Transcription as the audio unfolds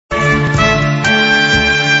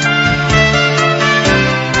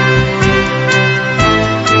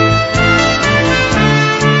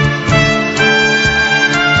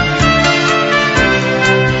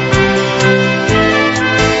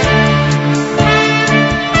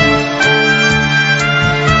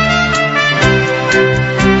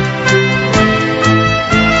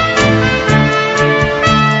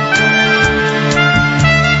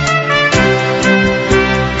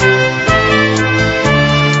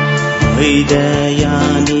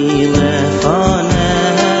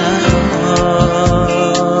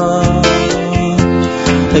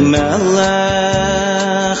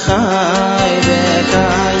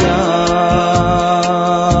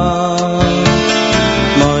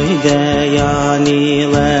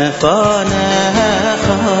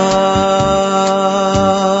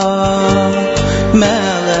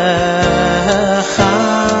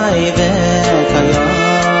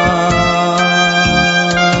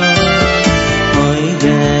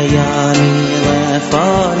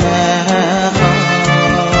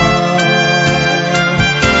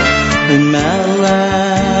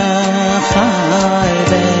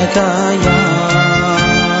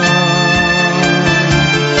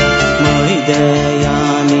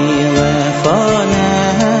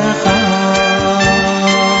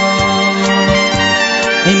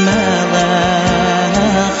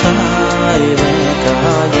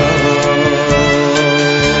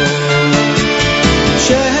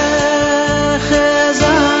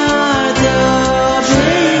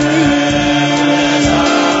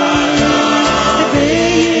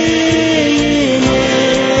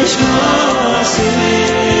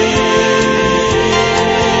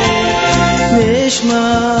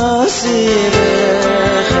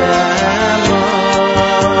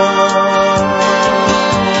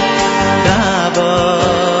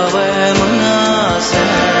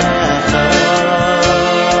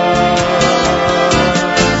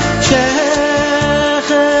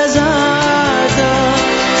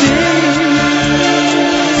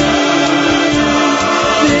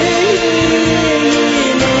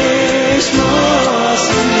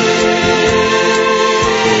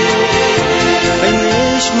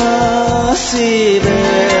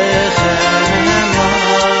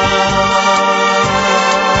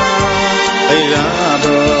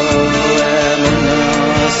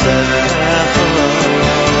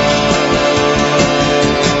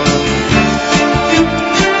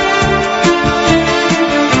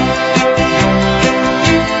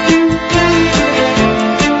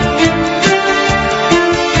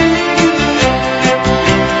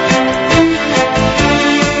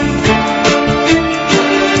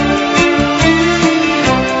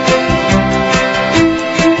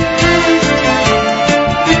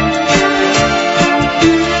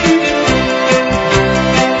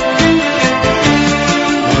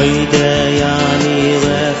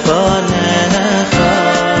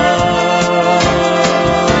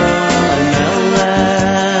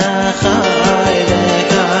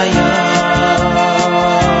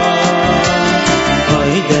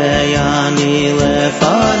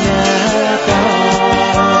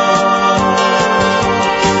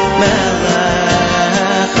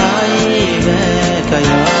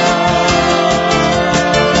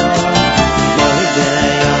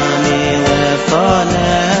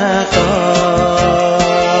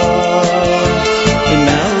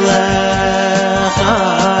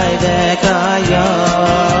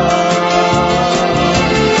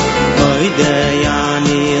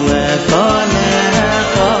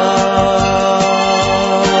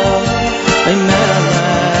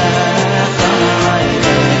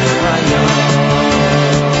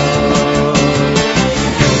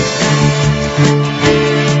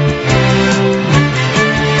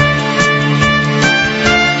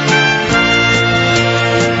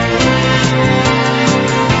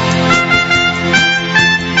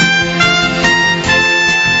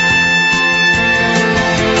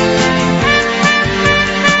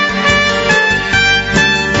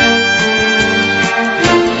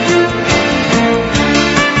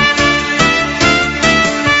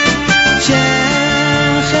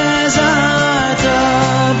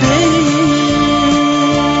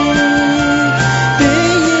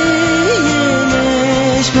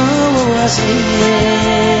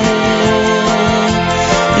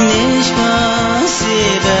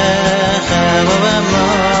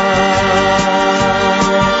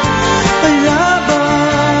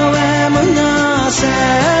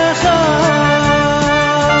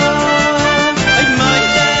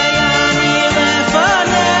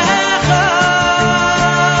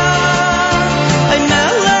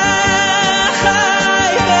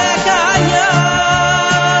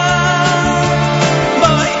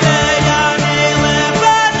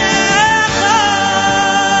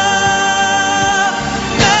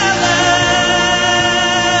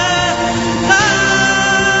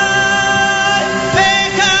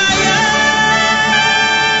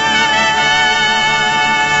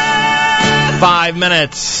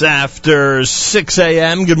Minutes after 6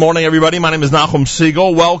 a.m. Good morning, everybody. My name is Nachum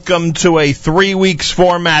Siegel. Welcome to a 3-weeks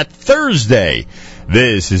format Thursday.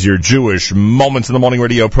 This is your Jewish Moments in the Morning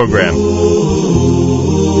radio program.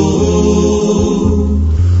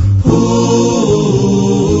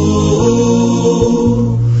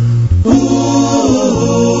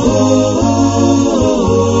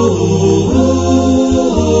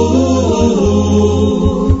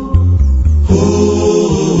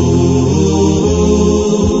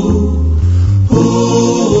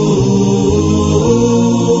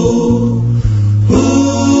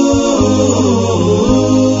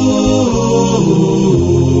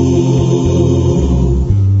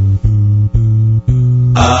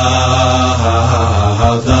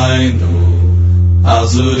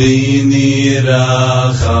 Azurini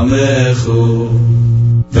rachamechu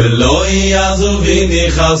V'lo yazuvini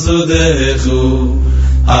chasudechu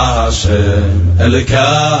Hashem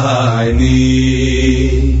Elokayni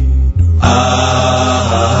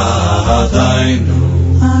Adaynu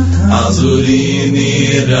Azurini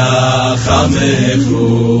rachamechu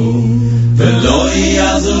V'lo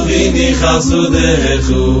yazuvini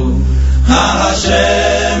chasudechu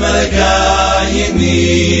Hashem Elokayni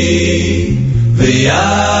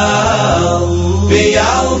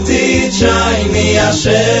V'yalti chayni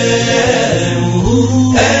Hashem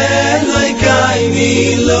Elokayni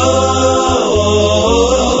lo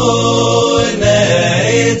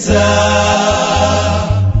neitza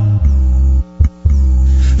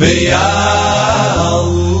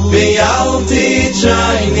V'yalti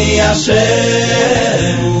chayni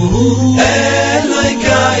Hashem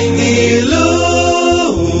Elokayni lo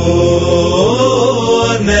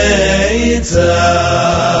neitza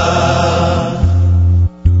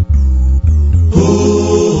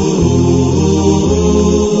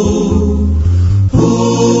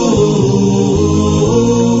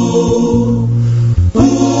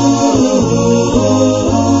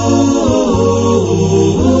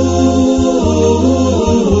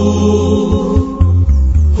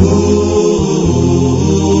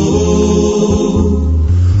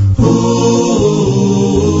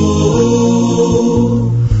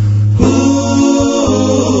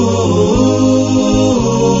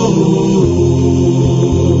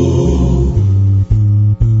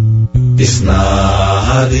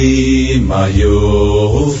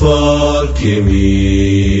Mayufor kimi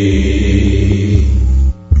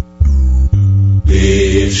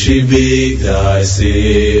Livshibikdai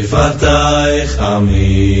sifataych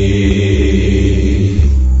ami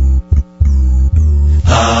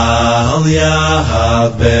Al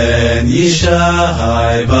Yahad ben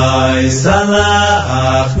Yishai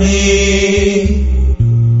vaysalachmi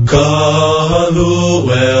Kalu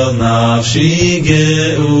el nafshi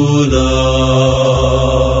geula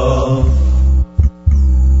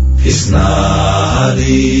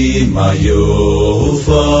Isnari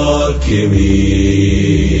mayufor kimi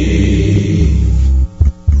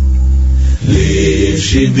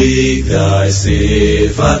Livshibikdai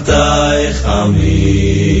sifataych ami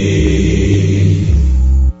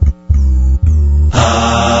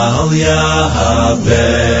Al Yahad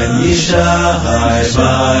ben Yishai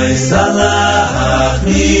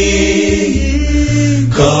vaysalachmi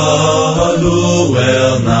Kalu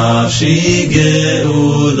el nafshi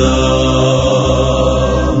geula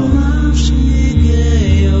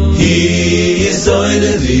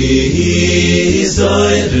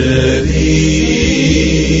Hisoyredi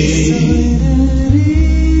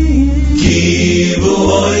Kibu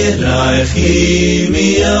oyraychi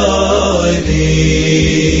miyoydi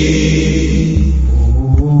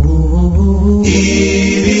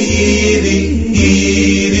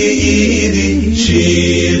Iri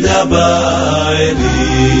shir dabaydi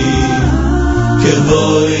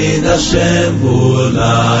Kevoid Hashem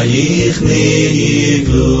ulayich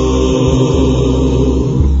niglu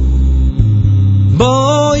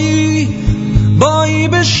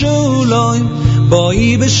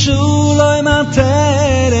Boi beshuloim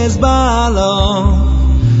ateres balom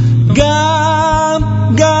Gam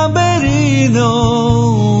berino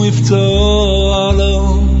ifto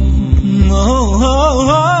alom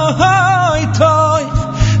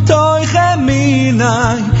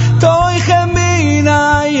Toi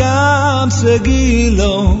cheminai am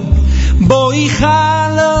segilo Boi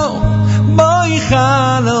chalo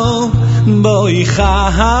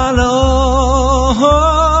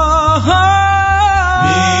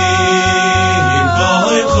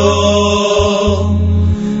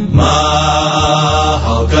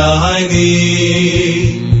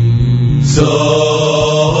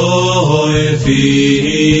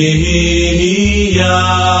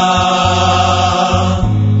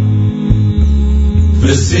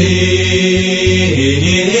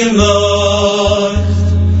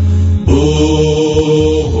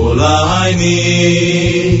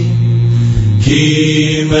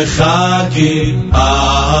Mechakim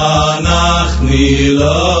anachni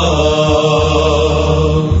lo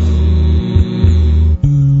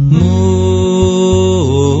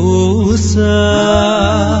Musa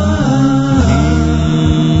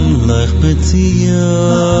lech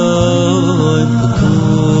betzion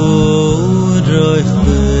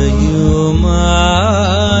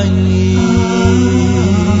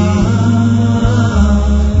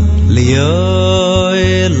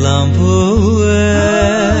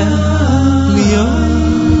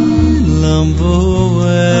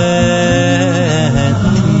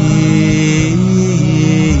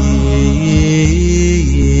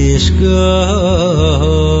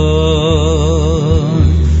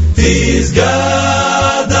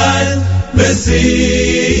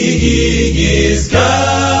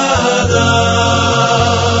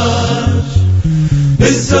Niskadash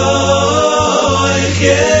Besoy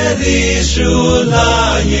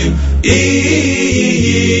Kedishulayim Irchu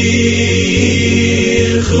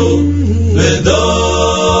Bedoy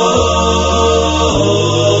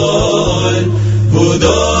Budoy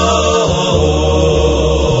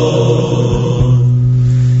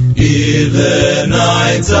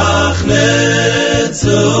Ibenai Tzachnet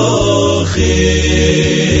Zochim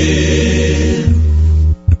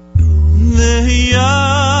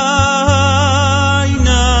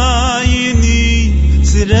Vehiyainayini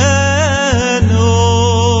Tzireno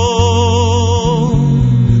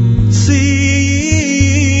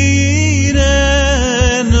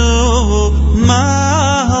Sireno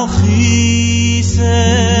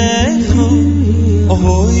Malchisecho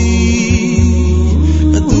Oy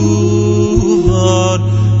Aduvar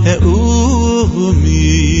Heumi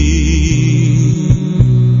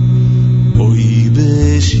Oy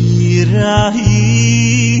Beshirahi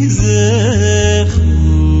Zechu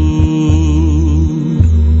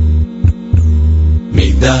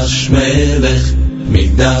Mikdash Melech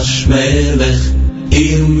Mikdash Melech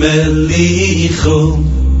Ir Melicho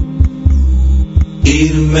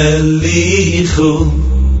Ir Melicho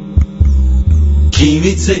Ki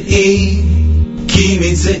mitzei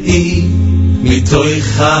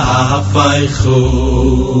Mitoicha hafaycho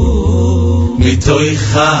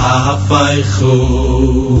Mitoicha hafaycho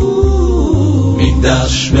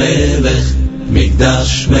Mikdash Melech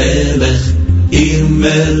Mikdash Melech Ir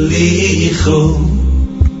Melicho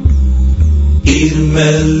Ir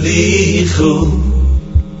Melicho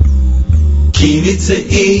Ki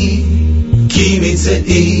mitzei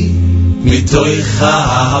Mitoicha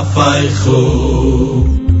hafaycho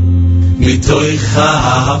Mitoicha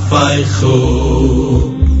hafaycho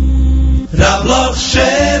Rav Loch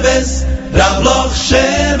Sheves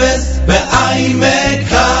Be'aymek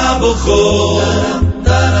habochor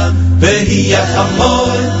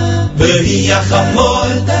Vehi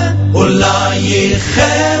Yachamoy Ulai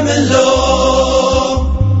Yichem Elo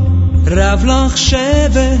Rav Loch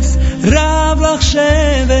Sheves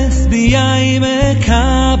Be'aymek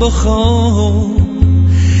habochor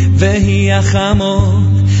Vehi Yachamoy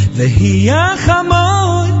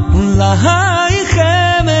Ulai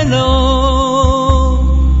Elo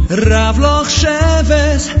Rav Loch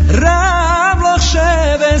Sheves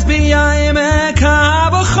B'yaymek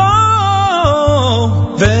habochor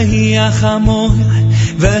Vehi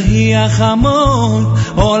Yachamoy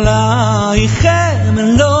Olaichem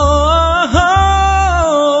Lo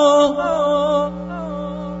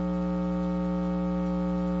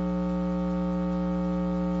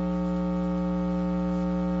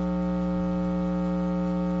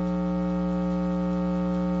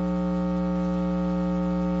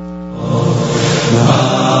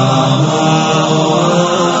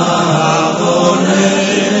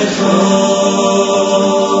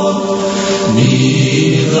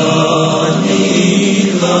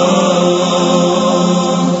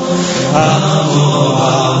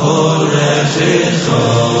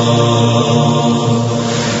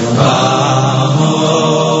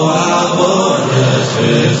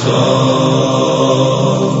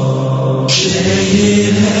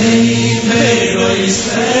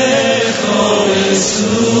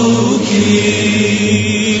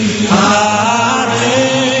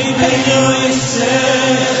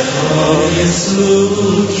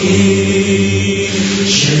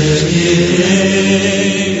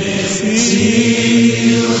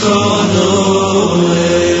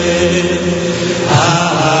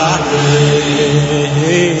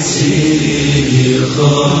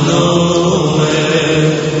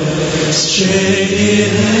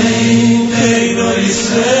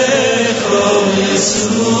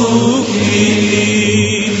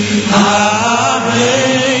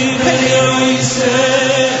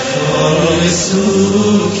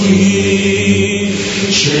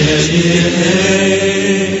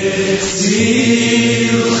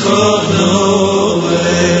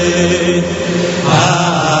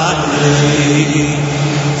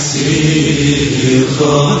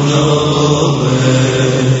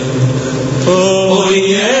Oh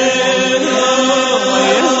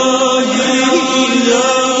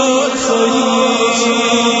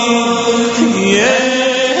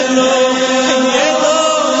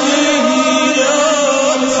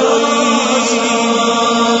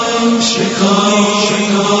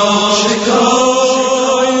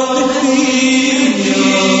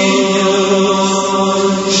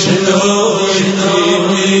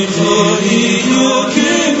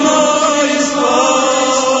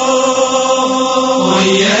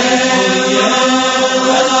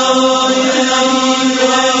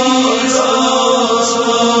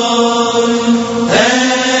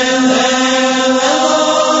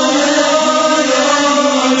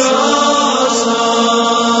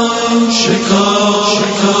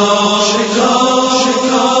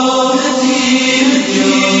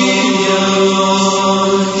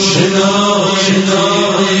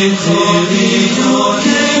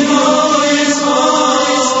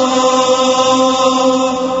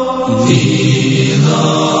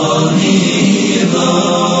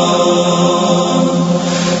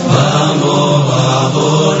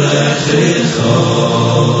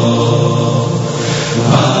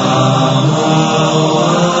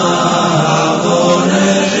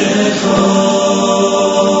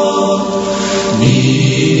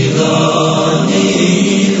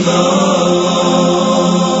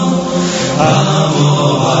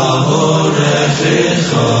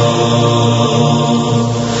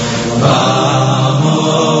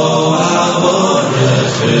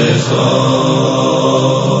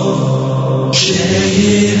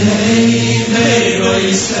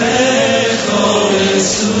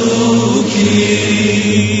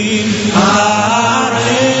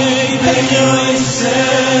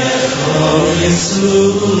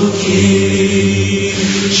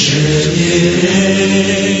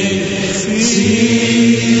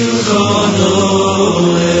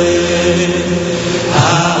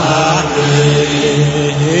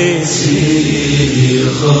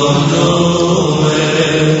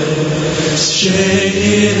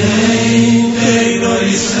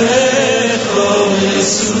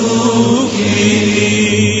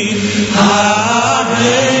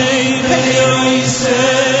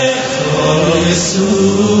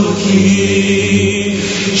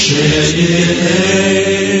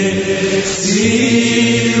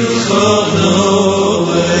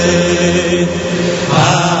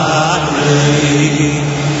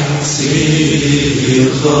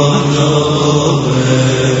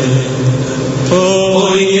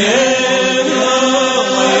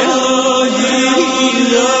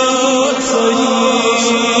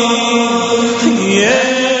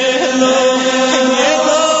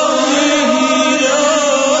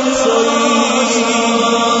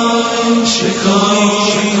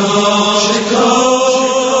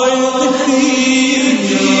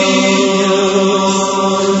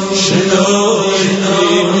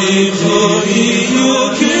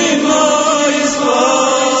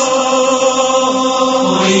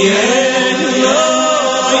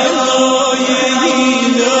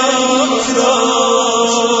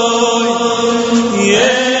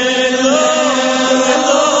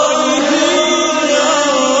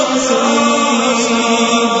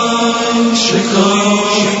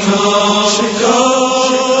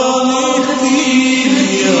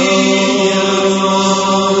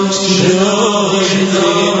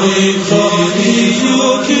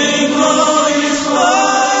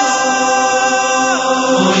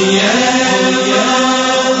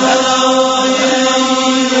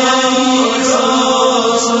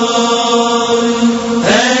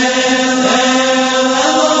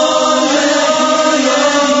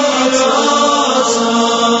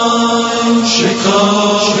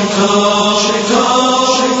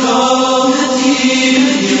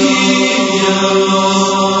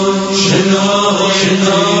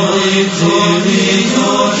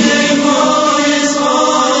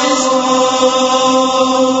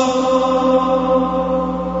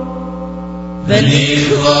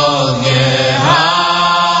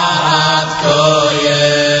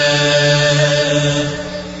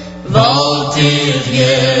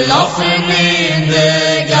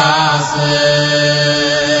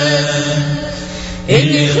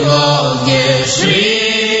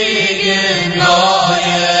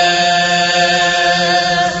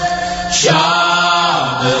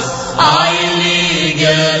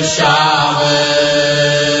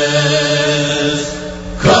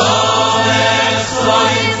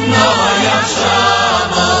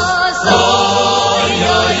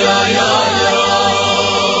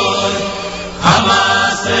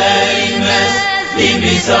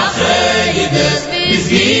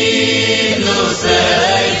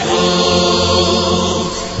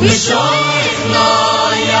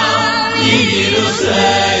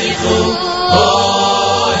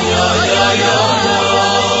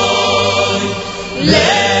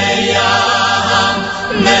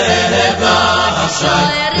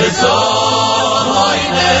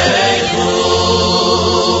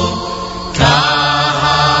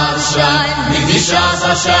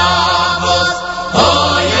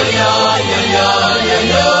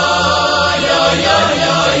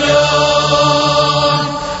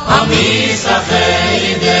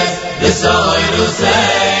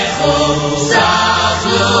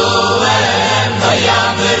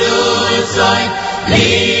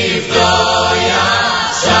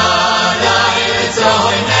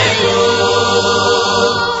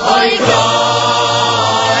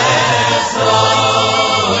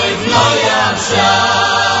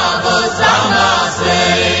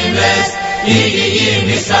Yigim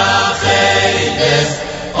Misachedes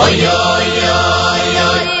Oy oy oy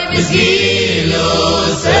oy Bizgilu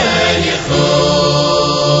Seichu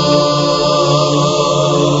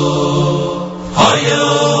Oy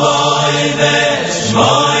oy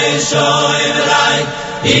Veshmoy Shoy V'rai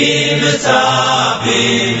Im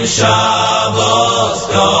Tzapim Shabbos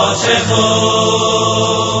Kodshechu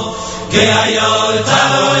Ki ayol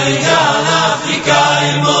Taroy Gan Afrikai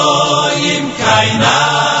Moyim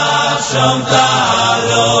Kainach Shom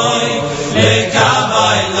Taloy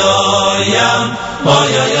Lekavai Loyam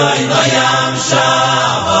Oy oy oy Loyam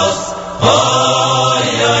Shabbos Oy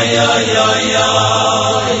oy oy oy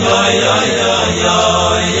oy oy oy oy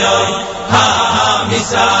oy oy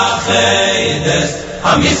Ha-misachedes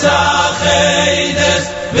Ha-misachedes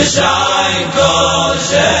B'shayin kol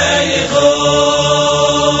sheichum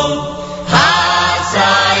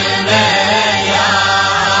Ha-tzayim meyach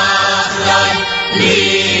loy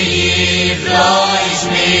Lifloish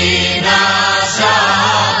min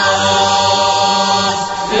ha-shabbos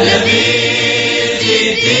Levilti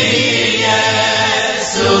tiyeh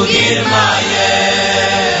sugir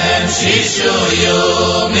mayem Shishu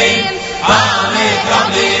yumim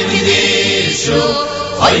Ha-mekablim gdishu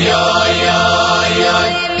Oy oy oy oy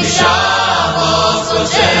B'shabbos kol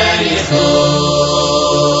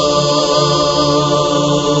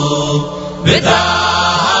sheichum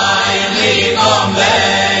B'tayim likom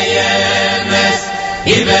beyemes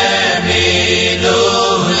Ibemilu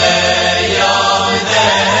leyom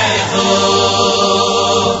deichu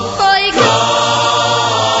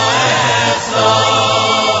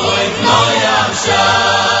Koetzoy Knoyam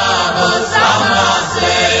Shabbos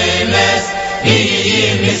Amasemes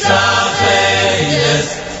Yigim Misachedes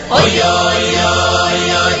Oy oy oy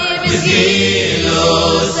oy Bizgilu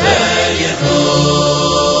Seichu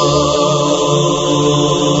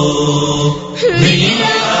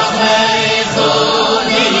V'yirachmechu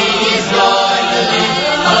V'yizroilim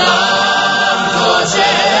Alam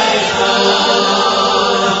Kodshechu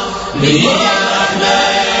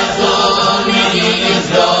V'yirachmechu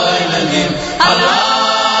V'yizroilim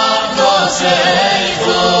Alam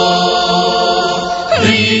Kodshechu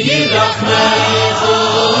V'yirachmechu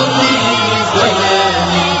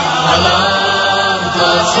V'yizroilim Alam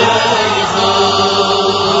Kodshechu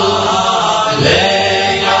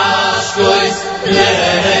Leyashkois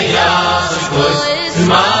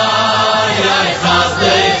Zmayai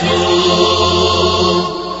Chazdechu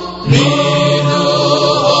Nidu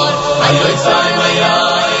Hor Hayotzai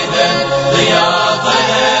Mayayden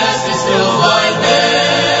Leyachayes Yisru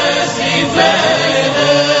Vaydes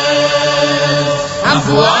Yifedes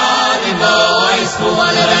Amfuadim Bois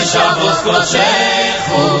Kumalere Shabbos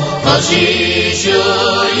Kodshechu Kodshishu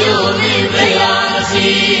Yumim Leyan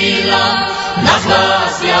Chila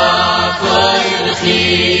Nachlas Yaakov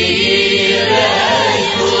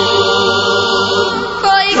V'chireichu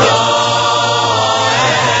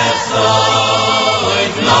Koetzoy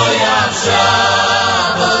Knoyam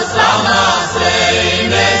Shabbos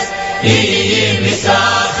Amasemes Yigim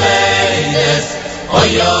Misachedes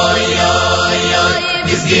Oy oy oy oy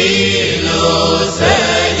Bizgilu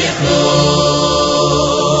Seichu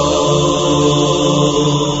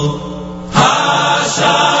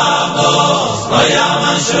Ha-Shabbos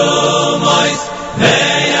Loyaman Shumois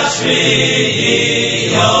Ve'yashvi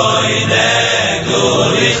Yoy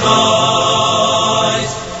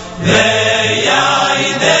Negurichois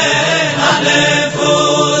Ve'yayden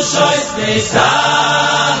Hanefushois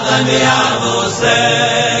Nisadan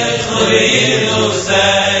V'yavuseichu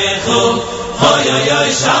V'yiruseichu Oy oy oy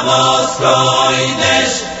Shabbos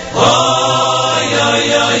Kodesh Oy oy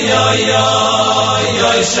oy oy oy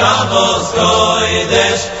oy Shabbos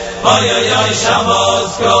Kodesh Oy oy oy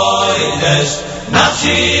Shabbos Kodesh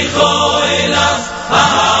Nafshi choilas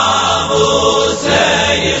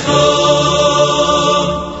ahavuseichu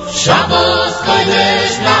Shabbos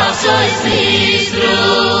Kodesh Nafshois Yisru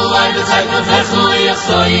Ay b'tzayt Nafechu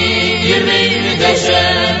Yachsoim Yirmin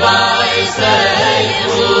Mideshem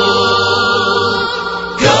V'Yiseichu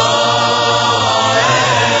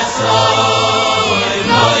Koetzoy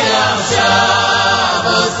Knoyam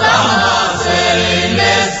Shabbos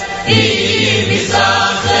Amasemes Yigim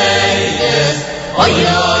Misachedes Oy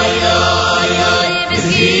oy oy oy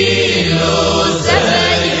Bizgilu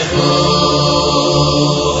Seichu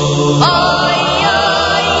Oy oy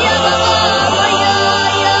oy oy oy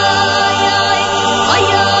oy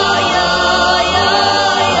oy oy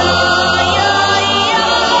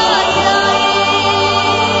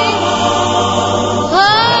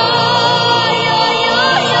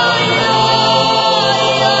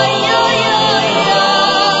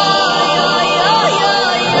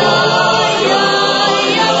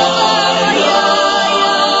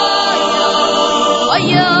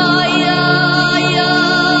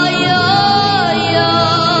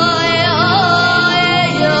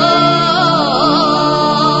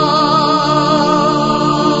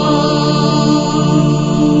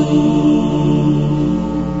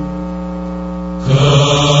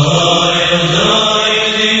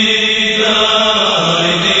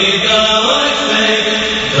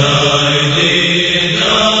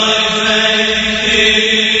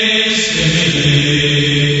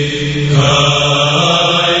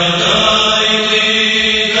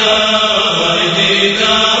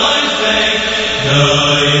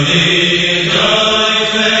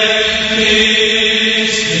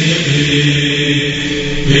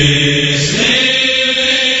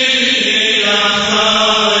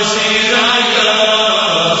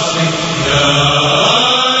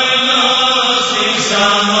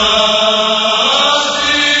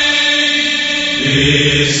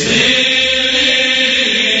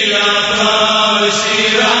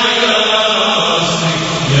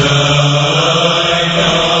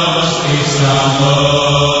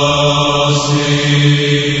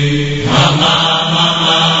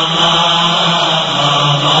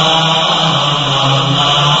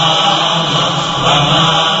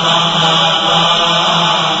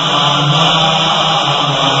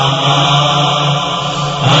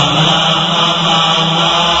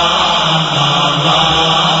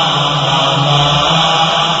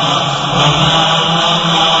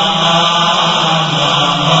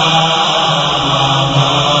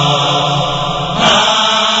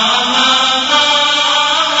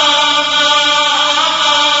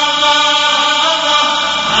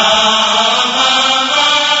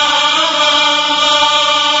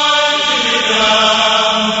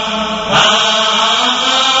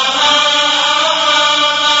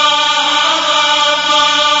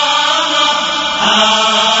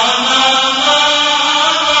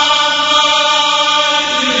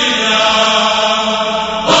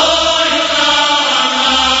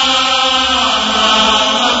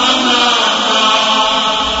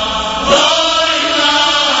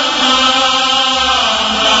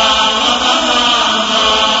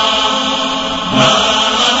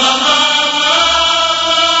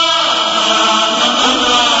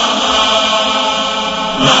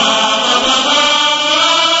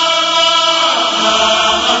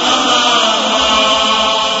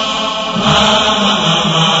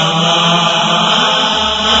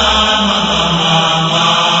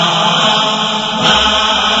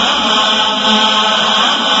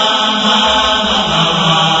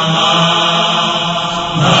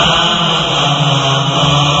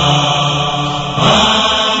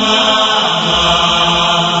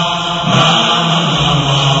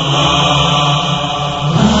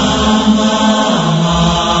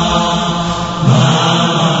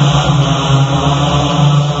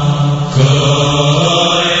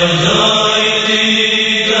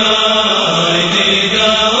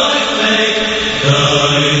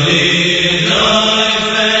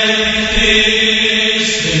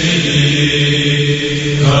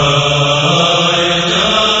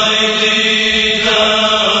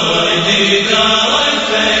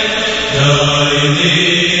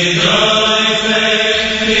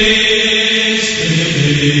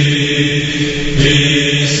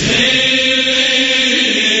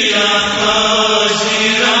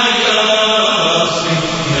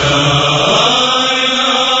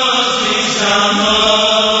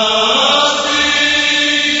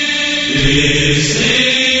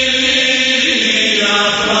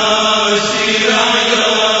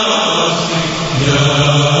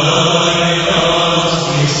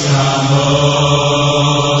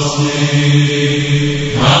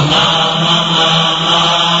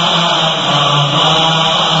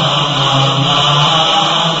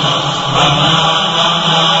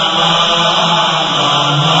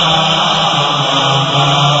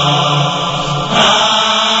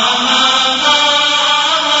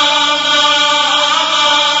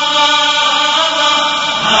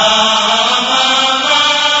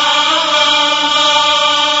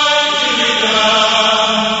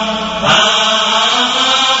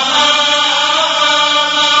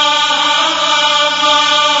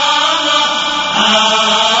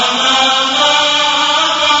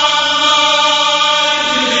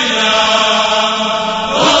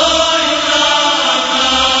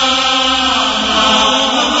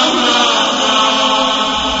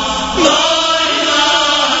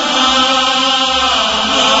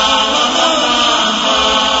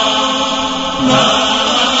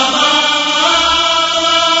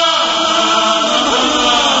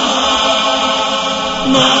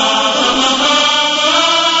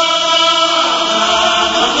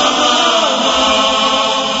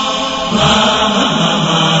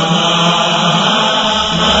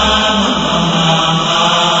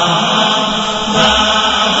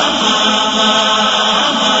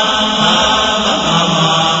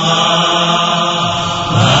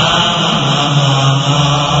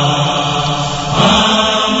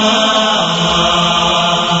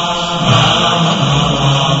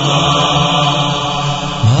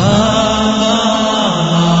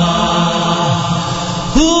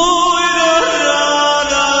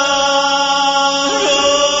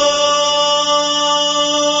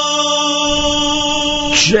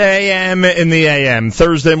In the AM,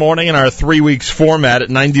 Thursday morning in our 3 weeks format at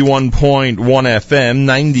 91.1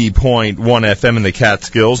 FM, 90.1 FM in the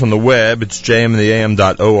Catskills. On the web, it's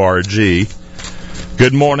jmintheam.org.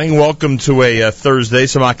 Good morning. Welcome to a Thursday.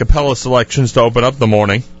 Some a cappella selections to open up the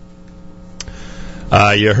morning.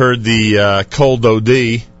 You heard the Cold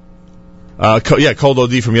OD Cold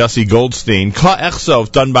OD from Yossi Goldstein. Ka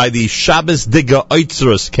Echsov, done by the Shabbos Digga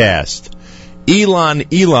Oitzrus cast. Elon,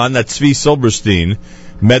 that's Zvi Silberstein.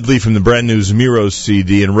 Medley from the brand new Zmiros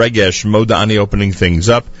CD. And Regesh Modani opening things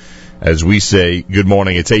up. As we say, good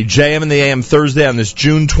morning. It's a JM in the AM Thursday on this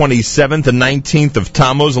June 27th and 19th of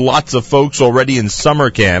Tammuz. Lots of folks already in summer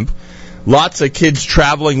camp. Lots of kids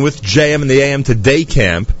traveling with JM in the AM to day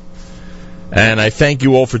camp. And I thank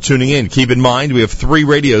you all for tuning in. Keep in mind, we have 3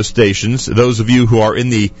 radio stations. Those of you who are in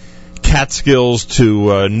the Catskills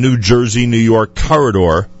to New Jersey, New York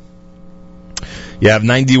corridor, you have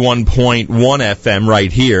 91.1 FM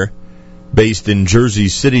right here, based in Jersey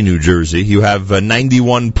City, New Jersey. You have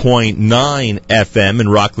 91.9 FM in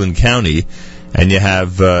Rockland County, and you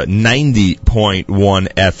have 90.1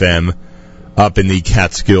 FM up in the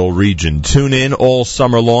Catskill region. Tune in all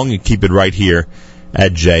summer long and keep it right here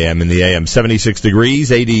at JM in the AM. 76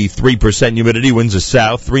 degrees, 83% humidity, winds of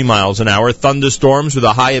south, 3 miles an hour. Thunderstorms with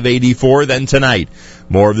a high of 84. Then tonight,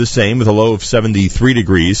 more of the same with a low of 73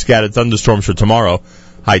 degrees. Scattered thunderstorms for tomorrow,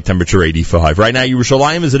 high temperature 85. Right now,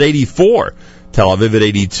 Yerushalayim is at 84. Tel Aviv at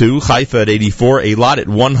 82. Haifa at 84. Eilat at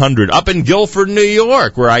 100. Up in Guilford, New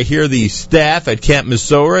York, where I hear the staff at Camp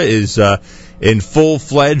Mesorah is in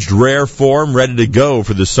full-fledged rare form, ready to go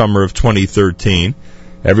for the summer of 2013.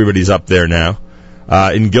 Everybody's up there now.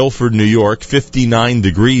 In Guilford, New York, 59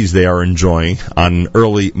 degrees they are enjoying on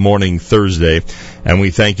early morning Thursday. And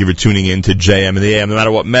we thank you for tuning in to JM in the AM. No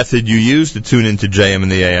matter what method you use to tune into JM in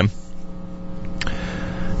the AM,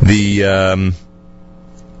 the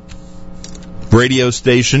radio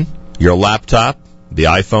station, your laptop, the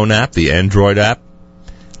iPhone app, the Android app,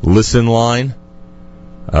 Listen Line,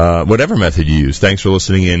 whatever method you use. Thanks for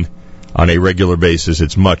listening in on a regular basis.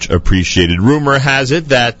 It's much appreciated. Rumor has it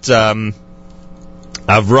that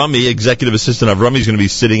Avrami, Executive Assistant Avrami, is going to be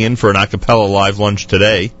sitting in for an a cappella live lunch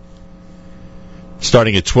today,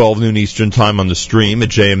 starting at 12 noon Eastern Time on the stream at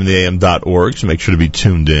jmintheam.org, so make sure to be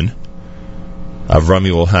tuned in. Avrami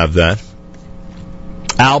will have that.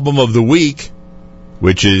 Album of the Week,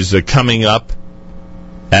 which is coming up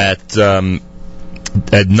at 9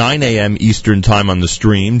 a.m. Eastern Time on the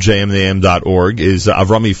stream, jmintheam.org, is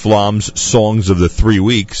Avrami Flam's Songs of the 3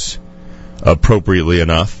 Weeks, appropriately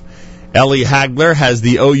enough. Ellie Hagler has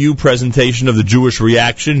the OU presentation of the Jewish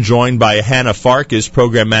Reaction, joined by Hannah Farkas,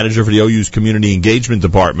 Program Manager for the OU's Community Engagement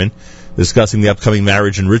Department, discussing the upcoming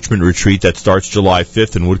Marriage Enrichment Retreat that starts July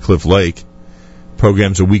 5th in Woodcliff Lake.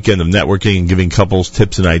 Program's a weekend of networking and giving couples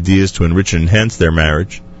tips and ideas to enrich and enhance their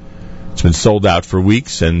marriage. It's been sold out for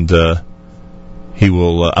weeks, and Ellie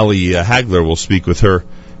Hagler will speak with her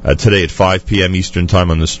today at 5 p.m. Eastern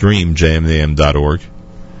Time on the stream, jmintheam.org.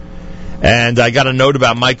 And I got a note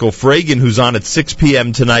about Michael Fragan, who's on at 6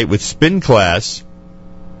 p.m. tonight with Spin Class.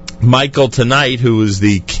 Michael tonight, who is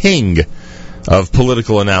the king of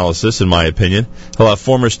political analysis, in my opinion. He'll have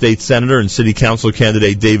former state senator and city council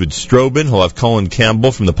candidate David Strobin. He'll have Colin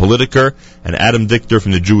Campbell from the Politiker and Adam Dichter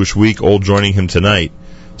from the Jewish Week, all joining him tonight,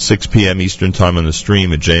 6 p.m. Eastern Time on the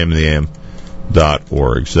stream at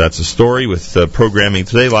jmintheam.org. So that's a story with programming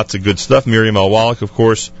today. Lots of good stuff. Miriam L. Wallach, of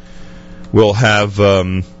course, will have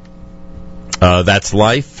That's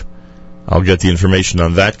Life. I'll get the information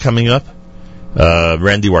on that coming up.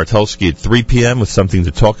 Randy Wartelski at 3 p.m. with something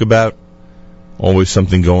to talk about. Always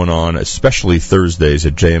something going on, especially Thursdays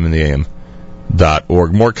at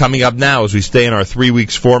jmintheam.org. More coming up now as we stay in our 3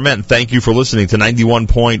 weeks format. And thank you for listening to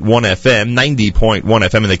 91.1 FM, 90.1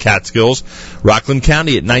 FM in the Catskills, Rockland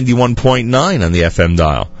County at 91.9 on the FM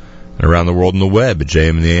dial, and around the world on the web at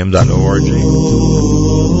jmintheam.org.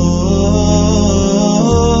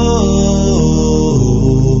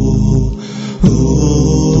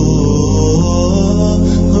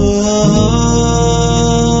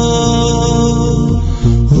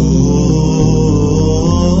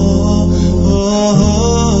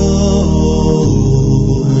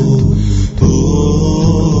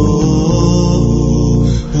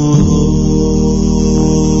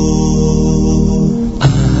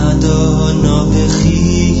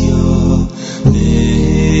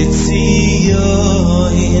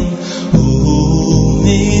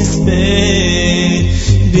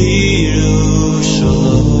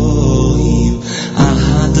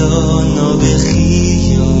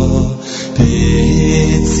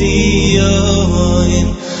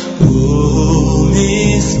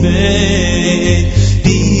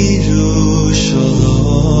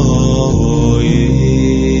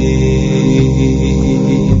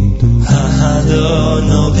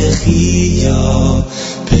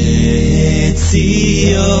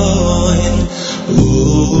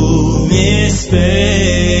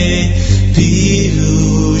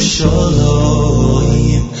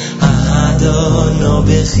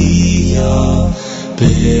 bechia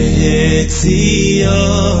be'etzion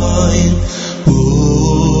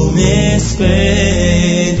u'mesped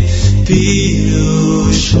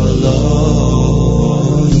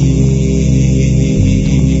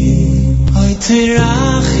b'Yerushalayim. Oy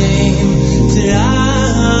terachim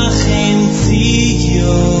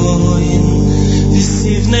tzion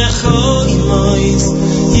v'sivnecho imois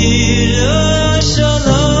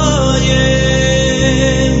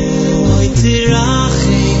Yerushalayim. Oy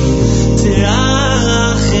terachim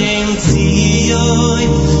tzion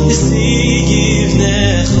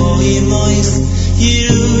v'sivnecho imois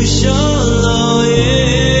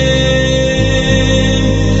Yerushalayim.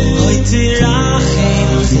 Oy terachim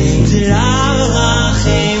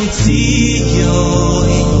tzion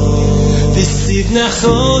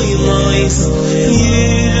v'sivnecho imois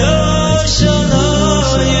Yerushalayim.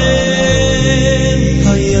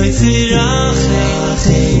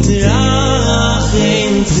 Oy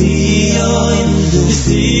terachim tzion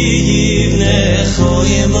v'sivnecho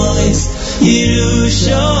imois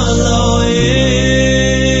Yerushalayim.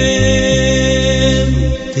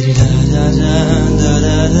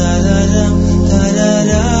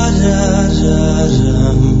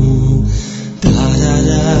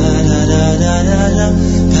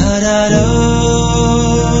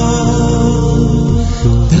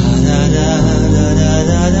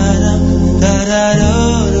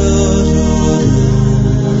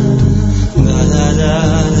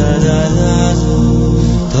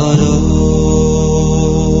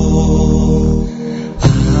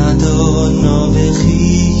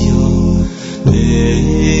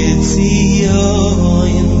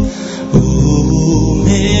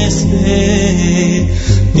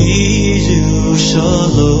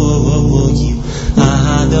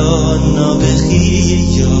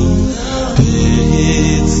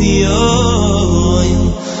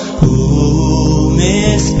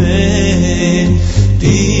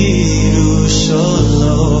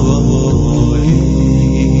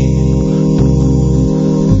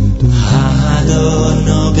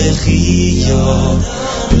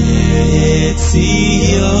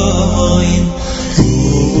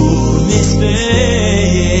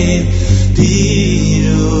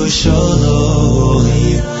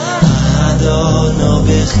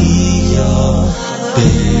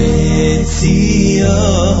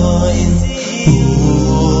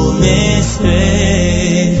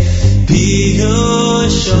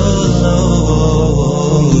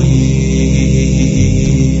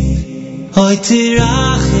 Oy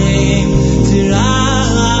terachim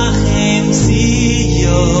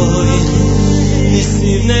tzion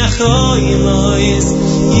v'sivnecho imois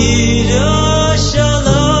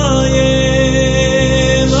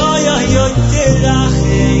Yerushalayim. Oy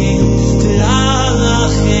terachim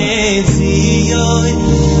tzion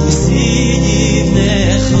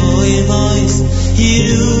v'sivnecho imois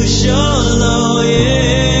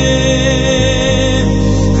Yerushalayim.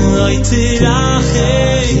 Oy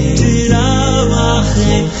terachim tzion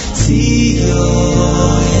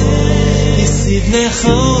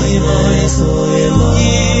v'sivnecho imois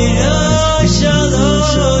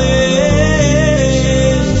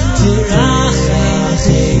Yerushalayim.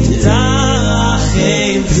 Terachim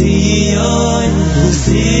tzion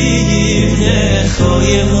v'sivnecho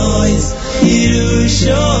imois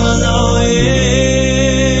Yerushalayim.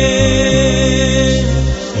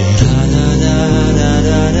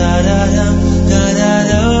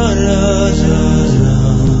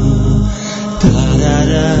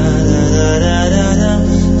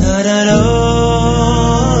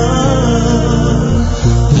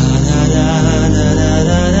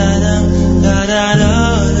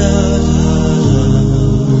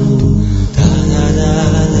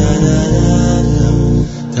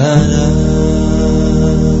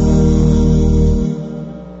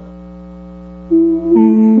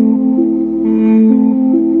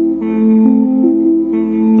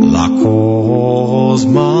 Lakol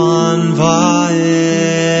zman va'es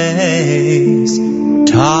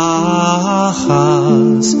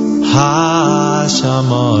tachas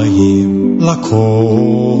hashamayim.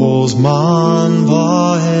 Lakol zman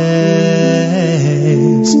va'es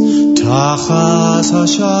tachas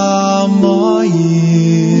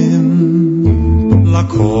hashamayim.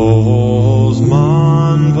 Lakol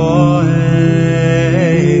zman va'es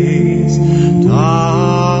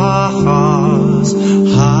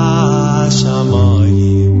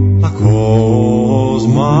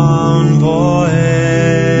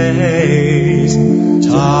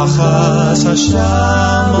tachas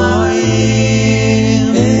hashamayim.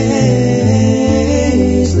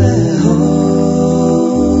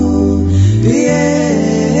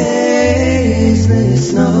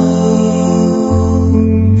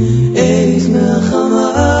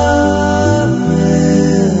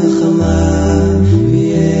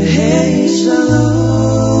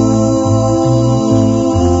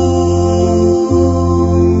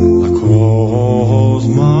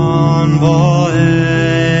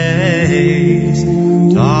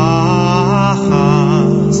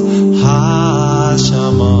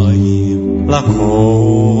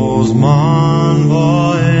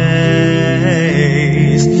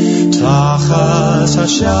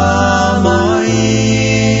 השמיים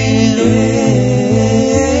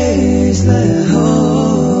יש לאהוב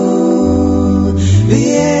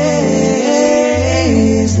ויש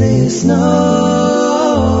לשנוא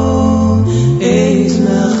יש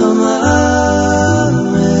מלחמה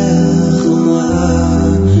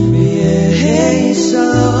ויש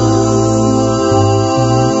שלום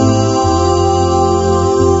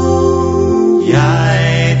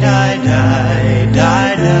יאי די די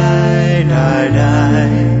די די די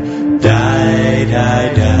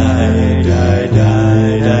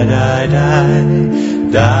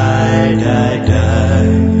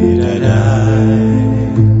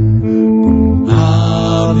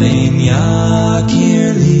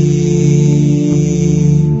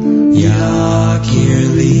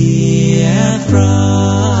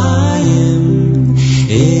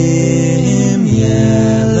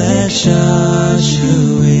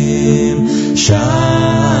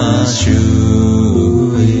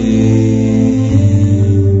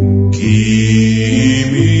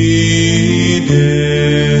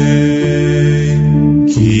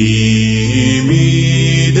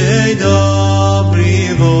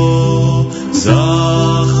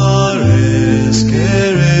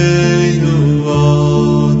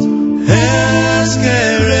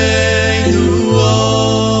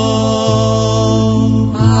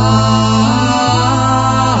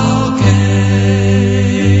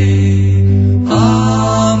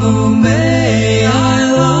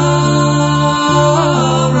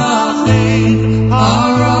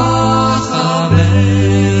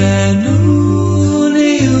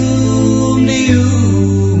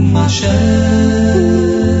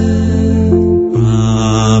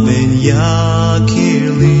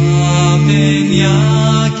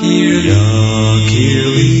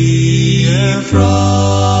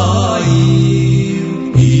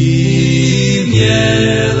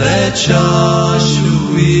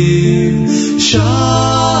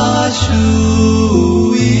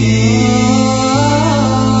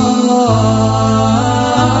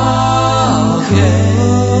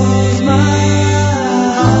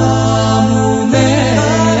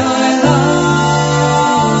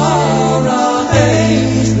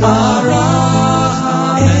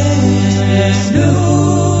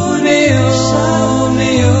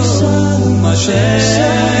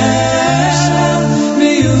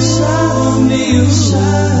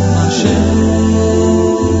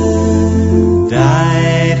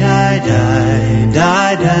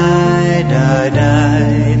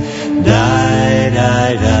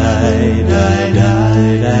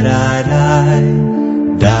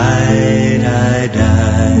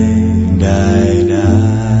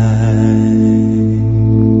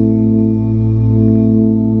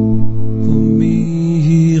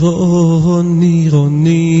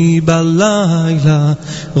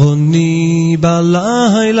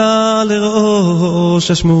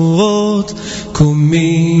השמורות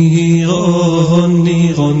קומי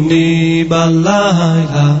רוני רוני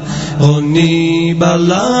בלילה רוני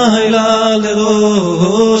בלילה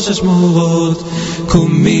לראש השמורות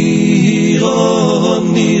קומי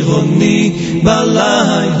רוני רוני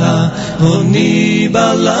בלילה רוני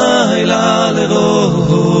בלילה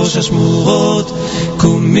לראש השמורות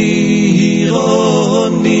קומי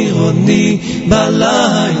רוני רוני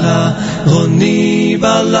בלילה רוני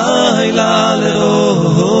בלילה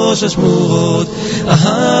לראש השמורות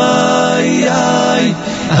איי איי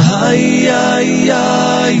איי איי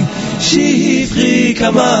איי שפרי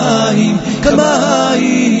כמים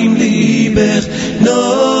כמים ליבך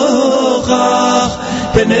נוכח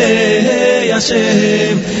פני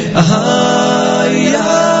השם איי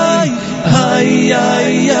איי איי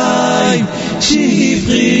איי איי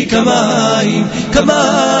שפרי כמים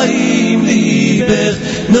כמים ליבך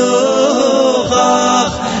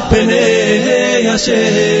נוכח פני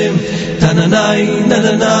השם נננאי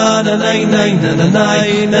נננאי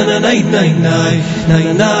נננאי נננאי נננאי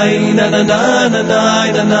נננאי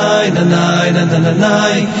נננאי נננאי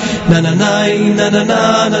נננאי נננאי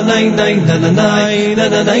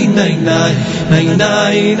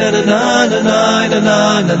נננאי נננאי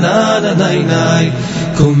נננאי נננאי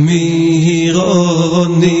קומי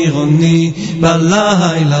רוני רוני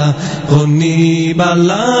בלילה רוני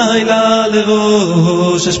בלילה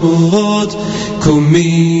לראש השמורות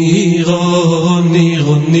קומי רוני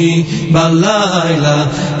רוני בלילה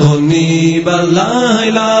רוני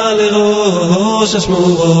בלילה לראש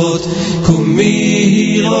השמורות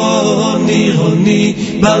קומי רוני רוני רוני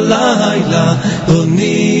בלילה,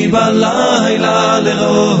 רוני בלילה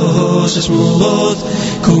לראש השמורות.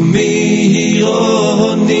 קומי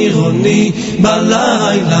רוני רוני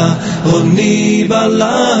בלילה, רוני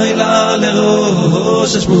בלילה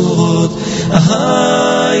לראש השמורות.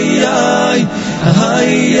 איי איי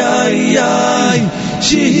איי איי איי,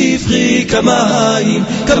 שפכי כמים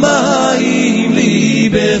כמים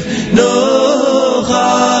ליבך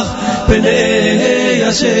נוכח פני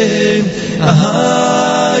השם.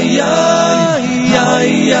 איי איי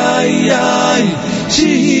איי איי איי,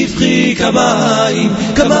 שפכי כמים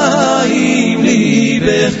כמים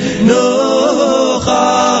ליבך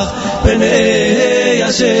נוכח פני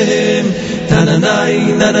השם. נננאי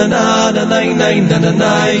נננא ננאי נאי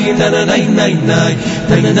נננאי נננאי נאי נאי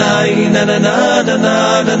נננאי נננא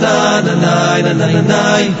נננא נננאי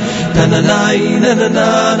נננאי נננאי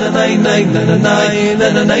נננא ננאי נאי נננאי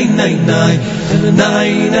נננאי נאי נאי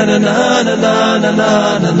נננאי נננא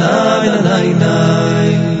נננא נננאי נננאי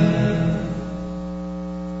נאי.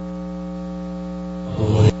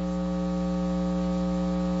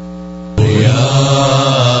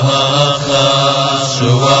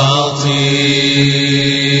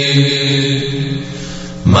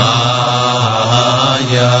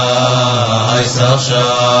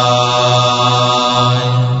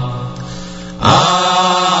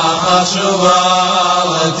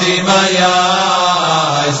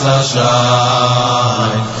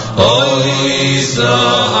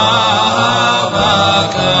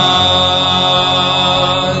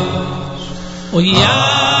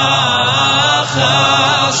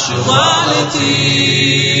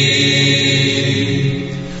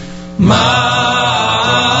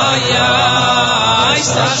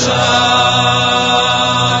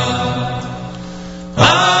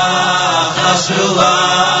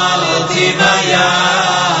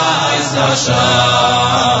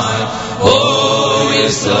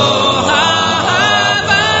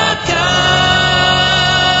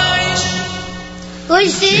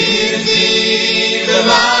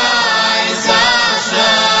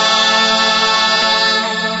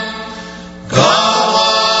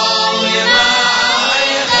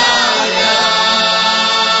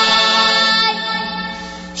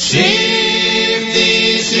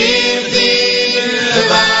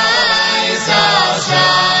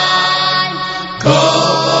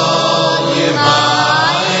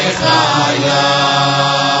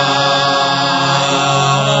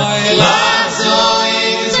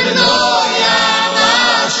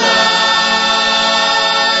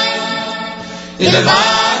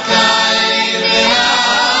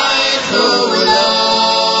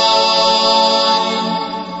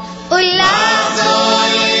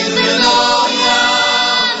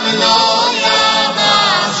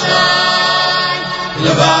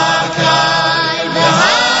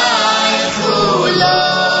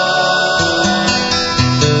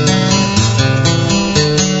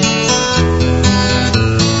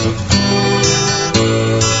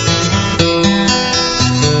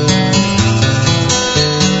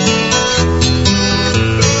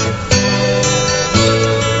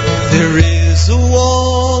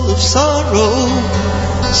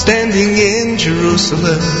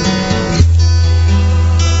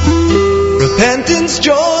 Repentance,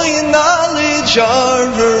 joy, and knowledge are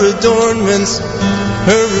her adornments,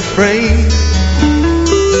 her refrain.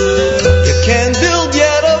 You can build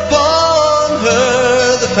yet upon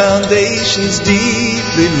her, the foundations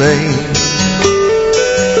deeply laid.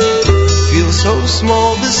 Feel so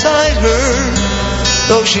small beside her,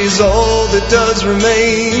 though she's all that does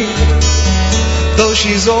remain. Though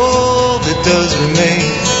she's all that does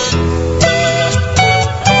remain.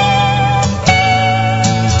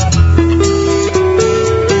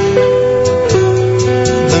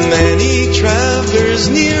 Travelers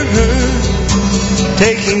near her,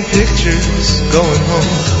 taking pictures, going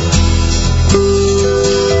home.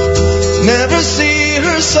 Never see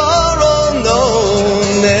her sorrow, no,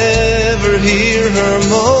 never hear her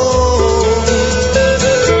moan.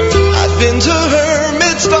 I've been to her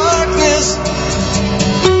midst darkness,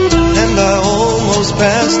 and I almost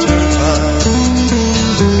passed her by.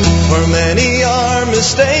 For many are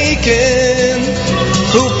mistaken,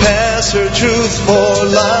 who pass her truth for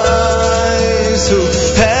lies, who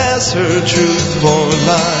pass her truth for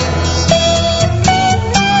lies.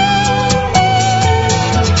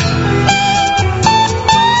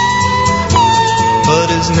 But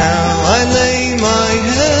as now I lay my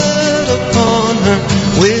head upon her,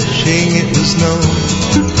 wishing it was known,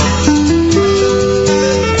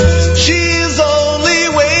 she is only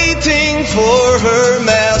waiting for her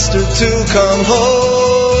master to come home.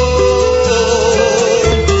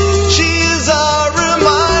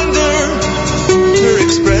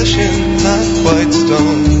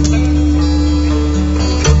 stone.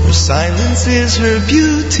 Her silence is her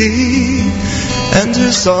beauty, and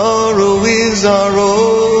her sorrow is our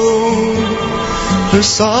own. Her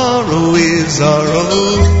sorrow is our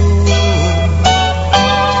own.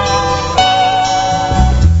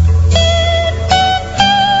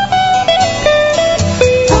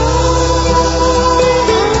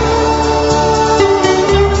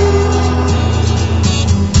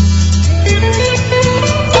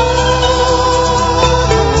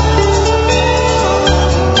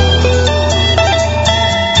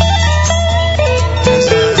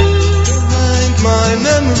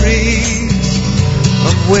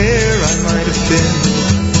 Where I might have been,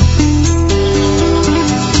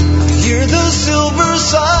 hear the silver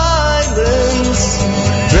silence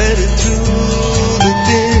threaded through the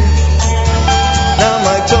din. Now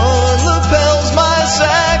my torn lapels, my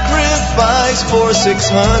sacrifice for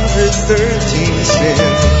 613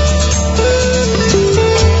 sins.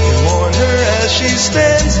 You mourn her as she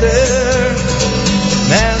stands there,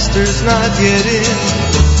 Master's not yet in.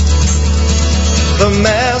 The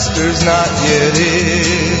Master's not yet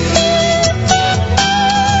in.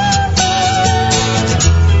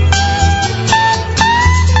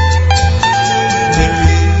 There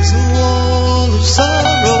is a wall of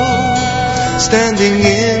sorrow standing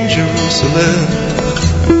in Jerusalem.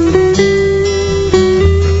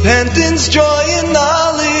 Repentance, joy, and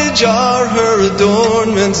knowledge are her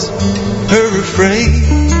adornments, her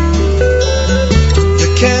refrain. You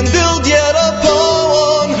can build yet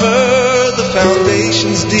upon her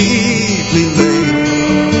foundations deeply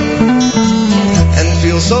laid, and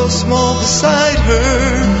feel so small beside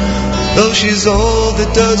her, though she's all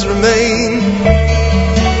that does remain,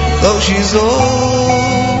 though she's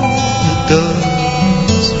all that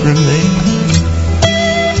does remain.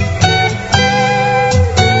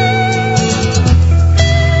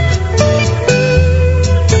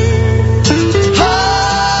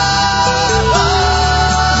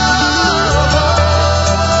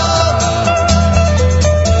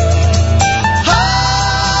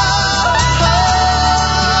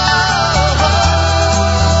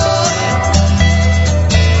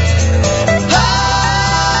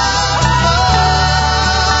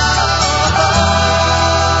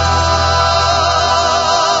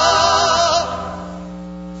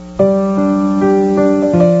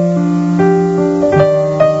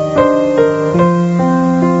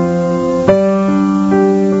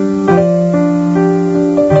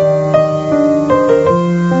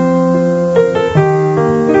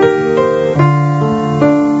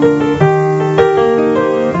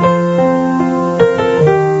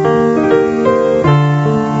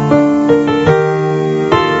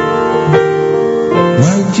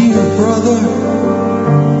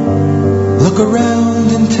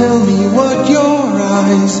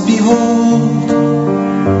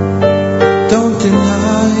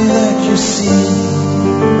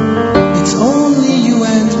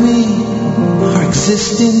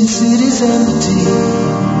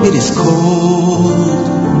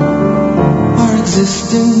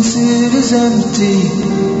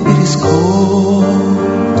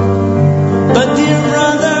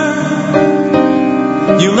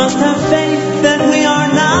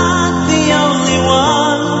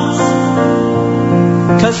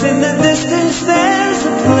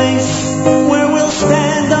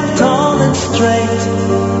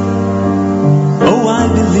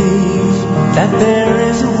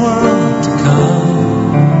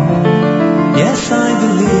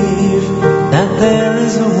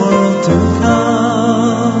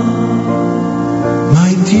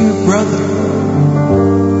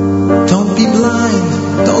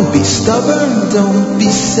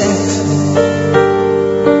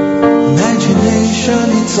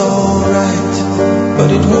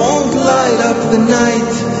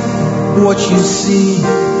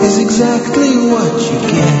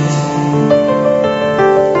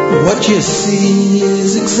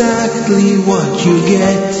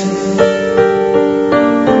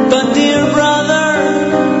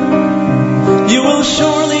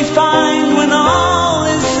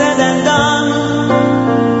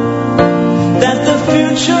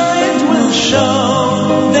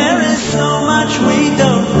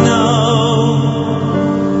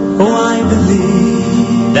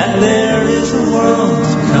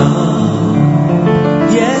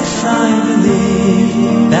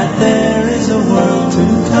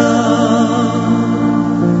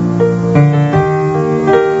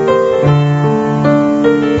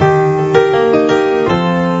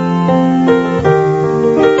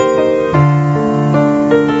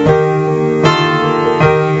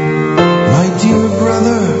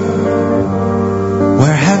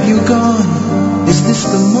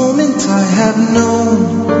 since the moment I have known.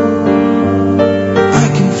 I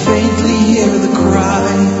can faintly hear the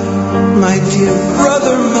cry. My dear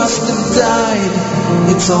brother must have died.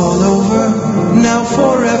 It's all over, now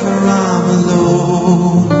forever I'm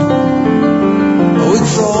alone. Oh,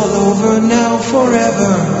 it's all over, now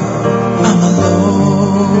forever I'm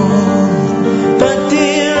alone. But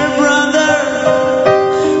dear brother,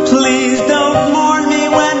 please don't mourn me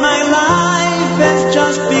when my life has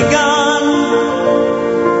just begun.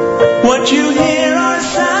 What you hear are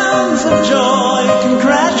sounds of joy.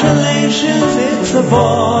 Congratulations, it's a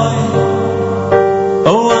boy.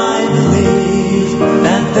 Oh, I believe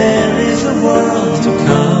that there is a world to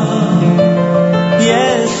come.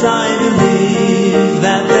 Yes, I believe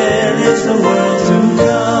that there is a world to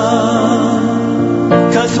come.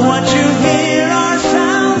 'Cause what you hear are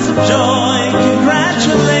sounds of joy.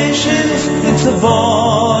 Congratulations, it's a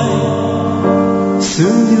boy.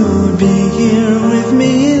 Soon you'll be here with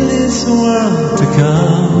me in this world to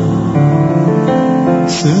come.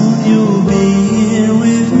 Soon you'll be here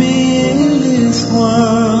with me in this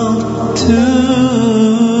world to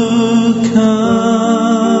come.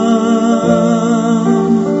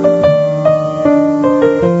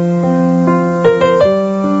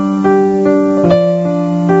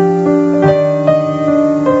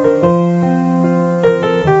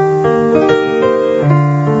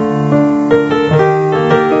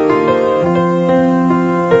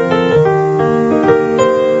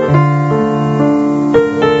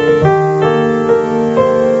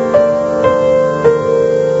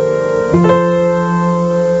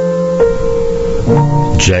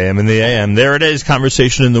 JM in the AM. There it is,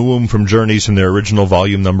 Conversation in the Womb from Journeys from their original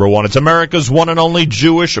volume number 1. It's America's one and only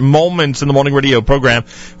Jewish Moments in the Morning Radio program.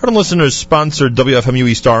 Heard on listeners sponsored WFMU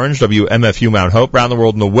East Orange, WMFU Mount Hope, around the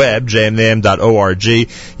world on the web, jmnam.org.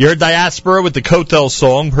 You heard Diaspora with the Kotel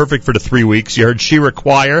song, perfect for the 3 weeks. You heard Shira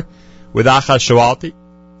Choir with Achas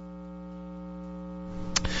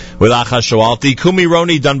Shoalti. Kumi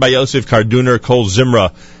Roni done by Yosef Karduner. Kol Zimra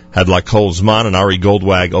had La Kol Zman, and Ari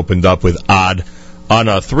Goldwag opened up with Ad. On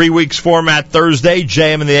a 3 weeks format Thursday,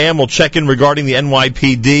 JM in the AM will check in regarding the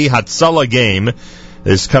NYPD Hatzalah game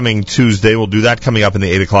this coming Tuesday. We'll do that coming up in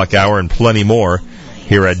the 8 o'clock hour and plenty more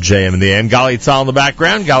here at JM in the AM. Galei Tzahal in the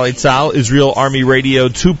background. Galei Tzahal, Israel Army Radio,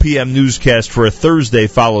 2 p.m. newscast for a Thursday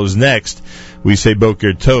follows next. We say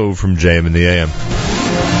Boker Tov from JM in the AM.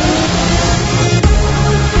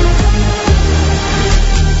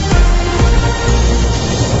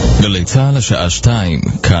 גלי צהל השעה 2,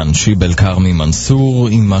 כאן שיבל קרמי מנסור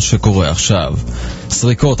עם מה שקורה עכשיו.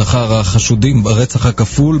 סריקות אחר החשודים ברצח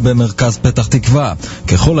הכפול במרכז פתח תקווה.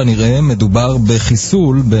 ככל הנראה מדובר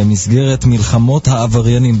בחיסול במסגרת מלחמות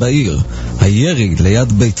העבריינים בעיר. הירי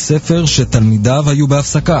ליד בית ספר שתלמידיו היו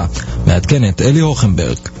בהפסקה. מעדכנת אלי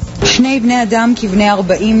הוכנברג. 2 בני אדם כבני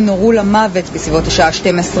 40 נורו למוות בסביבות השעה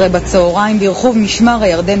 12 בצהריים ברחוב משמר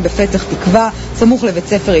הירדן בפתח תקווה, סמוך לבית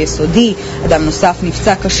ספר יסודי. אדם נוסף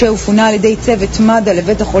נפצע קשה ופונה על ידי צוות מד"א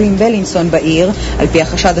לבית החולים בלינסון בעיר. על פי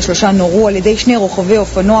החשד, 3 נורו על ידי 2 רוכבי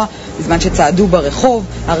אופנוע בזמן שצעדו ברחוב.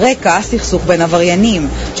 הרקע, סכסוך בין עבריינים.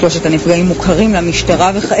 3 הנפגעים מוכרים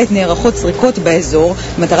למשטרה וכעת נערכות סריקות באזור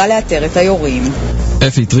במטרה לאתר את היורים.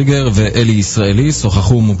 אפי טריגר ואלי ישראלי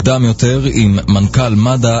שוחחו מוקדם יותר עם מנכ"ל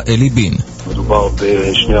מד"א אלי בין. מדובר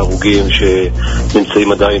ב2 הרוגים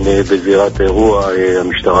שנמצאים עדיין בזירת האירוע.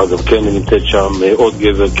 המשטרה גם כן נמצאת שם. עוד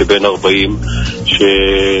גבר כבן 40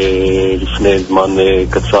 שלפני זמן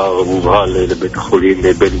קצר הובהל לבית החולים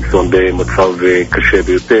בלינסון במצב קשה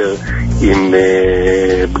ביותר עם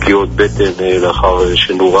פגיעות בטן לאחר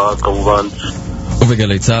שנורה כמובן.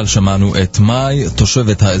 ובגלי צהל שמענו את מאי,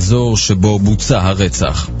 תושבת האזור שבו בוצע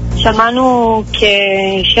הרצח. שמענו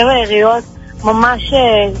כ7 יריות ממש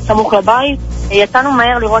סמוך לבית. יצאנו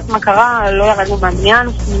מהר לראות מה קרה, לא ירדנו מהבניין,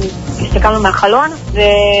 הסתכלנו מהחלון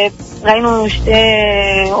וראינו 2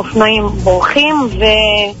 אופנועים בורחים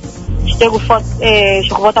ו2 גופות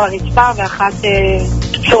שוכבות על הרצפה ואחת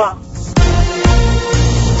פצועה.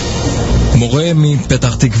 מורה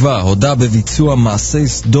מפתח תקווה הודה בביצוע מעשי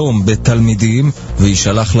סדום בתלמידים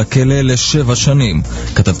וישלח לכלא ל7 שנים.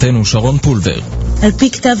 כתבתנו שרון פולבר. על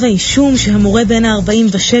פי כתב האישום שהמורה בן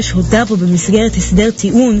ה-46 הודה בו במסגרת הסדר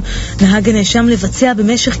טיעון, נהג הנאשם לבצע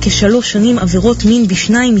במשך כ3 שנים עבירות מין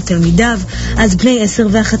ב2 מתלמידיו, אז בני 10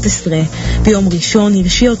 ו11. ביום ראשון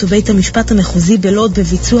הרשיע אותו בית המשפט המחוזי בלוד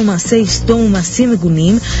בביצוע מעשי סדום ומעשים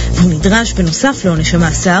מגונים, והוא נדרש בנוסף לעונש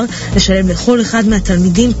המאסר לשלם לכל אחד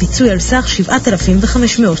מהתלמידים פיצוי על סך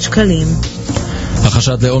 7,500 שקלים.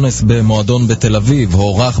 החשד לאונס במועדון בתל אביב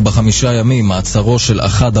הוארך ב5 ימים מעצרו של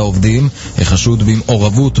אחד העובדים, החשוד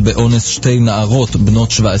במעורבות באונס 2 נערות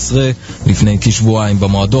בנות 17 לפני כשבועיים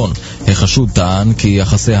במועדון. החשוד טען כי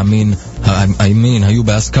יחסי המין היו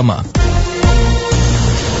בהסכמה.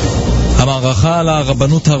 המערכה על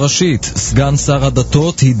הרבנות הראשית. סגן שר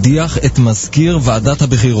הדתות הדיח את מזכיר ועדת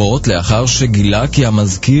הבחירות לאחר שגילה כי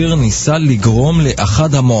המזכיר ניסה לגרום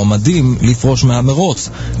לאחד המועמדים לפרוש מהמרוץ.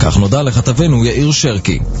 כך נודע לכתבנו יאיר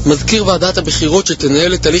שרקי. מזכיר ועדת הבחירות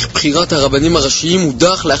שתנהל את הליך בחירת הרבנים הראשיים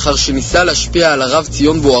הודח לאחר שניסה להשפיע על הרב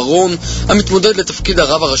ציון בוארון, המתמודד לתפקיד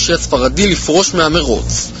הרב הראשי הספרדי, לפרוש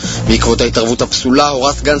מהמרוץ. בעקבות ההתערבות הפסולה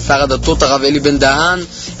הורה סגן שר הדתות הרב אלי בן דהן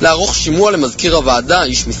לערוך שימוע למזכיר הוועדה,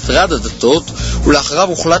 איש משרד הדתות, ולאחריו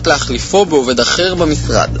הוחלט להחליפו בעובד אחר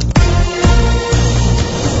במשרד.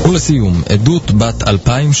 ולסיום, עדות בת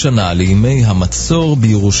 2000 שנה לימי המצור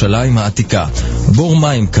בירושלים העתיקה. בור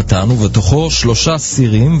מים קטן ובתוכו 3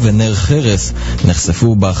 סירים ונר חרס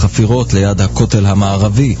נחשפו בחפירות ליד הכותל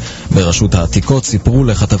המערבי. ברשות העתיקות סיפרו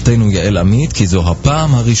לכתבתנו יעל עמית כי זו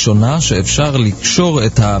הפעם הראשונה שאפשר לקשור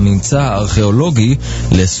את הממצא הארכיאולוגי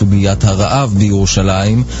לסוגיית הרעב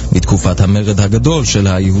בירושלים בתקופת המרד הגדול של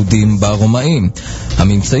היהודים ברומאים.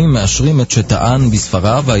 הממצאים מאשרים את שטען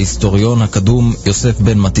בספריו ההיסטוריון הקדום יוסף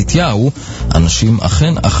בן מתתיהו, אנשים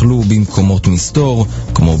אכן אכלו במקומות מסתור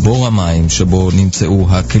כמו בור המים שבו נמצאו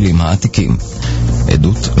הכלים העתיקים.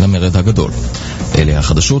 עדות למרד הגדול. אלה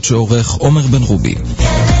החדשות שעורך עומר בן רובי.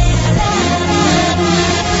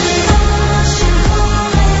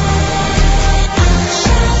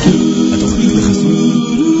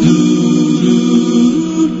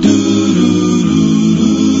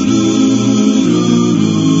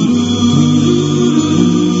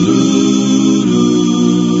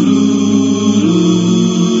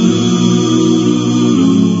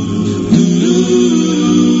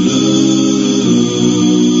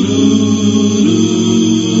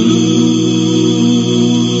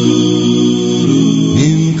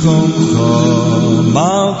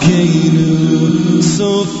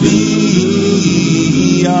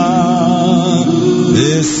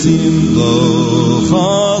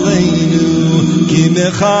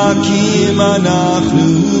 מחכים אנחנו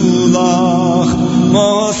לך,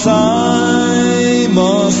 מוסי,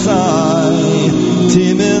 מוסי,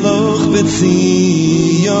 תמלוך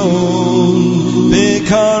בציון,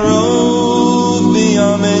 בקרוב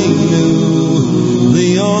בימינו,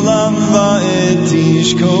 לעולם ועד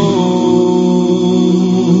תשכון.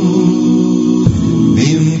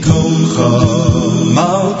 במקומך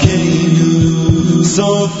מלכנו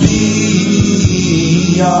סופיה,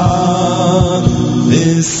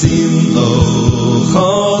 ושמלוך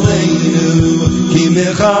עלינו, כי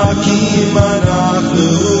מחכים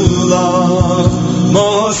אנחנו לך,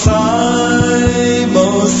 מוסי,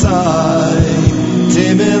 מוסי,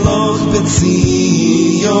 תמלוך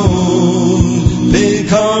בציון,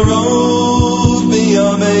 בקרוב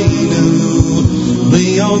בימינו,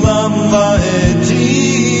 לעולם ועד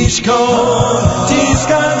תשכון.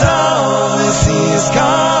 תזכדה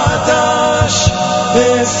ותזכדש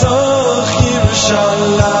בסוך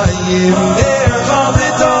ירושלים, דרך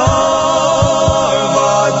לדור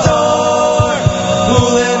ודור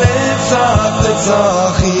ולנצח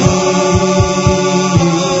נצחים.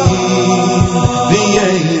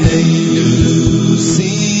 בעינינו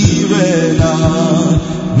סירנה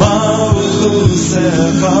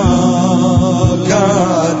מלכותך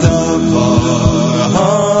כדבר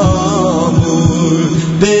אמור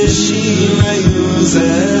בשירי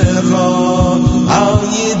עוזך, על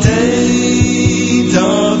ידי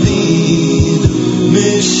דוד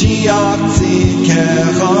משיח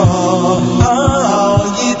צדקך, על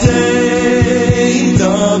ידי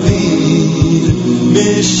דוד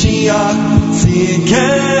משיח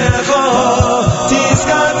צדקך.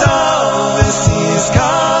 תזכדה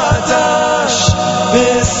ותזכדש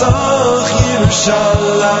בסוך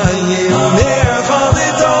ירושלים, דרך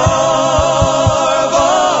לדור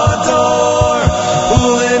ודור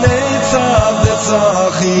ולנצח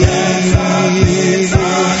נצחים.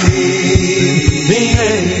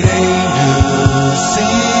 בעינינו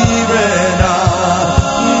סירנה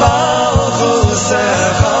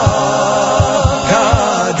מלכותך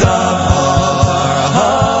כדבר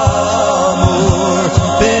אמור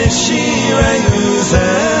בשירי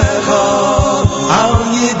עוזך, על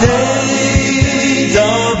ידי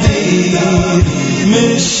דוד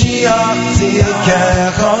משיח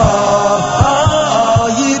צדקך, על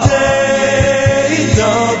ידי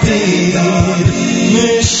דוד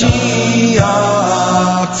משיח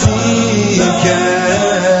צדקך.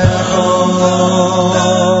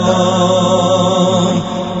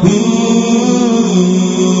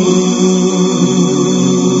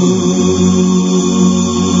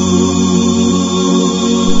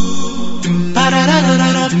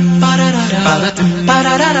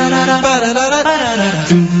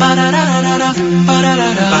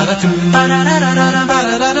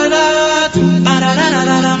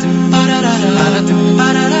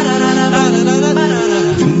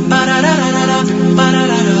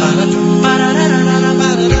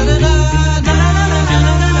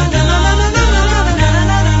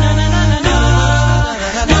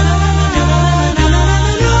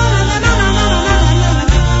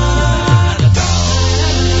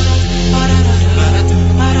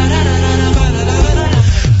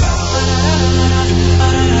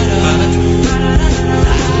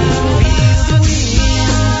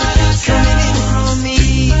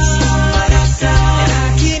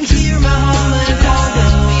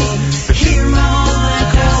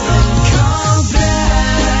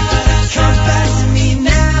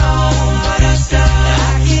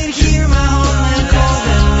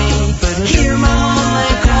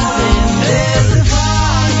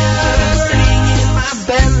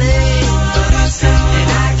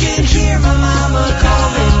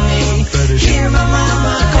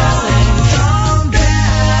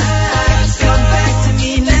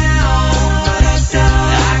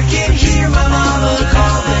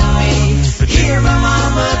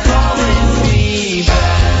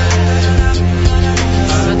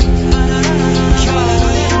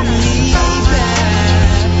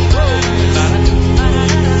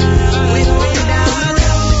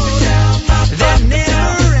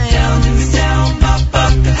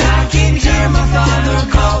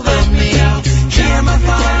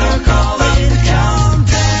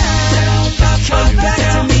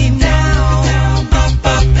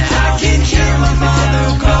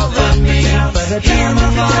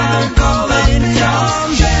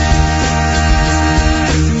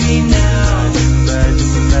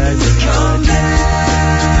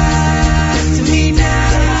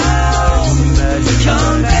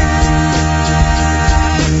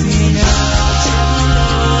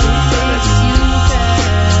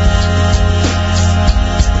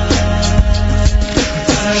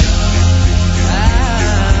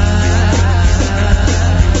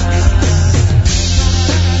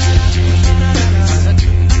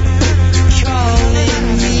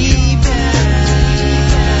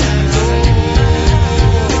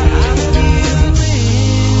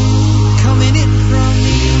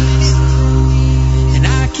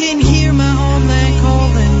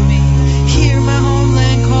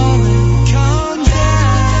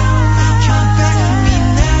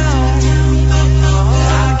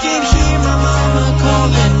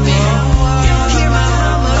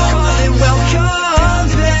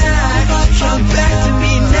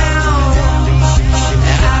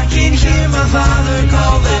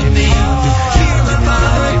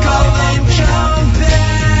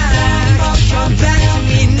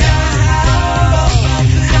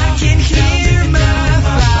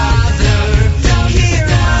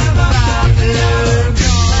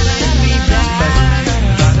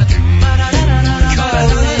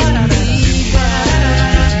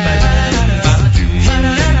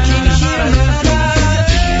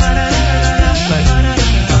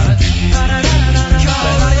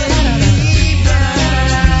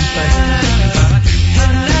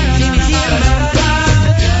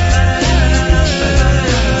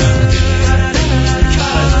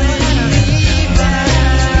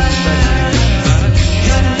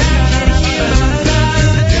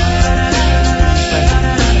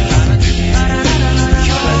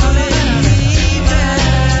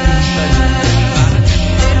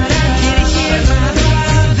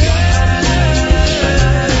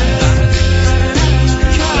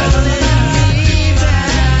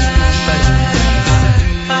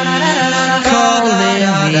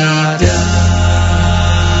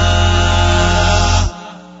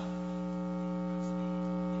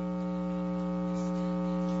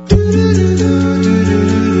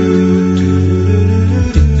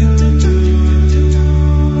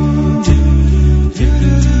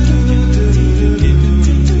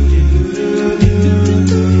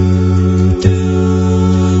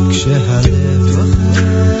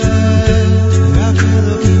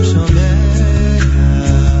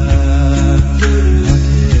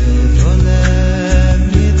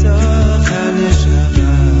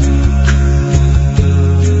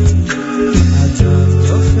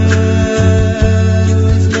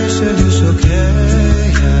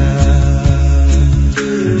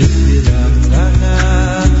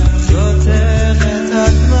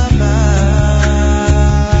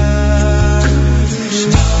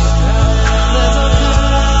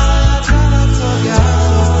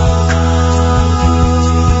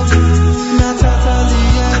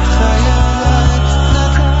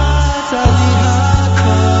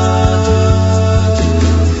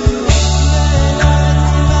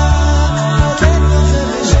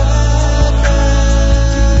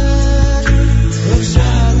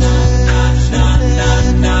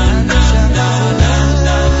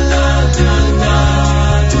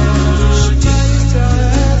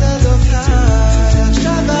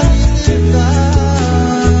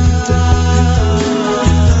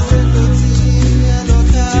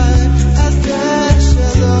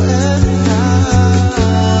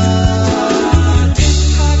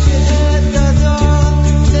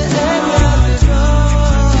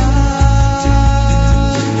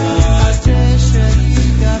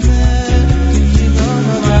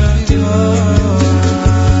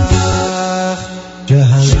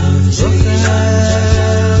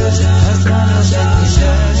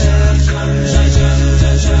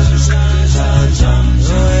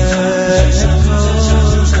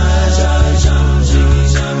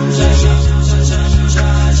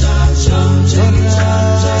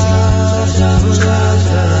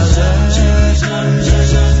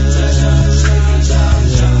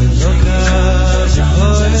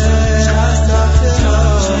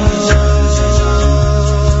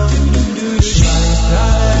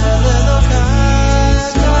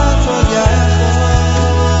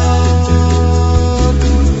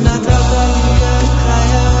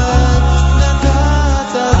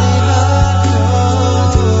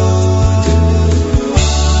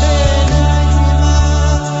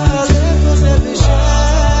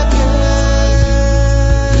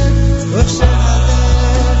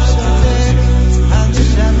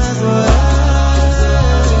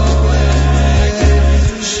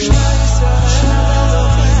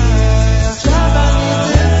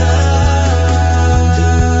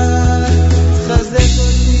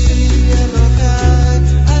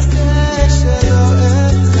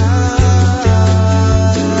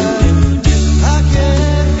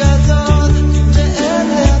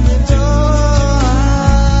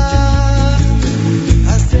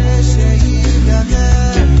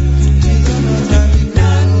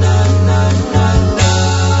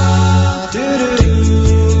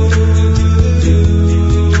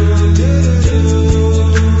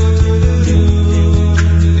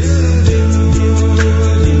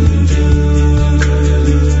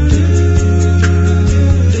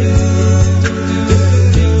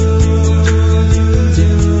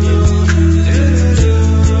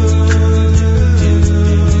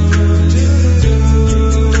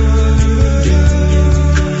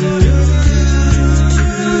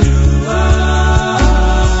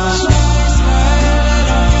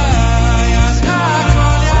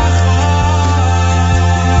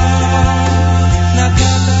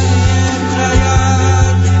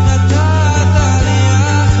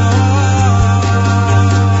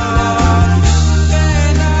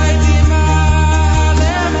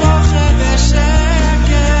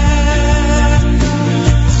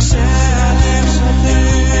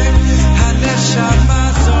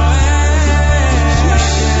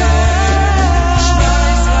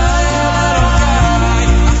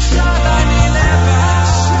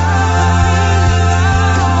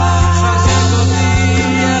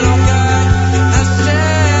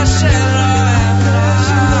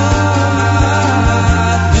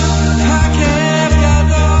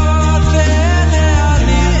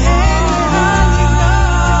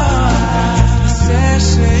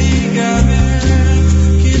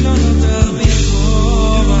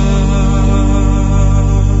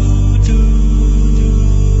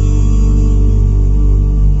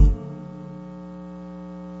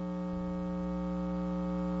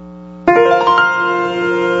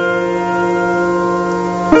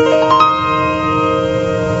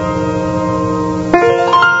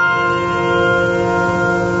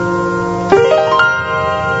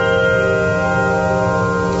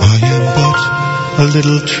 A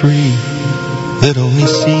little tree that only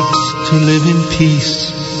seeks to live in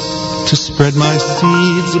peace, to spread my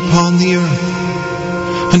seeds upon the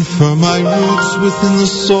earth and firm my roots within the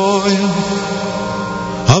soil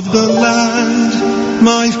of the land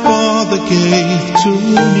my father gave to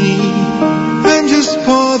me and his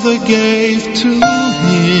father gave to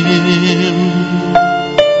him,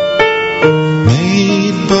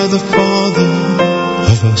 made by the Father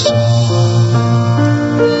of us all.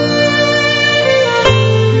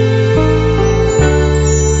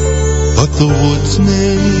 But the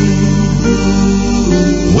woodsman,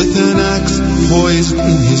 with an axe poised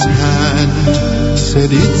in his hand,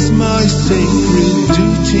 said it's my sacred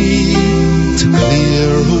duty to clear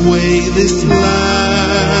away this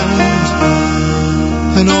land,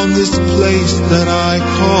 and on this place that I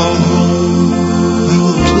call home I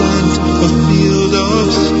will plant a field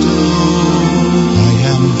of stone. I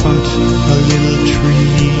am but a little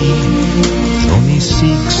tree that only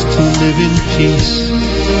seeks to live in peace,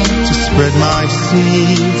 to spread my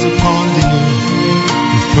seeds upon the earth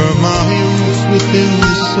and firm my roots within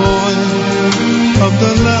the soil of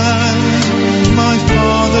the land my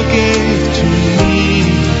father gave to me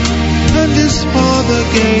and his father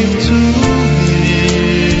gave to him,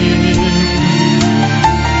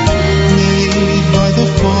 made by the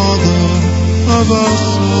Father of us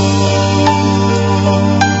all.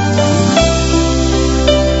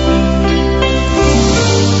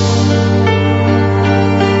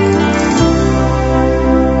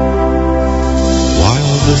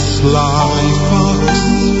 The sly fox,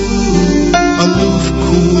 aloof,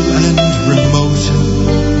 cool and remote,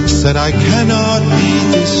 said I cannot be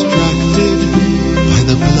distracted by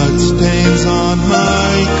the bloodstains on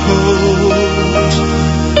my coat.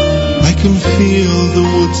 I can feel the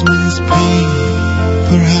woodsman's pain,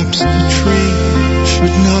 perhaps the tree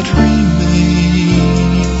should not remain.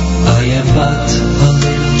 I am but a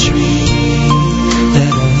little tree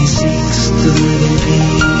that only seeks to live in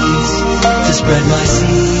peace, to spread my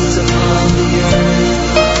seeds upon the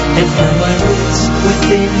earth and firm my roots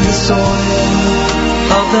within the soil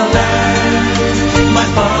of the land my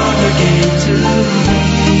father gave to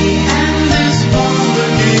me and his father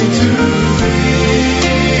gave to me,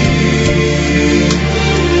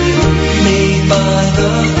 made by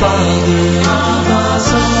the Father of us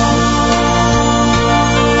all.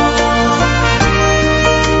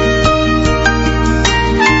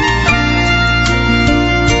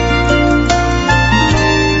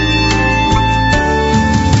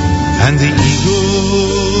 And the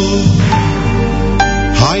eagle,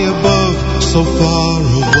 high above, so far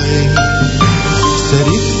away, said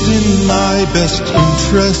it's in my best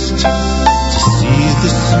interest to see the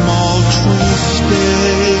small tree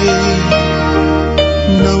stay.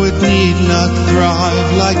 No, it need not thrive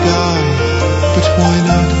like I, but why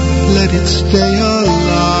not let it stay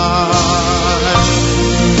alive?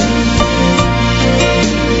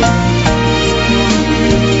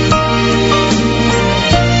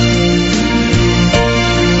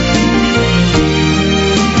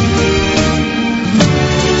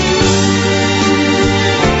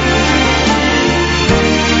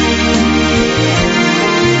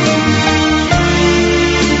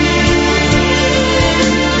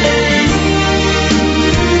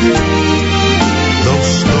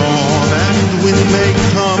 May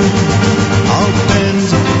come, I'll bend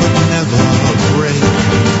but never break,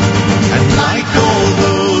 and like all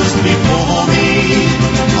those before me,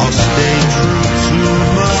 I'll stay true to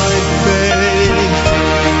my faith,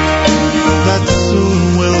 that soon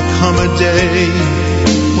will come a day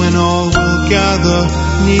when all will gather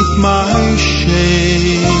 'neath my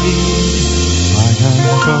shade. I am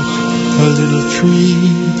but a little tree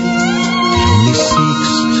that only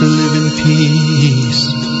seeks to live in peace,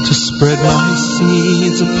 to spread my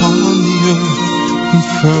seeds upon the earth and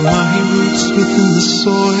firm my roots within the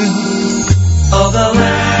soil of the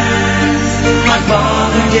land my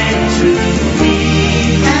father gave to me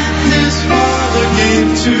and his father gave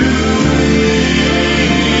to me,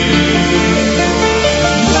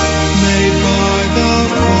 made by the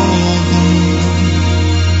Father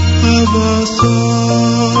of us all.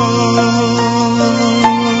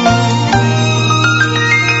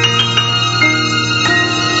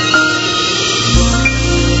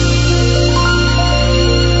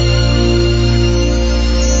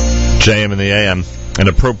 JM in the AM, an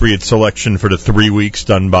appropriate selection for the 3 weeks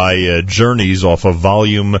done by Journeys off of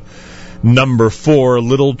volume number 4,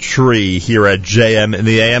 Little Tree, here at JM in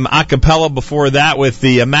the AM. A cappella before that with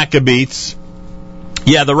the Maccabeats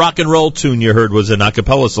Yeah, the rock and roll tune you heard was an a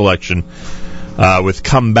cappella selection with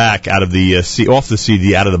Come Back out of the off the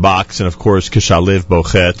CD, out of the box, and of course Kishaliv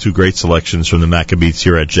Bochet, two great selections from the Maccabees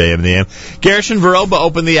here at JM and the AM. Gershon Veroba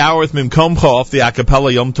opened the hour with Mimkomcha off the a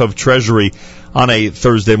cappella Yom Tov Treasury on a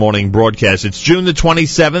Thursday morning broadcast. It's June the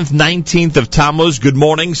 27th, 19th of Tammuz. Good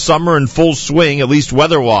morning. Summer in full swing, at least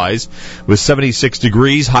weather-wise, with 76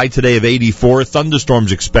 degrees. High today of 84.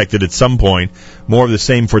 Thunderstorms expected at some point. More of the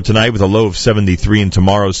same for tonight with a low of 73, and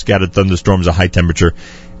tomorrow scattered thunderstorms, a high temperature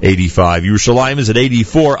 85. Yerushalayim is at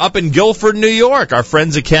 84. Up in Guilford, New York, our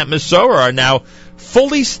friends at Camp Mesorah are now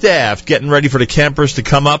fully staffed, getting ready for the campers to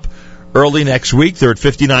come up early next week. They're at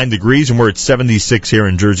 59 degrees, and we're at 76 here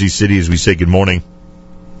in Jersey City as we say good morning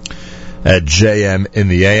at JM in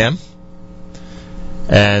the AM.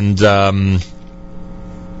 And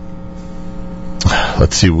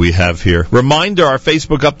let's see what we have here. Reminder, our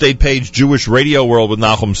Facebook update page, Jewish Radio World with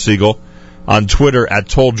Nachum Siegel. On Twitter at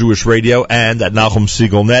Told Jewish Radio and at Nachum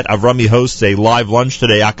Siegel Net. Avrami hosts a live lunch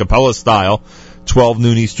today, a cappella style, 12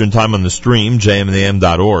 noon Eastern Time on the stream,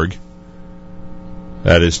 jmandtheam.org.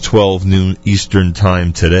 That is 12 noon Eastern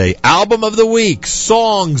Time today. Album of the Week,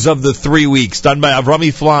 Songs of the 3 Weeks, done by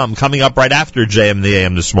Avrami Flam, coming up right after JM and the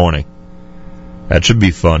AM this morning. That should be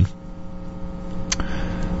fun.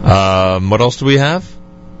 What else do we have?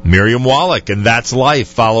 Miriam Wallach, and That's Life,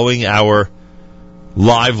 following our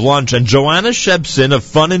live lunch. And Joanna Shebson of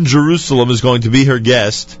Fun in Jerusalem is going to be her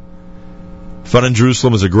guest. Fun in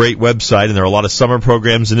Jerusalem is a great website, and there are a lot of summer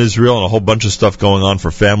programs in Israel and a whole bunch of stuff going on for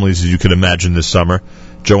families, as you can imagine, this summer.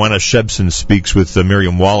 Joanna Shebson speaks with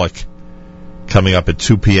Miriam Wallach coming up at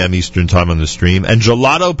 2 p.m. Eastern Time on the stream. And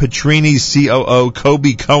Gelato Petrini's COO,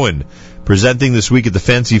 Kobe Cohen, presenting this week at the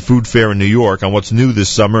Fancy Food Fair in New York on what's new this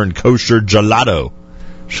summer in kosher gelato.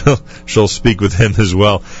 She'll speak with him as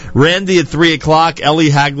well. Randy at 3 o'clock, Ellie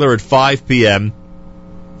Hagler at 5 p.m.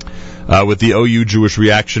 With the OU Jewish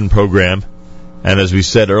Reaction program. And as we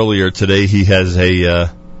said earlier, today he has a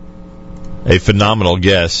phenomenal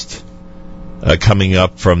guest coming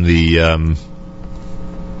up from the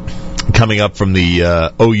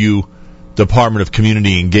OU Department of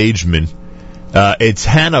Community Engagement. It's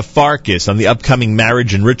Hannah Farkas on the upcoming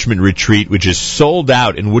Marriage Enrichment Retreat, which is sold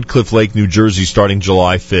out in Woodcliff Lake, New Jersey, starting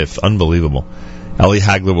July 5th. Unbelievable. Ellie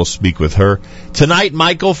Hagler will speak with her. Tonight,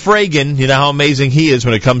 Michael Fragan. You know how amazing he is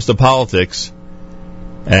when it comes to politics.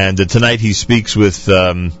 And tonight he speaks with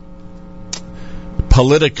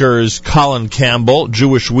Politicker's Colin Campbell,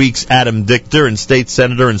 Jewish Week's Adam Dichter, and State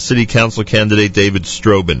Senator and City Council candidate David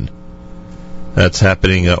Strobin. That's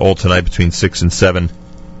happening all tonight between 6 and 7.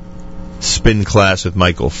 Spin class with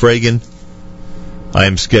Michael Fragan. I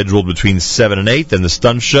am scheduled between 7 and 8, then the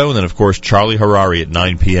Stunt Show, and then, of course, Charlie Harari at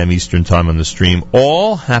 9 p.m. Eastern Time on the stream.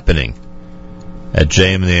 All happening at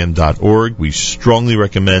jmandam.org. We strongly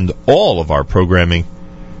recommend all of our programming.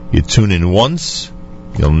 You tune in once,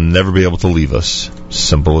 you'll never be able to leave us.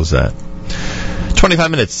 Simple as that.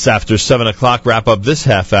 25 minutes after 7 o'clock, wrap up this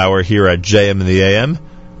half hour here at JM and the AM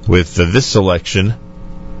with this selection.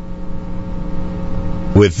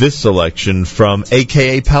 With this selection from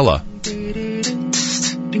A.K.A. Pella.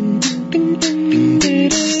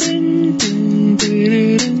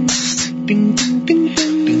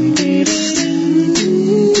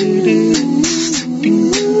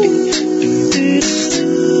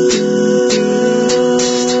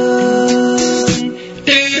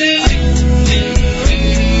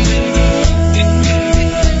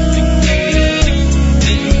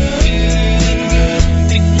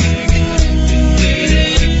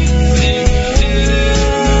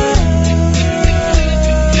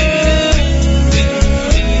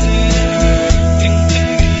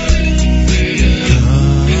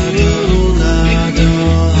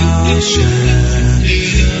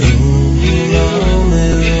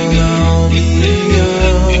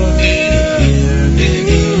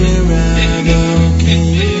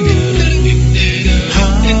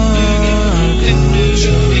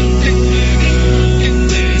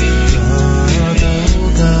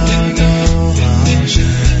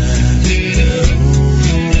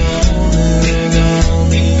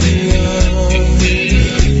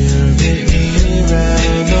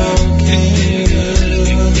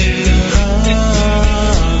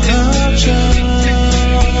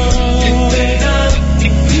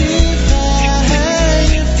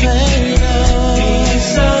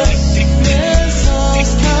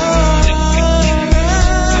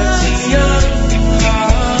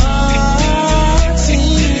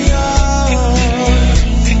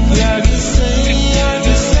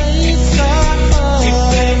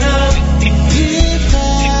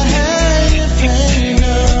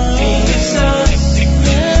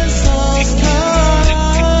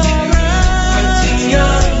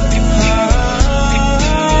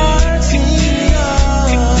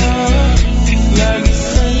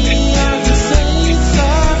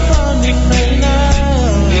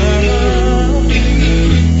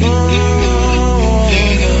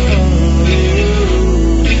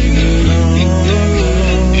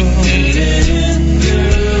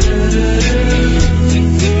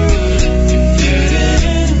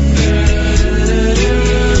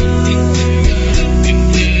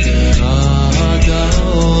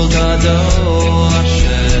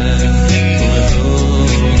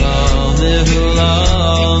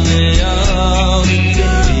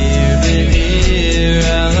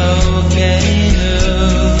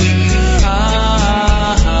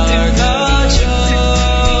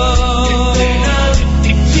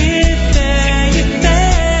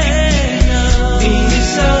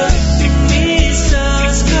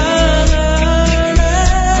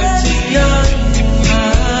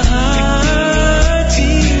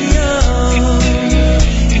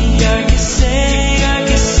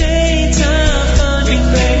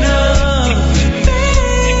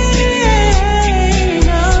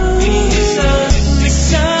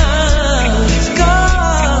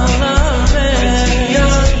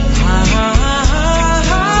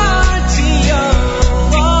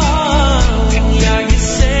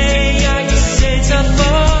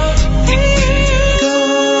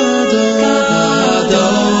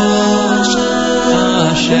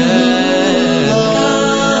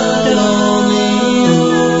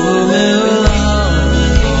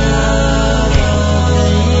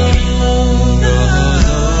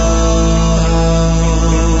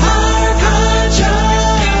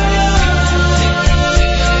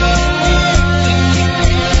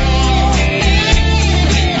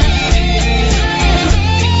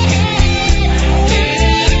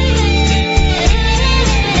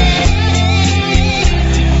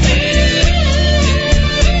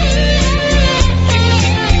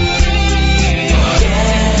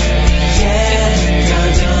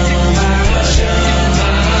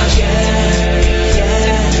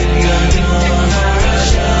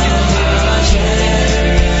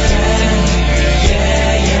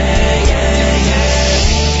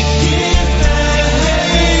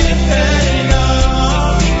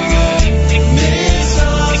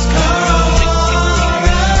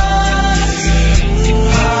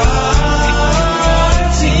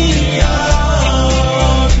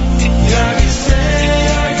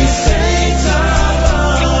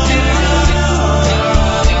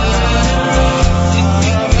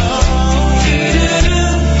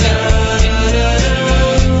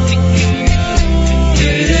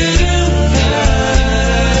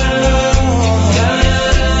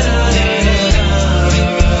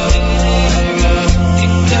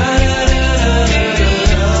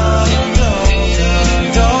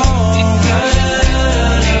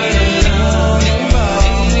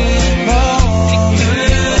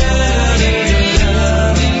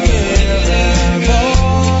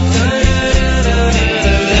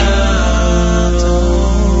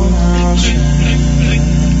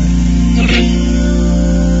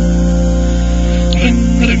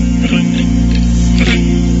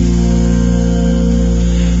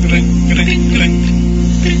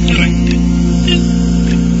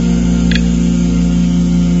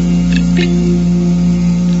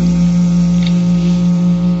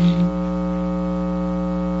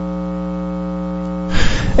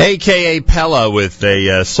 a.k.a. Pella, with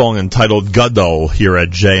a song entitled Gadol here at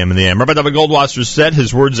JM in the AM. Rabbi David Goldwasser said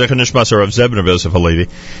his words, Zecher Nishmas, are of Zeb and Yosef Halevi.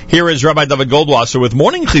 Here is Rabbi David Goldwasser with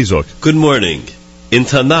Morning Chizuk. Good morning. In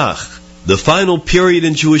Tanakh, the final period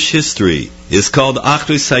in Jewish history is called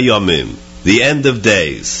Achris Hayomim, the end of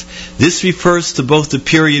days. This refers to both the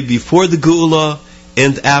period before the Geula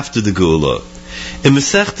and after the Geula. In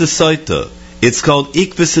Masechta Soita, it's called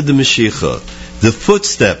Ikvus de Mashiach, the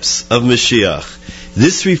footsteps of Mashiach.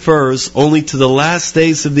 This refers only to the last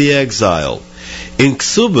days of the exile. In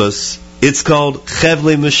Ksubas, it's called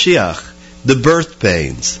Chevle Mashiach, the birth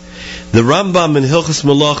pains. The Rambam in Hilchos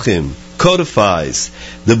Malachim codifies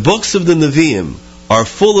the books of the Nevi'im are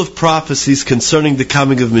full of prophecies concerning the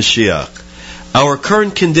coming of Mashiach. Our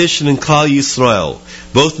current condition in Klal Yisrael,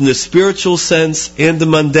 both in the spiritual sense and the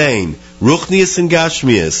mundane, Ruchnius and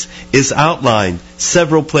Gashmius, is outlined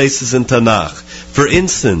several places in Tanakh. For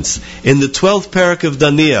instance, in the 12th parak of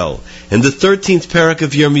Daniel and the 13th parak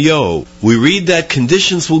of Yirmiyahu, we read that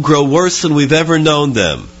conditions will grow worse than we've ever known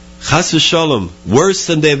them. Chas v'shalom, worse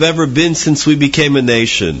than they've ever been since we became a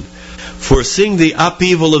nation. Foreseeing the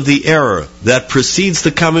upheaval of the era that precedes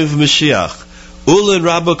the coming of Mashiach, Ula and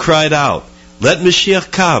Rabbah cried out, "Let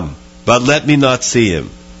Mashiach come, but let me not see him."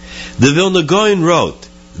 The Vilna Gaon wrote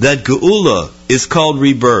that Geula is called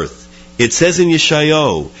rebirth. It says in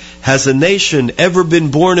Yeshayahu, "Has a nation ever been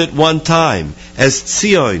born at one time, as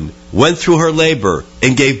Tzion went through her labor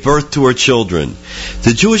and gave birth to her children?"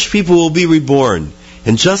 The Jewish people will be reborn,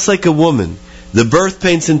 and just like a woman, the birth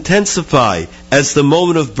pains intensify as the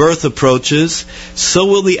moment of birth approaches, so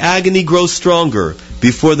will the agony grow stronger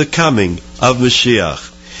before the coming of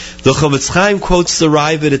Mashiach. The Chavetz Chaim quotes the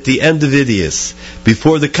Raavad at the end of Idias.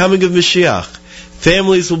 Before the coming of Mashiach,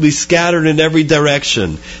 families will be scattered in every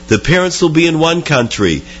direction. The parents will be in one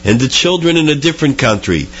country and the children in a different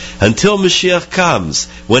country, until Mashiach comes,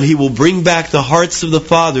 when he will bring back the hearts of the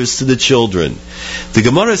fathers to the children. The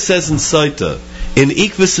Gemara says in Soita, in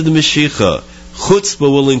Ikvus de Mashiach,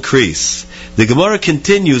 chutzpah will increase. The Gemara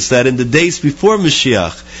continues that in the days before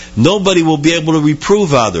Mashiach, nobody will be able to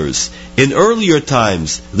reprove others. In earlier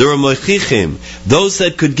times, there were mochichim, those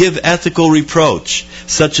that could give ethical reproach,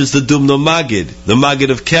 such as the Dumno Magid, the Magid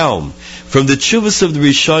of Kelm. From the Tshuvas of the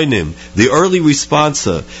Rishonim, the early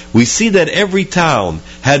responsa, we see that every town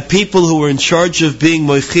had people who were in charge of being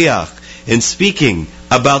mochiach and speaking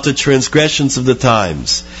about the transgressions of the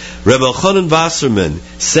times. Rebbe Elchanan Wasserman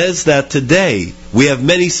says that today we have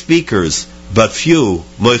many speakers, but few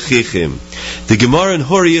mochichim. The Gemara in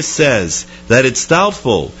Horius says that it's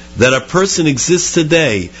doubtful that a person exists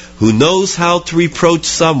today who knows how to reproach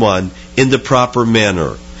someone in the proper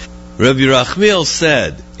manner. Rabbi Rachmiel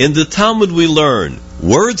said, in the Talmud we learn,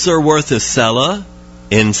 words are worth a selah,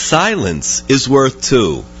 and silence is worth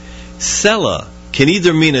two. Selah can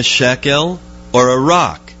either mean a shekel or a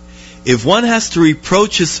rock. If one has to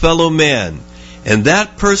reproach his fellow man, and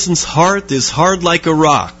that person's heart is hard like a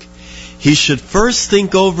rock, he should first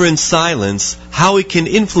think over in silence how he can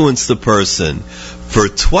influence the person for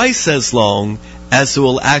twice as long as it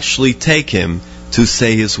will actually take him to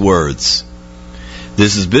say his words.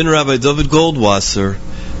 This has been Rabbi David Goldwasser,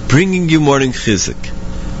 bringing you Morning Chizuk.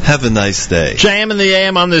 Have a nice day. JM in the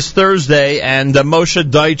AM on this Thursday, and Moshe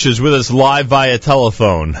Deutsch is with us live via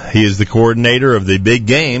telephone. He is the coordinator of the big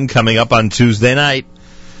game coming up on Tuesday night.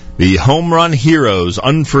 The Home Run Heroes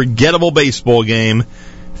unforgettable baseball game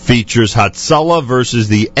features Hatzalah versus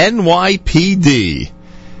the NYPD.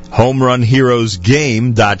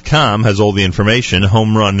 HomeRunHeroesGame.com has all the information.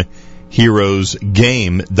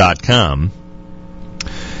 HomeRunHeroesGame.com.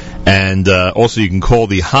 And also you can call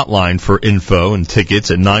the hotline for info and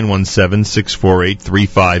tickets at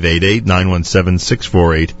 917-648-3588,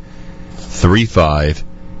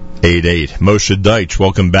 917-648-3588. Moshe Deutsch,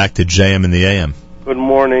 welcome back to JM in the AM. Good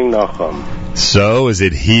morning, Nachum. So, is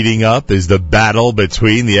it heating up? Is the battle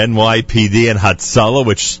between the NYPD and Hatzalah,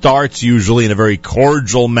 which starts usually in a very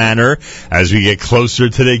cordial manner as we get closer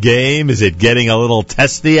to the game, is it getting a little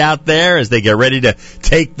testy out there as they get ready to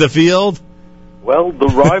take the field? Well, the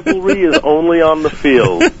rivalry is only on the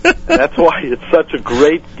field. That's why it's such a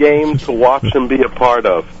great game to watch and be a part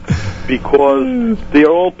of, because they're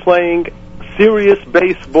all playing serious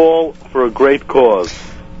baseball for a great cause.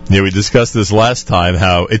 Yeah, we discussed this last time,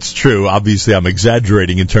 how it's true. Obviously, I'm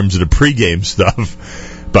exaggerating in terms of the pregame stuff.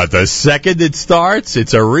 But the second it starts,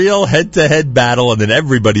 it's a real head-to-head battle, and then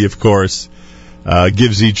everybody, of course,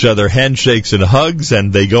 gives each other handshakes and hugs,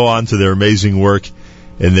 and they go on to their amazing work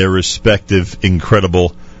in their respective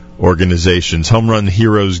incredible organizations.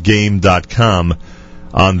 HomeRunHeroesGame.com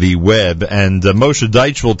on the web. And Moshe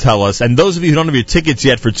Deutsch will tell us, and those of you who don't have your tickets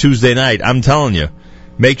yet for Tuesday night, I'm telling you,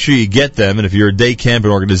 make sure you get them. And if you're a day camp,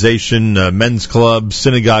 an organization, men's club,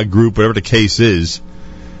 synagogue group, whatever the case is,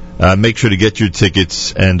 make sure to get your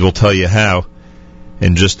tickets, and we'll tell you how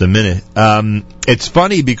in just a minute. It's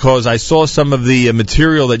funny because I saw some of the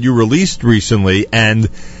material that you released recently, and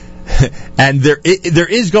there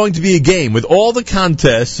is going to be a game with all the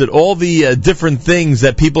contests and all the different things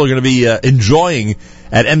that people are going to be enjoying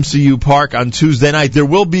at MCU Park on Tuesday night. There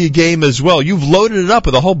will be a game as well. You've loaded it up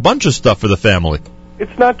with a whole bunch of stuff for the family.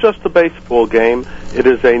 It's not just a baseball game. It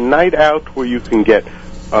is a night out where you can get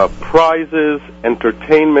prizes,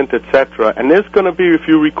 entertainment, etc. And there's going to be, if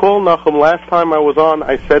you recall, Nachum, last time I was on,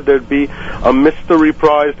 I said there'd be a mystery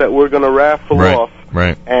prize that we're going to raffle off.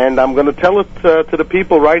 Right. And I'm going to tell it to the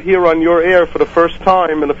people right here on your air for the first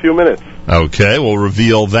time in a few minutes. Okay, we'll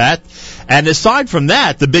reveal that. And aside from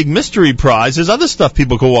that, the big mystery prize, there's other stuff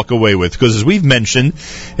people can walk away with. Because as we've mentioned,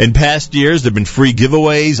 in past years, there have been free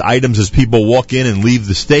giveaways, items as people walk in and leave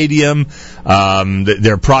the stadium.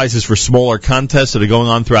 There are prizes for smaller contests that are going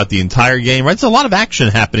on throughout the entire game. Right? There's a lot of action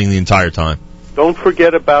happening the entire time. Don't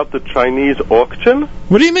forget about the Chinese auction.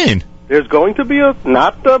 What do you mean? There's going to be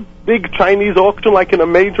not a big Chinese auction like in a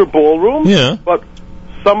major ballroom, but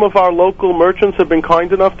some of our local merchants have been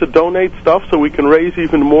kind enough to donate stuff so we can raise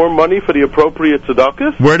even more money for the appropriate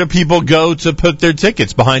tzedakahs. Where do people go to put their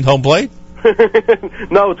tickets? Behind home plate?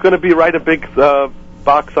 No, it's going to be right a big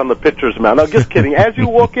box on the pitcher's mound. No, just kidding. As you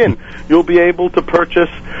walk in, you'll be able to purchase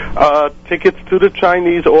tickets to the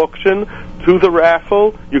Chinese auction, to the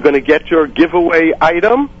raffle. You're going to get your giveaway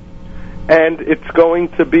item. And it's going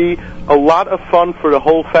to be a lot of fun for the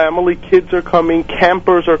whole family. Kids are coming,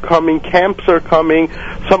 campers are coming, camps are coming.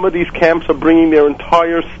 Some of these camps are bringing their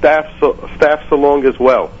entire staffs along as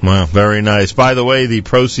well. Wow, very nice. By the way, the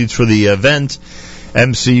proceeds for the event,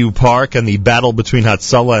 MCU Park, and the battle between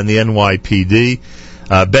Hatzalah and the NYPD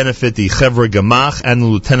benefit the Chevra Gamach and the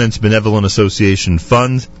Lieutenants Benevolent Association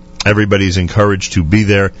Fund. Everybody's encouraged to be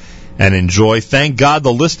there and enjoy. Thank God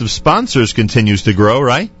the list of sponsors continues to grow,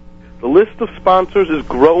 right? The list of sponsors is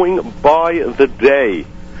growing by the day.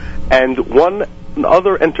 And one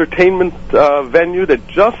other entertainment venue that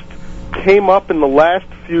just came up in the last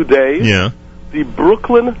few days, the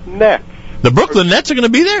Brooklyn Nets. The Brooklyn Nets are going to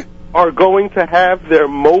be there? Are going to have their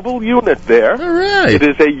mobile unit there. All right. It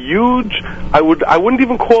is a huge, I wouldn't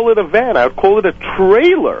even call it a van, I would call it a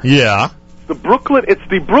trailer. Yeah. It's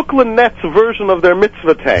the Brooklyn Nets version of their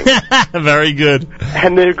mitzvah tank. Very good.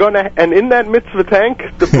 And and in that mitzvah tank,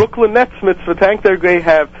 the Brooklyn Nets mitzvah tank, they're going to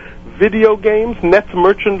have video games, Nets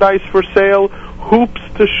merchandise for sale, hoops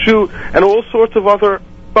to shoot, and all sorts of other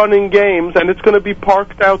fun and games. And it's going to be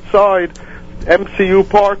parked outside MCU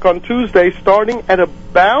Park on Tuesday, starting at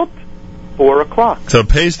about 4 o'clock. So it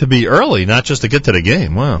pays to be early, not just to get to the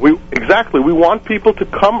game. Wow. Exactly. We want people to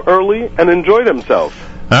come early and enjoy themselves.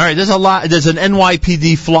 All right, there's a lot. There's an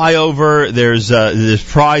NYPD flyover. There's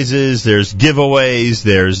prizes. There's giveaways.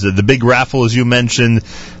 There's the big raffle, as you mentioned.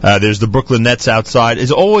 There's the Brooklyn Nets outside.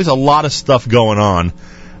 There's always a lot of stuff going on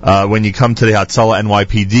when you come to the Hatzalah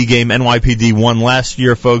NYPD game. NYPD won last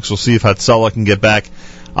year, folks. We'll see if Hatzalah can get back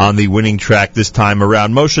on the winning track this time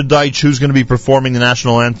around. Moshe Deutsch, who's going to be performing the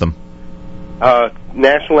national anthem?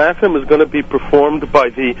 National anthem is going to be performed by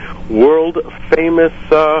the world-famous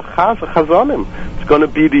Chazanim. It's going to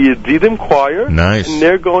be the Yedidim Choir. Nice. And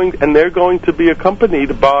they're going to be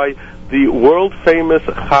accompanied by the world-famous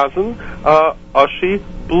Chazan, Ashi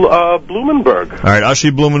Blumenberg. All right,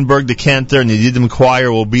 Ashi Blumenberg, the cantor, and the Yedidim Choir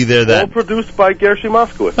will be there. All produced by Gershi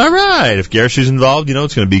Moskowitz. All right, if Gershi's involved, you know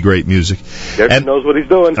it's going to be great music. Gershi knows what he's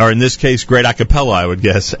doing. Or in this case, great a cappella, I would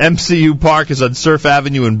guess. MCU Park is on Surf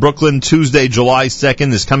Avenue in Brooklyn, Tuesday, July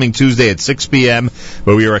 2nd, this coming Tuesday at 6 p.m.,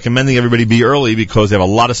 but we are recommending everybody be early because they have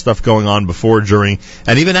a lot of stuff going on before, during,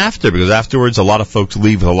 and even after, because afterwards a lot of folks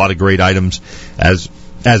leave with a lot of great items as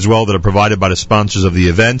well that are provided by the sponsors of the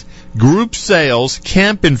event. Group sales,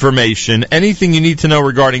 camp information, anything you need to know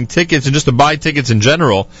regarding tickets and just to buy tickets in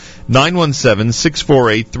general,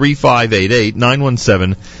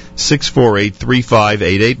 917-648-3588,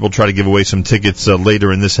 917-648-3588. We'll try to give away some tickets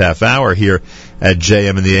later in this half hour here at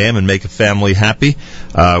JM and the AM and make a family happy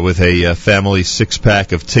with a family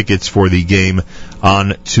six-pack of tickets for the game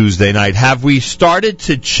on Tuesday night. Have we started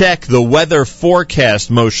to check the weather forecast,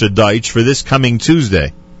 Moshe Deutsch, for this coming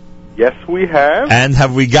Tuesday? Yes, we have. And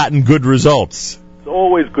have we gotten good results? It's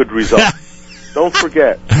always good results. Don't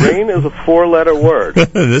forget, rain is a four-letter word.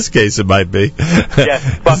 In this case, it might be.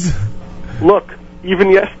 Yes, but look, even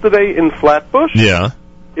yesterday in Flatbush,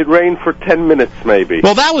 it rained for 10 minutes maybe.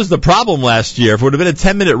 Well, that was the problem last year. If it would have been a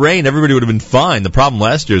 10-minute rain, everybody would have been fine. The problem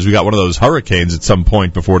last year is we got one of those hurricanes at some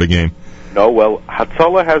point before the game. No, well,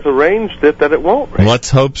 Hatzalah has arranged it that it won't rain. Let's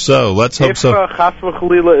hope so. Let's hope so. If Chas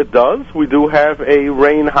v'Chalila it does, we do have a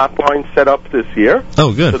rain hotline set up this year.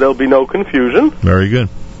 Oh, good. So there'll be no confusion. Very good.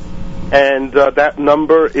 And that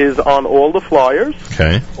number is on all the flyers.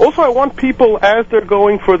 Okay. Also, I want people, as they're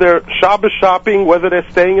going for their Shabbos shopping, whether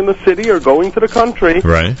they're staying in the city or going to the country,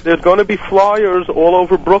 right. There's going to be flyers all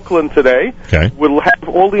over Brooklyn today. Okay. We'll have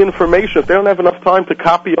all the information. If they don't have enough time to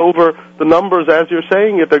copy over the numbers as you're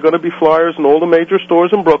saying it, they're going to be flyers in all the major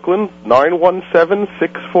stores in Brooklyn,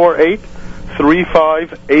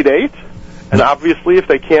 917-648-3588. And obviously, if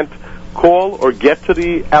they can't call or get to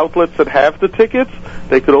the outlets that have the tickets,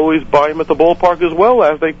 they could always buy them at the ballpark as well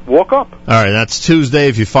as they walk up. All right, that's Tuesday.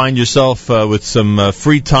 If you find yourself with some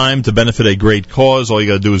free time to benefit a great cause, all you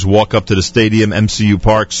got to do is walk up to the stadium, MCU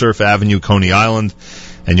Park, Surf Avenue, Coney Island,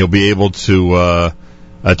 and you'll be able to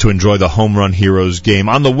enjoy the Home Run Heroes game.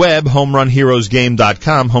 On the web,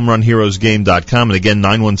 homerunheroesgame.com, homerunheroesgame.com, and again,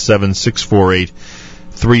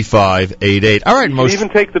 917-648-3588. All right, you can even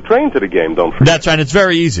take the train to the game, don't forget. That's right, it's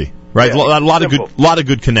very easy. Right, yeah, a lot of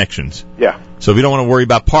good connections. Yeah. So if you don't want to worry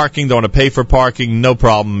about parking, don't want to pay for parking, no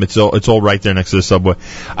problem. It's all right there next to the subway.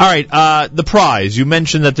 All right, the prize. You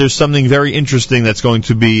mentioned that there's something very interesting that's going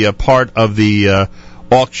to be a part of the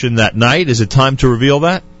auction that night. Is it time to reveal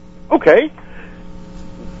that? Okay.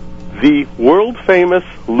 The world famous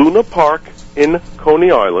Luna Park in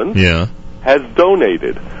Coney Island has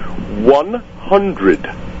donated 100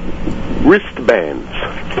 wristbands.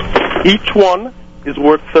 Each one is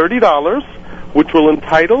worth $30, which will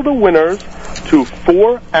entitle the winners to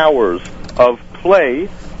 4 hours of play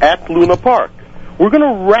at Luna Park. We're going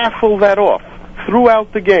to raffle that off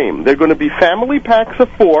throughout the game. They're going to be family packs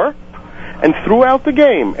of 4, and throughout the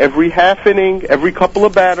game, every half inning, every couple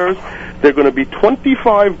of batters, there are going to be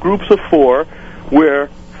 25 groups of 4, where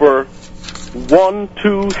for $1,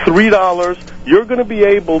 $2, $3, you're going to be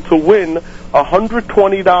able to win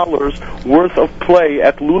 $120 worth of play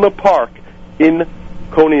at Luna Park in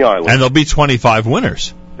Coney Island. And there'll be 25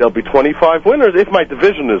 winners. There'll be 25 winners, if my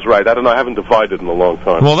division is right. I don't know, I haven't divided in a long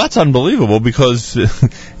time. Well, that's unbelievable because,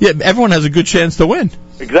 everyone has a good chance to win.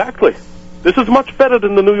 Exactly. This is much better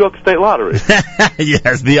than the New York State Lottery.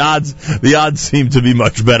 Yes, the odds seem to be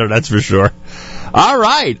much better, that's for sure. All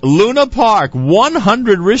right, Luna Park,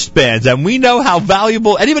 100 wristbands, and we know how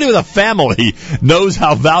valuable, anybody with a family knows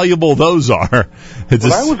how valuable those are.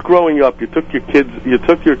 When I was growing up, you took your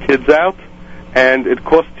kids out, and it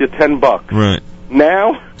cost you $10. Right.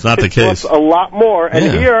 Now, it's not the case. Costs a lot more,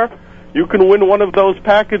 and here, you can win one of those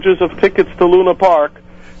packages of tickets to Luna Park,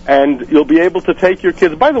 and you'll be able to take your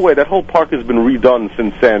kids. By the way, that whole park has been redone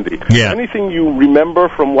since Sandy. Yeah. Anything you remember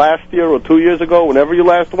from last year or 2 years ago, whenever you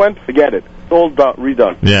last went, forget it. It's all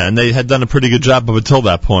redone. Yeah, and they had done a pretty good job up until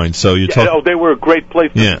that point. So you they were a great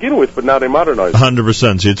place to begin with, but now they modernized it.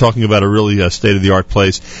 100%. So you're talking about a really state-of-the-art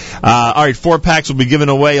place. All right, 4 packs will be given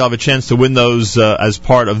away. You'll have a chance to win those as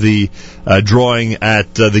part of the drawing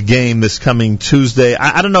at the game this coming Tuesday.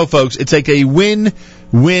 I don't know, folks. It's like a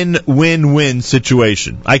win-win-win-win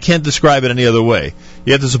situation. I can't describe it any other way.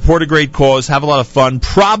 You have to support a great cause, have a lot of fun,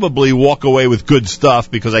 probably walk away with good stuff,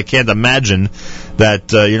 because I can't imagine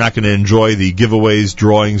that you're not going to enjoy the giveaways,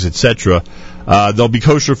 drawings, etc. There'll be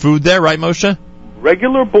kosher food there, right, Moshe?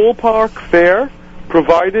 Regular ballpark fare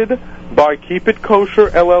provided by Keep It Kosher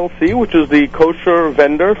LLC, which is the kosher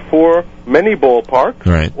vendor for many ballparks,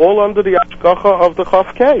 right? All under the Ashgacha of the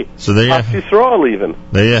Chaf K. So there you have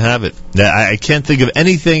it. I can't think of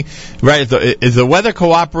anything. Right, if the weather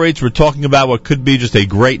cooperates, we're talking about what could be just a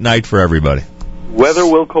great night for everybody. Weather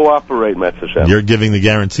will cooperate, Metzger. You're giving the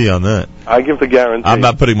guarantee on that. I give the guarantee. I'm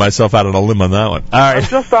not putting myself out on a limb on that one. All right.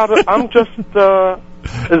 I'm just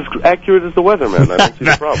as accurate as the weatherman. I don't see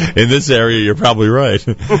the problem. In this area, you're probably right.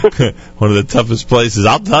 One of the toughest places.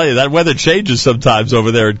 I'll tell you, that weather changes sometimes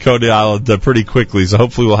over there at Coney Island pretty quickly. So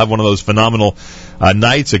hopefully we'll have one of those phenomenal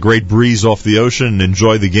nights, a great breeze off the ocean, and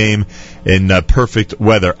enjoy the game in perfect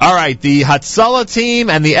weather. All right, the Hatzalah team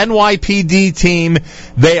and the NYPD team,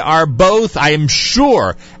 they are both, I am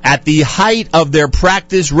sure, at the height of their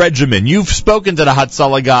practice regimen. You've spoken to the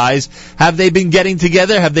Hatzalah guys. Have they been getting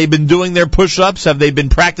together? Have they been doing their push-ups? Have they been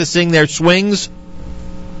practicing their swings?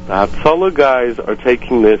 The Hatzalah guys are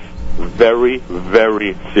taking this very,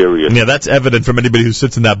 very serious. Yeah, that's evident from anybody who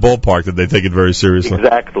sits in that ballpark that they take it very seriously.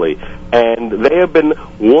 Exactly. And they have been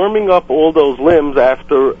warming up all those limbs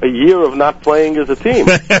after a year of not playing as a team.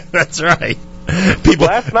 That's right.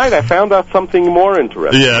 Last night I found out something more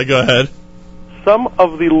interesting. Yeah, go ahead. Some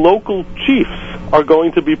of the local chiefs are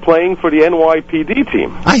going to be playing for the NYPD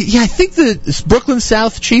team. I think the Brooklyn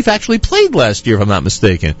South chief actually played last year, if I'm not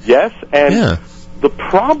mistaken. Yes, and The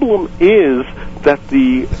problem is that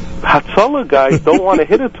the Hatzalah guys don't want to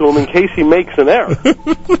hit it to him in case he makes an error.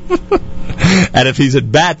 And if he's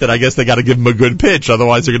at bat, then I guess they got to give him a good pitch,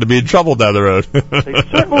 otherwise they're going to be in trouble down the road. They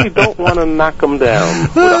certainly don't want to knock him down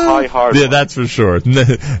with a high hard Yeah, line. that's for sure.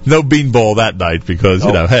 No beanball that night because,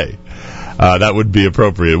 hey, that would be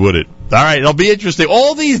appropriate, would it? All right, it'll be interesting.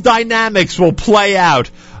 All these dynamics will play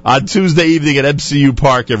out on Tuesday evening at MCU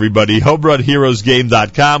Park, everybody.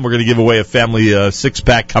 HomeRunHeroesGame.com. We're going to give away a family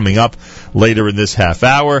six-pack coming up later in this half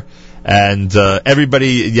hour. And everybody,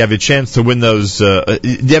 you have a chance to win those.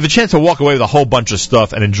 You have a chance to walk away with a whole bunch of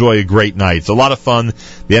stuff and enjoy a great night. It's a lot of fun.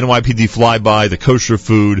 The NYPD flyby, the kosher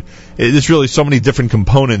food. There's really so many different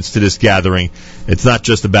components to this gathering. It's not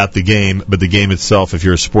just about the game, but the game itself, if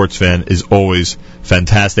you're a sports fan, is always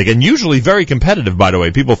fantastic and usually very competitive, by the way.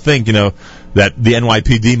 People think, that the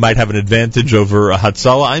NYPD might have an advantage over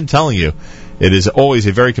Hatzalah. I'm telling you, it is always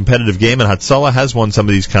a very competitive game, and Hatzalah has won some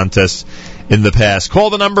of these contests in the past. Call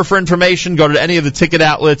the number for information. Go to any of the ticket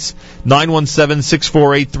outlets,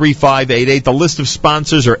 917-648-3588. The list of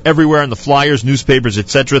sponsors are everywhere in the flyers, newspapers,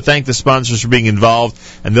 etc. Thank the sponsors for being involved,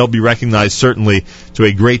 and they'll be recognized certainly to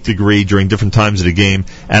a great degree during different times of the game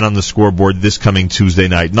and on the scoreboard this coming Tuesday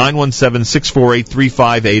night.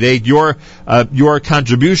 917-648-3588. Your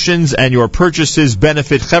contributions and your purchases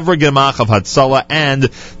benefit Chevra Gemach of Hatzalah and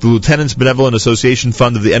the Lieutenants Benevolent Association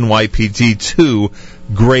Fund of the NYPD, two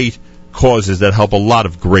great causes that help a lot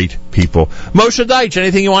of great people. Moshe Deutsch,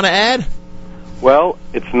 anything you want to add? Well,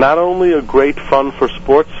 it's not only a great fun for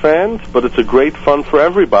sports fans, but it's a great fun for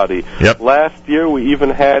everybody. Yep. Last year, we even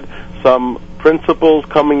had some principals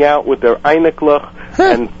coming out with their Einiklach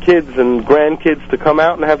and kids and grandkids to come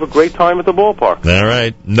out and have a great time at the ballpark. All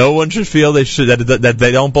right. No one should feel that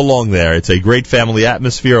they don't belong there. It's a great family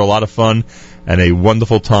atmosphere, a lot of fun, and a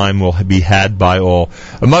wonderful time will be had by all.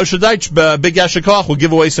 Moshe Deutsch, Big Yashikoch, will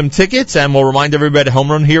give away some tickets, and we'll remind everybody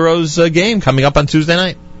Home Run Heroes game coming up on Tuesday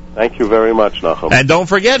night. Thank you very much, Nachum. And don't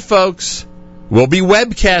forget, folks, we'll be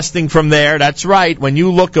webcasting from there. That's right. When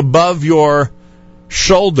you look above your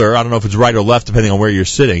shoulder, I don't know if it's right or left, depending on where you're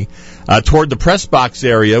sitting, toward the press box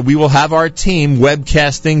area, we will have our team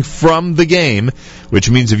webcasting from the game, which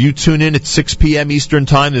means if you tune in at 6 p.m. Eastern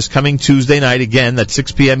Time this coming Tuesday night, again, that's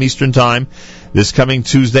 6 p.m. Eastern Time this coming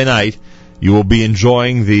Tuesday night, you will be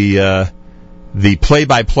enjoying the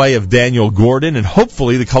play-by-play of Daniel Gordon and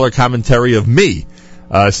hopefully the color commentary of me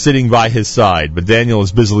sitting by his side. But Daniel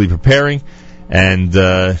is busily preparing, and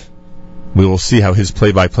we will see how his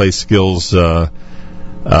play-by-play skills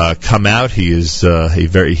come out. He's a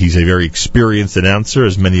very experienced announcer,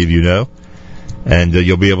 as many of you know, and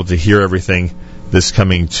you'll be able to hear everything this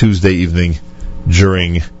coming Tuesday evening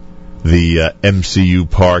during the MCU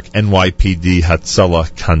Park NYPD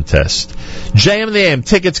Hatzalah contest. JM and the AM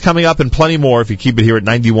tickets coming up and plenty more if you keep it here at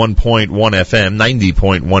 91.1 FM,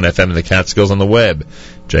 90.1 FM in the Catskills, on the web,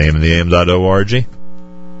 jmandtheam.org.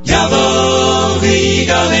 Yavo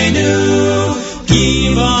v'galenu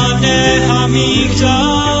Givaneh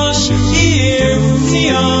HaMikdash Ir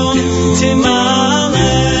Zion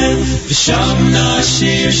Timale V'sham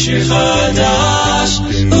nashir shir chadash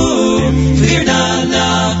U'virnana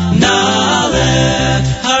nale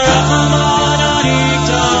Haraman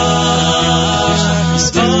HaMikdash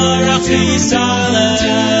Yisparach v'yisaleh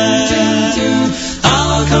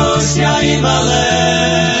Al kos yaim aleh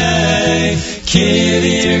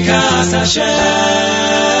Kivir kas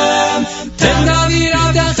Hashem Ben David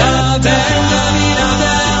Avdecha Ben David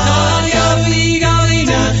Avdecha Yavi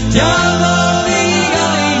Galina Yavo Galina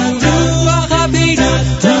Ruach Abinu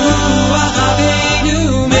Ruach Abinu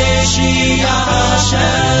Meshiach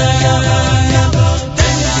Hashem Ben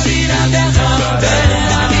David Avdecha Ben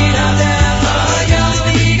David Avdecha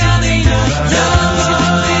Yavi Galina Yavo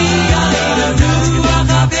Galina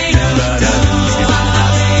Ruach Abinu Ruach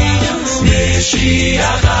Abinu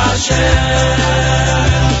Meshiach Hashem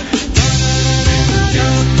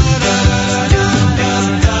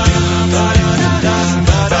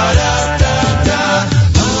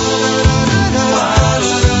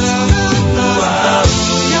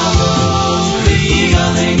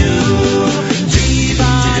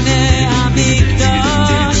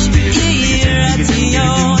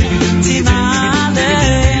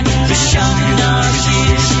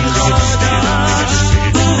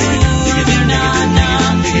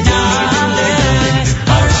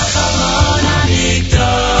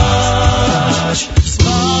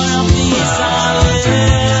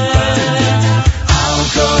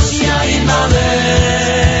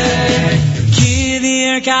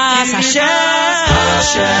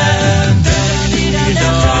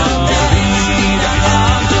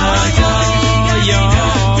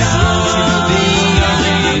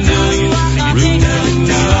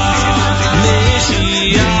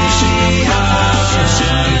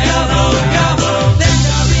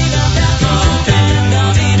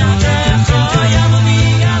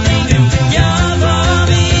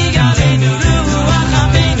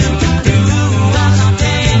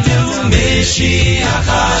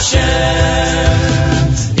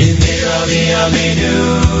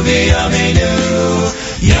v'yigalenu, v'yameinu,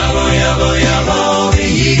 yavo, yavo, yavo,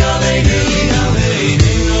 v'yigalenu,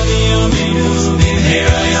 v'yameinu,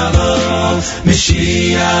 v'mhera yavo,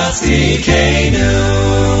 Mashiach tzidkenu.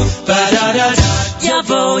 Ba-da-da-da,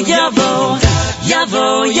 yavo, yavo, yavo,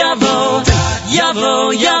 yavo, yavo,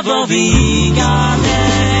 yavo, v'yigalenu,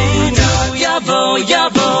 yavo,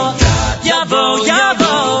 yavo, yavo,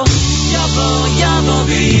 yavo, yavo, yavo,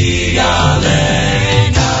 v'yigalenu,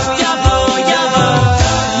 yavo, yavo,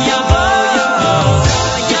 yavo,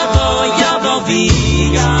 yavo, yavo,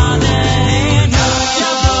 v'yigalenu,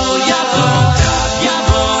 yavo, yavo,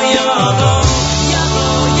 yavo, yavo, yavo,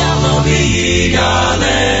 yavo, v'yigalenu,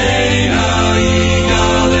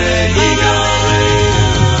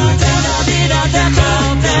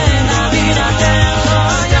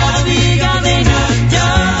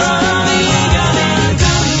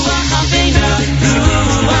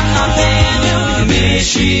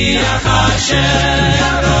 Mashiach Hashem,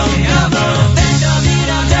 Yavo, Yavo, Ben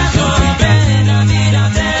Davidatecha, Ben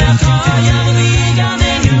Davidatecha, Yavo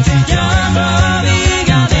v'yigalenu, Yavo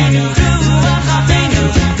v'yigalenu, Ruach Hapeinu,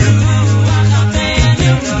 Ruach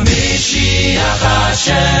Hapeinu, Mashiach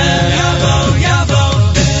Hashem, Yavo, Yavo,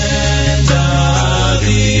 Ben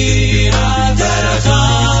Davidatecha,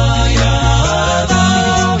 Yavo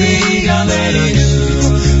v'yigalenu,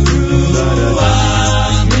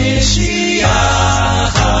 Ruach Mashiach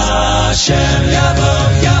Hashem, Yavo,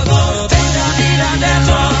 Yavo, Ben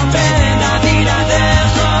Davidatecha, Ben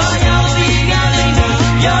Davidatecha, Yavo v'yigalenu,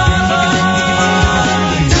 Yavo,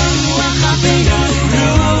 Ruach Hapeinu,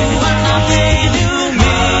 Ruach Hapeinu,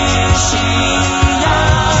 Mashiach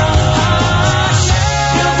Hashem,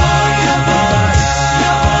 Yavo, Yavo,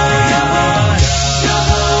 Yavo,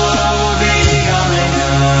 Yavo, Yavo v'yigalenu.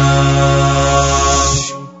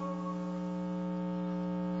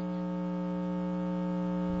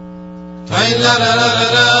 La la la la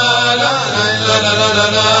la la la la la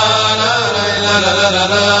la la la la la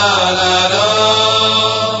la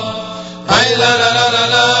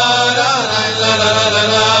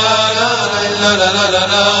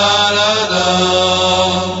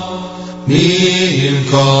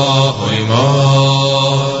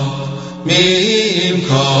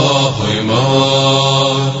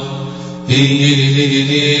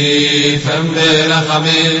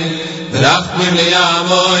Rachmim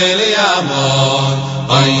liyamoy, liyamoy,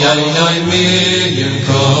 ay, ay, ay, miyim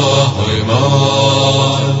kohoy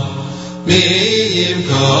moy, miyim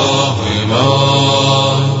kohoy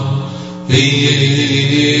moy,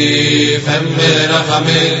 v'yifem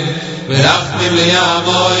berachamim, rachmim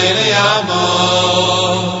liyamoy,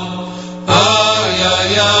 liyamoy, ay,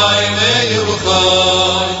 ay, ay, miyim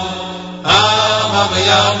kohoy, amam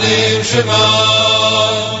yadim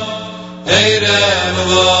shemoy, eirem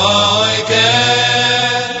voy ke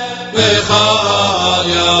bechol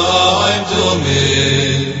yoim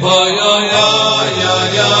tumim oy oy oy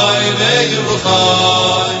oy oy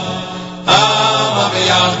veyuchol amam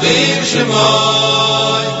yadim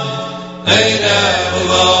shemoy eirem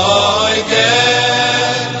voy ke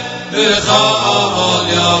bechol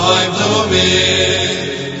yoim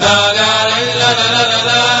tumim la la la la la la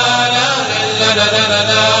la la la la la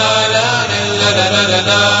la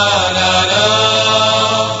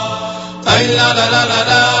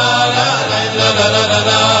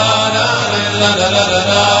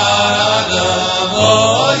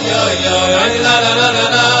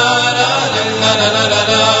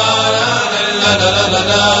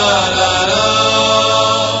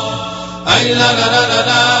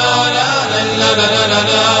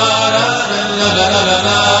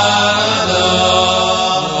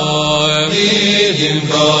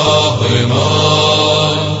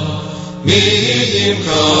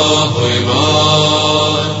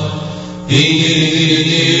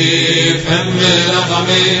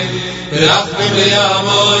Rachmim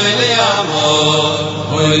liyamoy, liyamoy,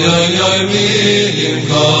 oy, oy, oy, miyim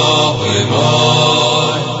kohoy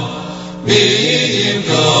moy, miyim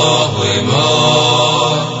kohoy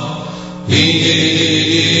moy, v'yifem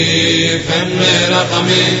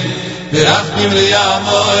merachamim, rachmim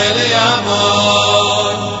liyamoy,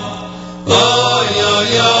 liyamoy, oy,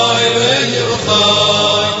 oy, oy,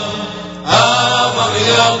 v'yuchoy, amam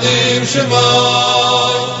yadim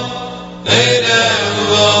shemoy, eirem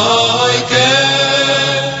voy ke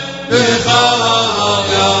bechol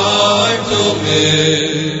yoim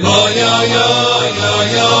tumim oy oy oy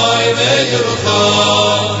oy oy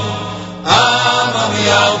veyuchol amam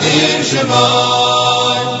yadim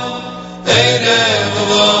shemoy eirem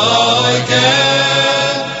voy ke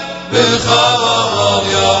bechol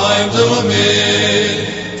yoim tumim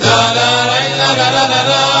la la la la la la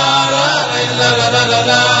la la la la la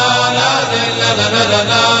la la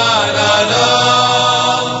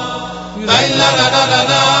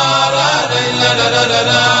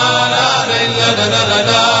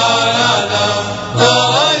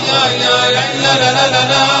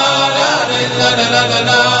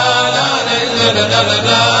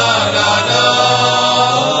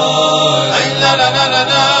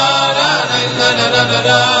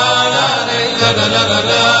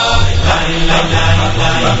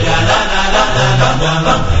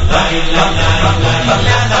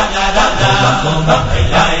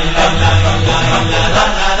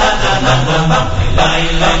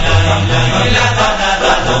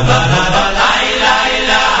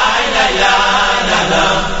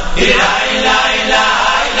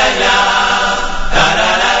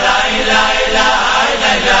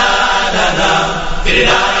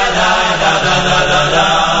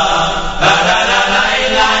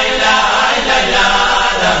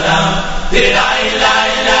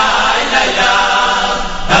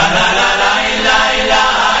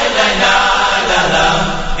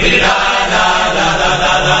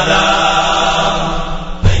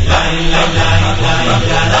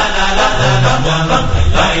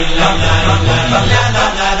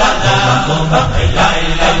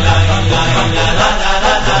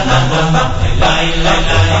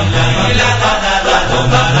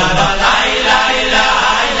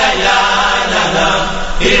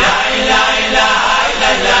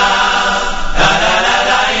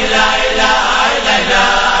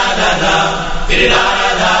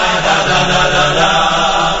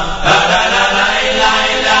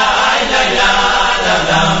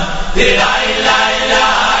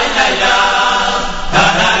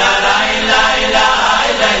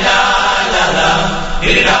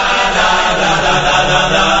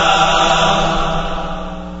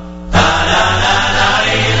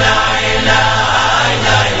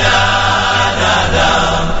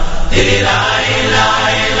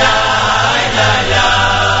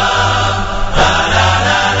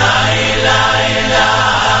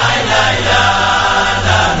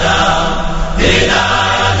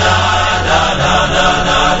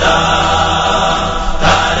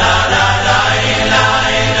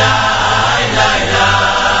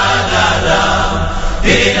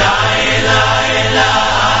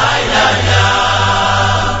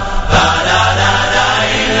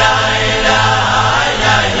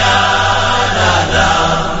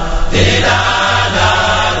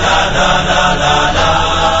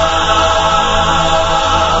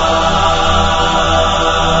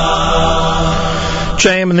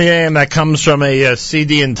JM in the AM, that comes from a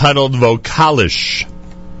CD entitled Vokalish.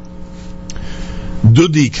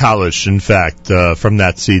 Dudi Kalish, in fact, from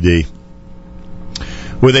that CD.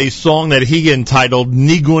 With a song that he entitled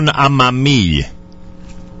Nigun Amami.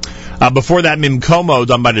 Before that, Mimkomo,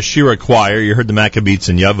 done by the Shira Choir. You heard the Maccabees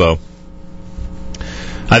and Yavo.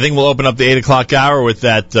 I think we'll open up the 8 o'clock hour with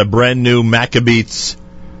that brand new Maccabees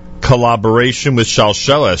collaboration with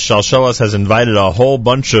Shalsheles. Shalsheles has invited a whole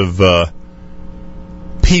bunch of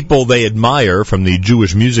people they admire from the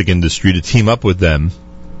Jewish music industry to team up with them.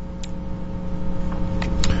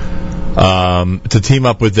 On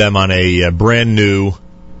a brand new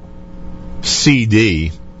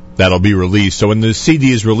CD that'll be released. So when the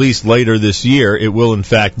CD is released later this year, it will in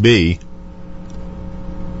fact be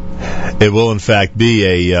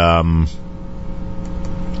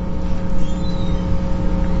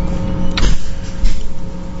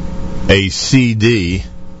a CD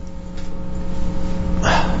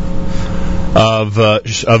of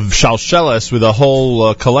Shalsheles with a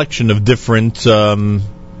whole collection of different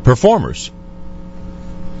performers.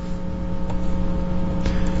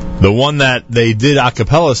 The one that they did a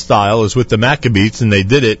cappella style is with the Maccabees, and they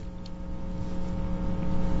did it,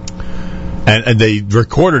 and they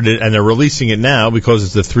recorded it, and they're releasing it now because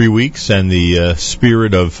it's the 3 weeks, and the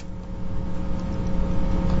spirit of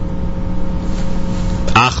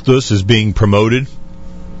Achdus is being promoted.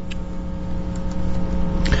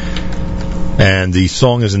 And the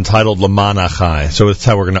song is entitled Laman Achai. So that's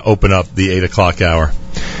how we're going to open up the 8 o'clock hour.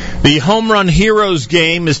 The Home Run Heroes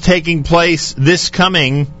game is taking place this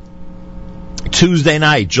coming Tuesday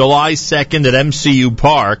night, July 2nd at MCU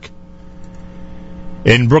Park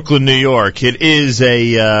in Brooklyn, New York. It's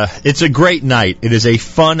a great night. It is a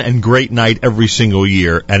fun and great night every single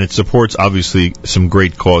year, and it supports, obviously, some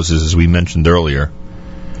great causes, as we mentioned earlier.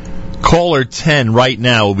 Caller 10 right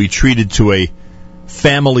now will be treated to a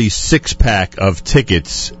family 6-pack of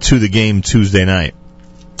tickets to the game Tuesday night.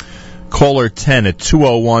 Caller 10 at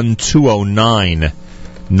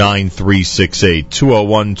 201-209-9368.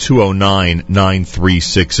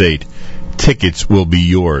 201-209-9368. Tickets will be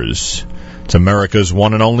yours It's America's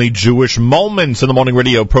one and only Jewish Moments in the Morning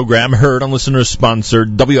radio program, heard on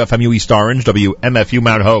listeners-sponsored WFMU East Orange, WMFU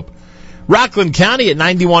Mount Hope, Rockland County at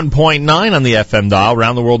 91.9 on the FM dial,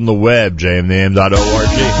 around the world on the web,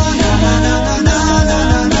 jmnam.org.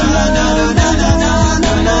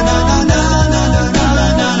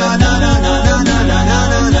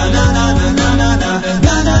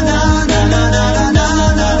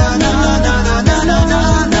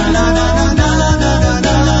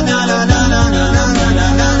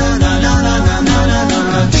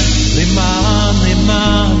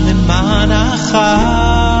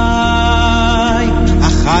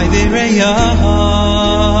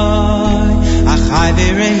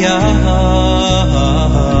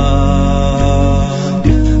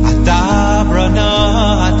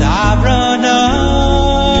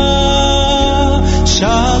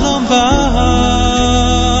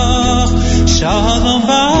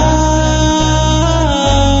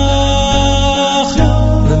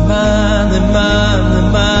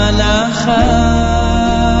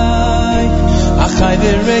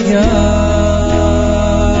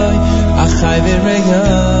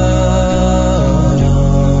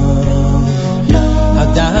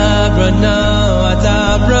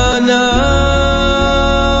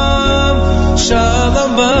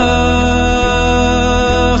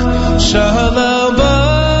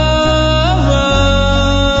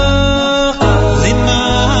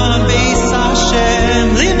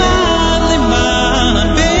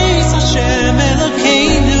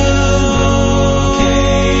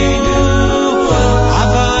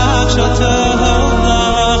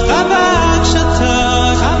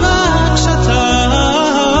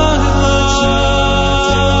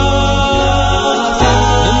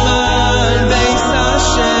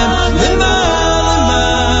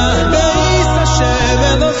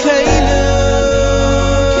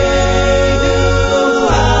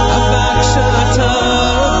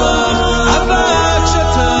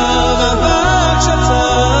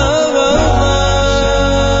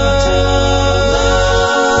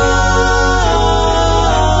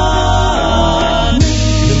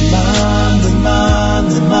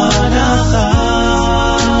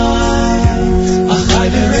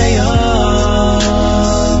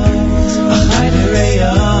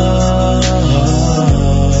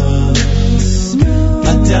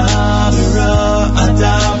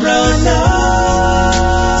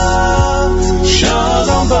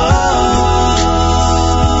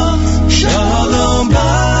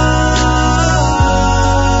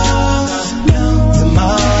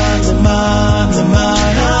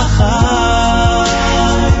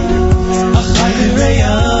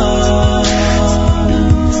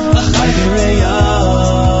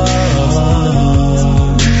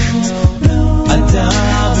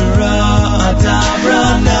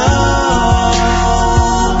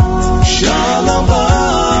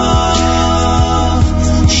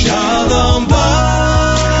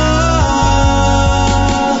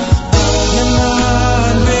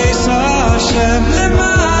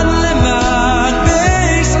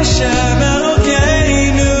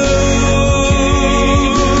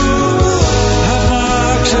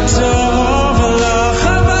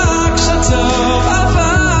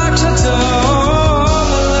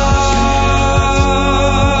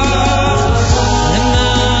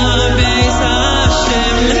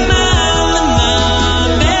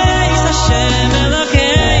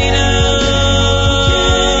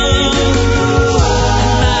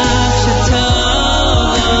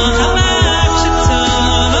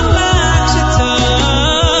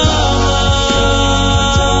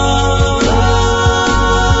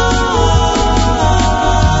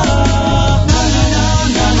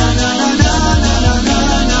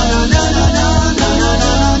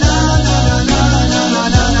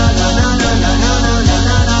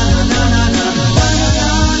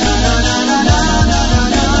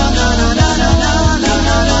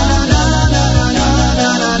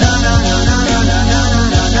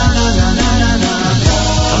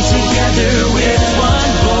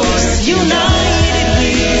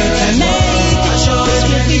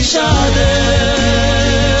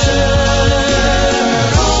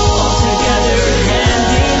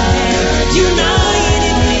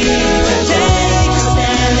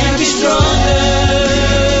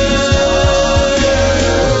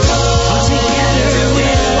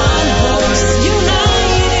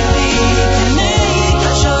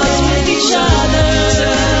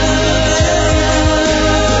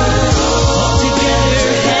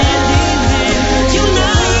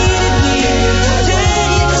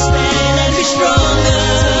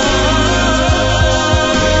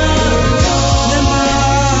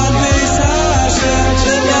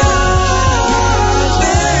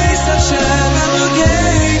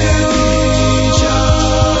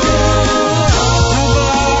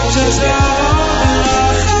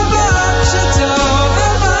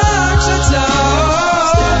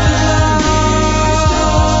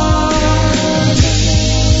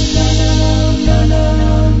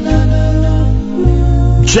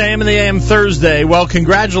 JM in the AM Thursday. Well,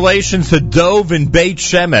 congratulations to Dove and Beit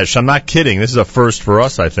Shemesh. I'm not kidding. This is a first for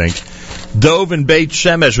us, I think. Dove and Beit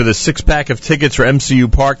Shemesh with a 6-pack of tickets for MCU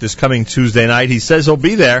Park this coming Tuesday night. He says he'll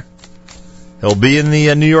be there. He'll be in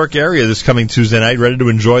the New York area this coming Tuesday night, ready to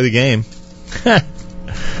enjoy the game.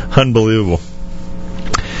 Unbelievable.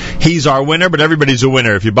 He's our winner, but everybody's a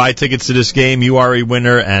winner. If you buy tickets to this game, you are a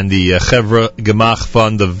winner, and the Chevra Gemach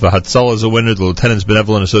Fund of Hatzalah is a winner. The Lieutenant's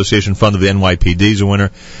Benevolent Association Fund of the NYPD is a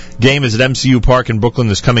winner. Game is at MCU Park in Brooklyn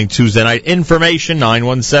this coming Tuesday night. Information,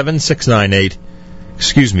 917-648,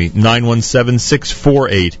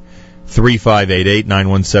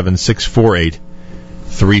 917-648-3588,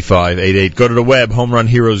 917-648-3588. Go to the web,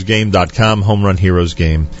 homerunheroesgame.com,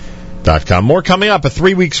 homerunheroesgame.com. More coming up, a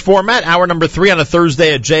 3 weeks format, hour number 3 on a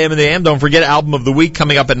Thursday at JM in the AM. Don't forget, album of the week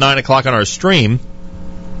coming up at 9 o'clock on our stream.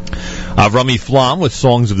 Avrami Flam with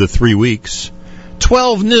songs of the 3 weeks.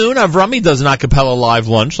 12 noon, Avrami does an a cappella live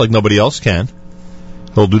lunch like nobody else can.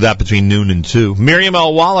 He'll do that between noon and 2. Miriam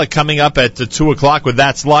Elwala coming up at 2 o'clock with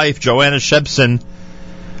That's Life. Joanna Shebson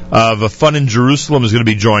of Fun in Jerusalem is going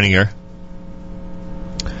to be joining her.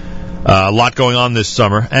 A lot going on this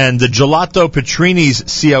summer. And the Gelato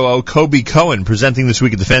Petrini's COO, Kobe Cohen, presenting this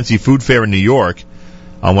week at the Fancy Food Fair in New York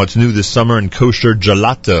on what's new this summer in kosher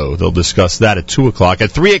gelato. They'll discuss that at 2 o'clock. At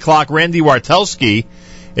 3 o'clock, Randy Wartelski.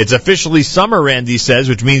 It's officially summer, Randy says,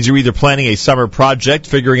 which means you're either planning a summer project,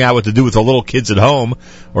 figuring out what to do with the little kids at home,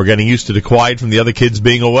 or getting used to the quiet from the other kids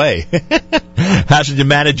being away. How should you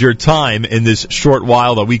manage your time in this short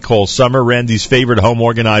while that we call summer? Randy's favorite home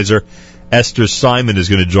organizer, Esther Simon, is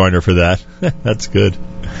going to join her for that. That's good.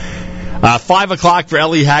 5 o'clock for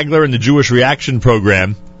Eli Hagler and the Jewish Reaction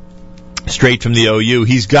Program, straight from the OU.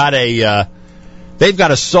 He's got they've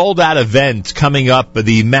got a sold-out event coming up.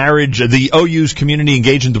 The OU's Community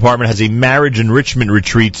Engagement Department has a marriage enrichment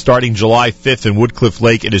retreat starting July 5th in Woodcliff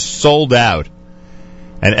Lake. It is sold out.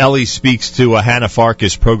 And Eli speaks to Hannah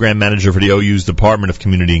Farkas, program manager for the OU's Department of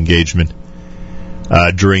Community Engagement,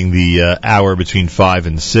 during the hour between 5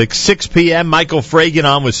 and 6. 6 p.m., Michael Fragan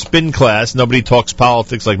on with Spin Class. Nobody talks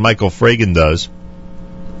politics like Michael Fragan does.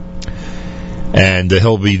 And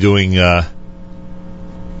he'll be doing a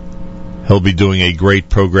great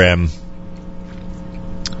program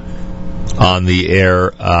on the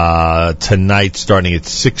air tonight starting at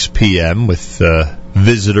 6 p.m. with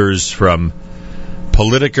visitors from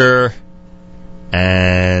Politiker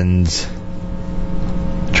and...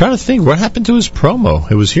 trying to think, what happened to his promo?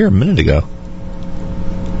 It was here a minute ago.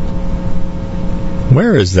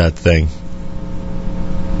 Where is that thing?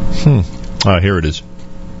 Oh, here it is.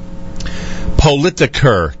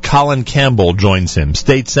 Politiker, Colin Campbell joins him.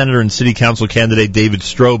 State Senator and City Council candidate David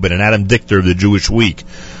Strobin and Adam Dichter of the Jewish Week.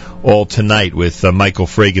 All tonight with Michael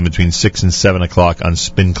Fragan between 6 and 7 o'clock on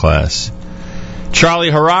Spin Class.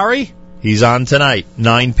 Charlie Harari, he's on tonight,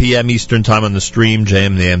 9 p.m. Eastern Time on the stream,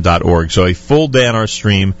 jmnam.org. So a full day on our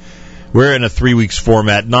stream. We're in a 3 weeks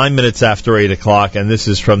format, 9 minutes after 8 o'clock, and this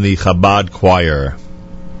is from the Chabad Choir.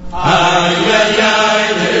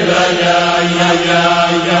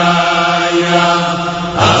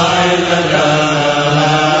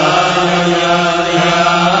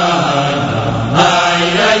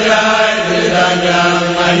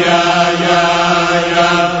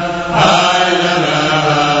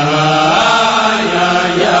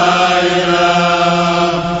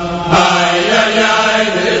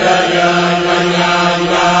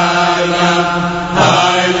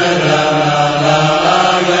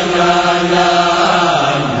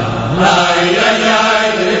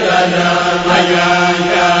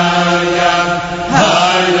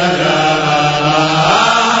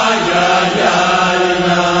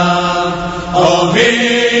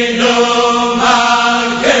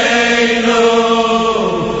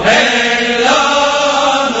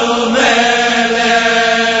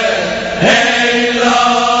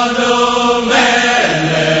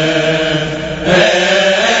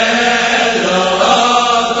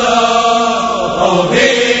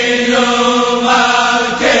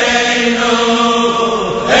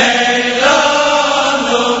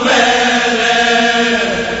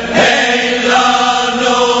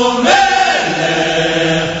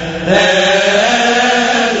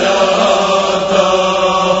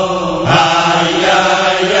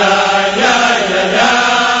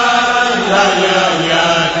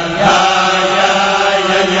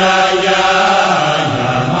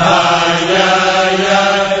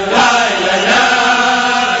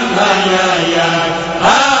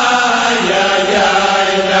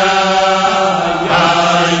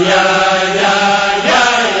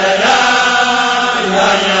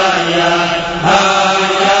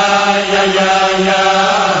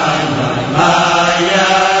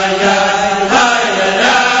 Yeah.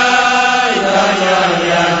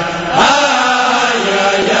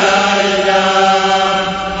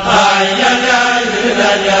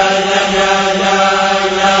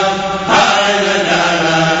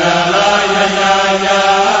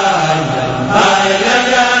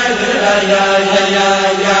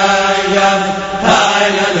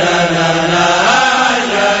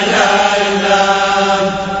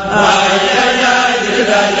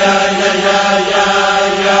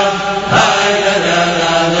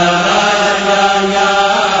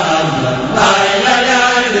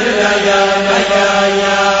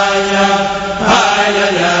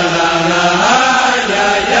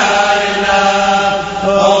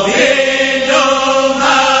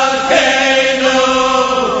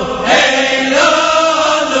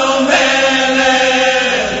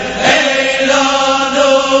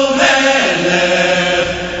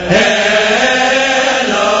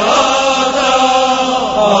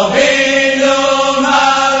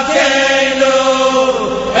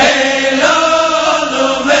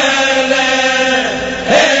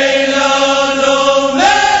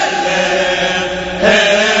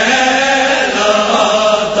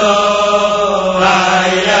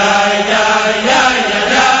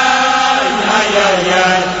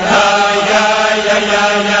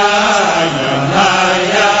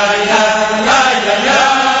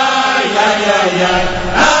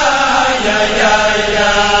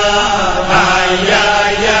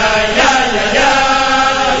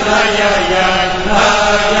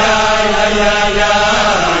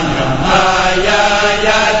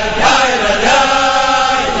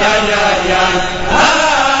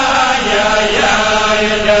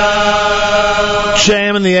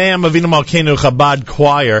 JM in the AM of Avinu Malkeinu Chabad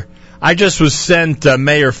Choir. I just was sent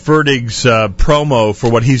Mayor Fertig's promo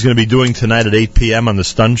for what he's going to be doing tonight at 8 p.m. on the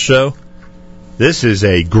Stun Show. This is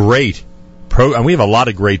a great program. We have a lot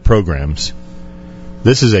of great programs.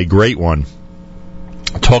 This is a great one.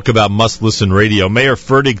 Talk about must-listen radio. Mayor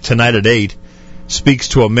Fertig tonight at 8 speaks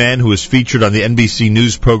to a man who was featured on the NBC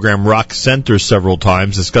News program Rock Center several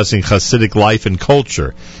times discussing Hasidic life and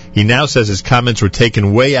culture. He now says his comments were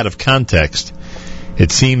taken way out of context. It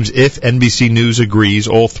seems as if NBC News agrees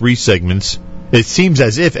all three segments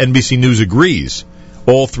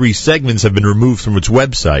have been removed from its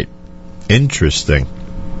website. Interesting.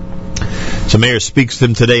 So Mayor speaks to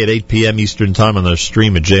him today at 8 p.m. Eastern Time on our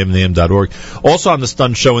stream at jmnam.org. Also on the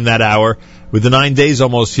Stun Show in that hour, with the 9 days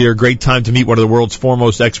almost here, great time to meet one of the world's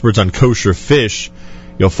foremost experts on kosher fish.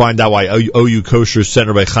 You'll find out why OU Kosher sent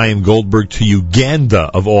Rabbi Chaim Goldberg to Uganda,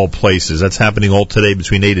 of all places. That's happening all today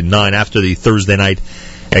between 8 and 9 after the Thursday night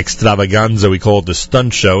extravaganza. We call it the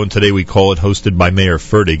Stun Show, and today we call it hosted by Mayor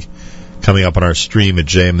Fertig, coming up on our stream at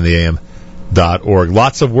jmnam.org.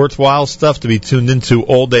 Lots of worthwhile stuff to be tuned into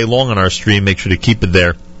all day long on our stream. Make sure to keep it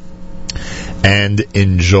there and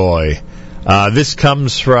enjoy. This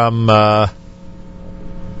comes from...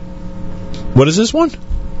 what is this one?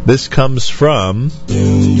 This comes from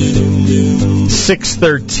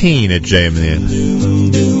 613 at JMN.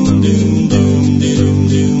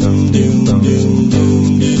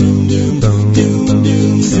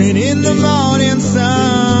 Sit in the morning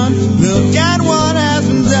sun, look at what has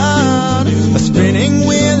been done. A spinning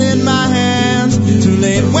wheel in my hands, too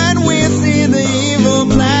late when we see the evil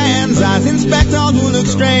plans. Eyes inspect all who look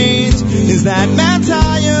strange. Is that man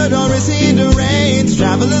tired or is he deranged?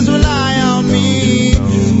 Travelers rely on me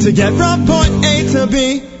to get from point A to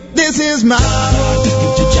B. This is my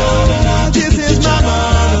home. This is my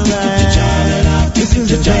motherland. This is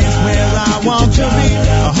the place where I want to be.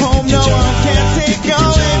 A home no one can take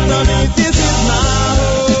away from me. This is my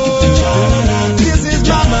home. This is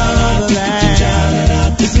my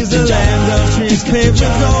motherland. This is the land of trees paved with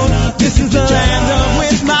gold. This is the land of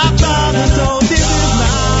which my father told. This is my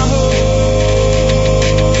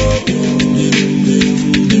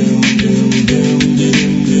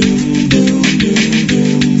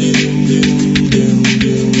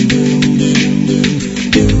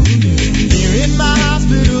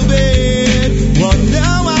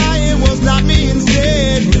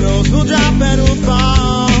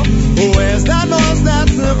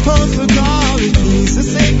supposed to call it peace, a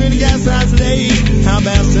sacred guest that's late. How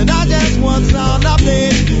best did I guess what's on our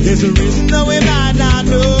plate? There's a reason though we might not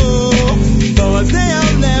know, but they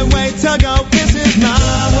on their way to go. This is my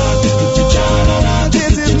home.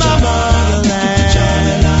 This is my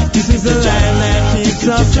motherland. This is the land that keeps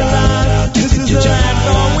us alive. This is the land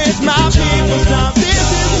for which my people stop.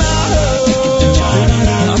 This is my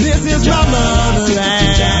home. This is my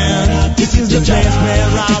motherland. This is the place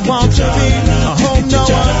where I want to be. A home no one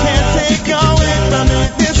can take away from me.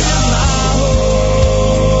 This is my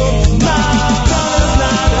home. My color's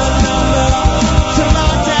not a number to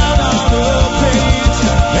mark down on the page.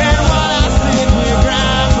 And while I sit here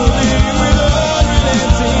grappling with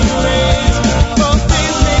unrelenting rage, most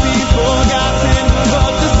things may be forgotten,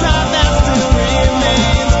 but the time that still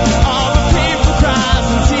remains. All the painful cries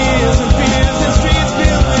and tears and fears and streets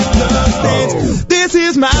filled with bloodstains. This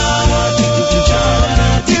is my home.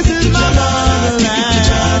 This is my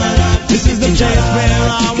motherland. This is the place where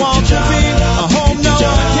I want to be. A home no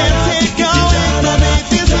one can take away from me.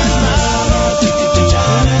 This is my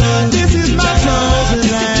home. This is my chosen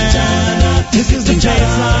land. This is the place I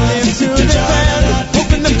live to defend.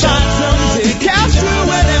 Hoping to find someday cash to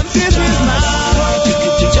an end. This is my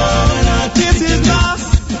home. This is my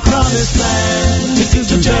promised land. This is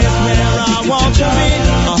the place where I want to be.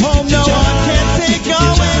 A home no one can take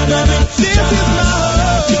away from me. This is my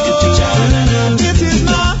home. This is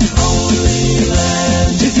my only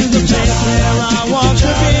land. This is the place where I want to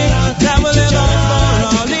be. That will live on for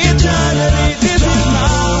all eternity. This is my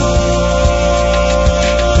home.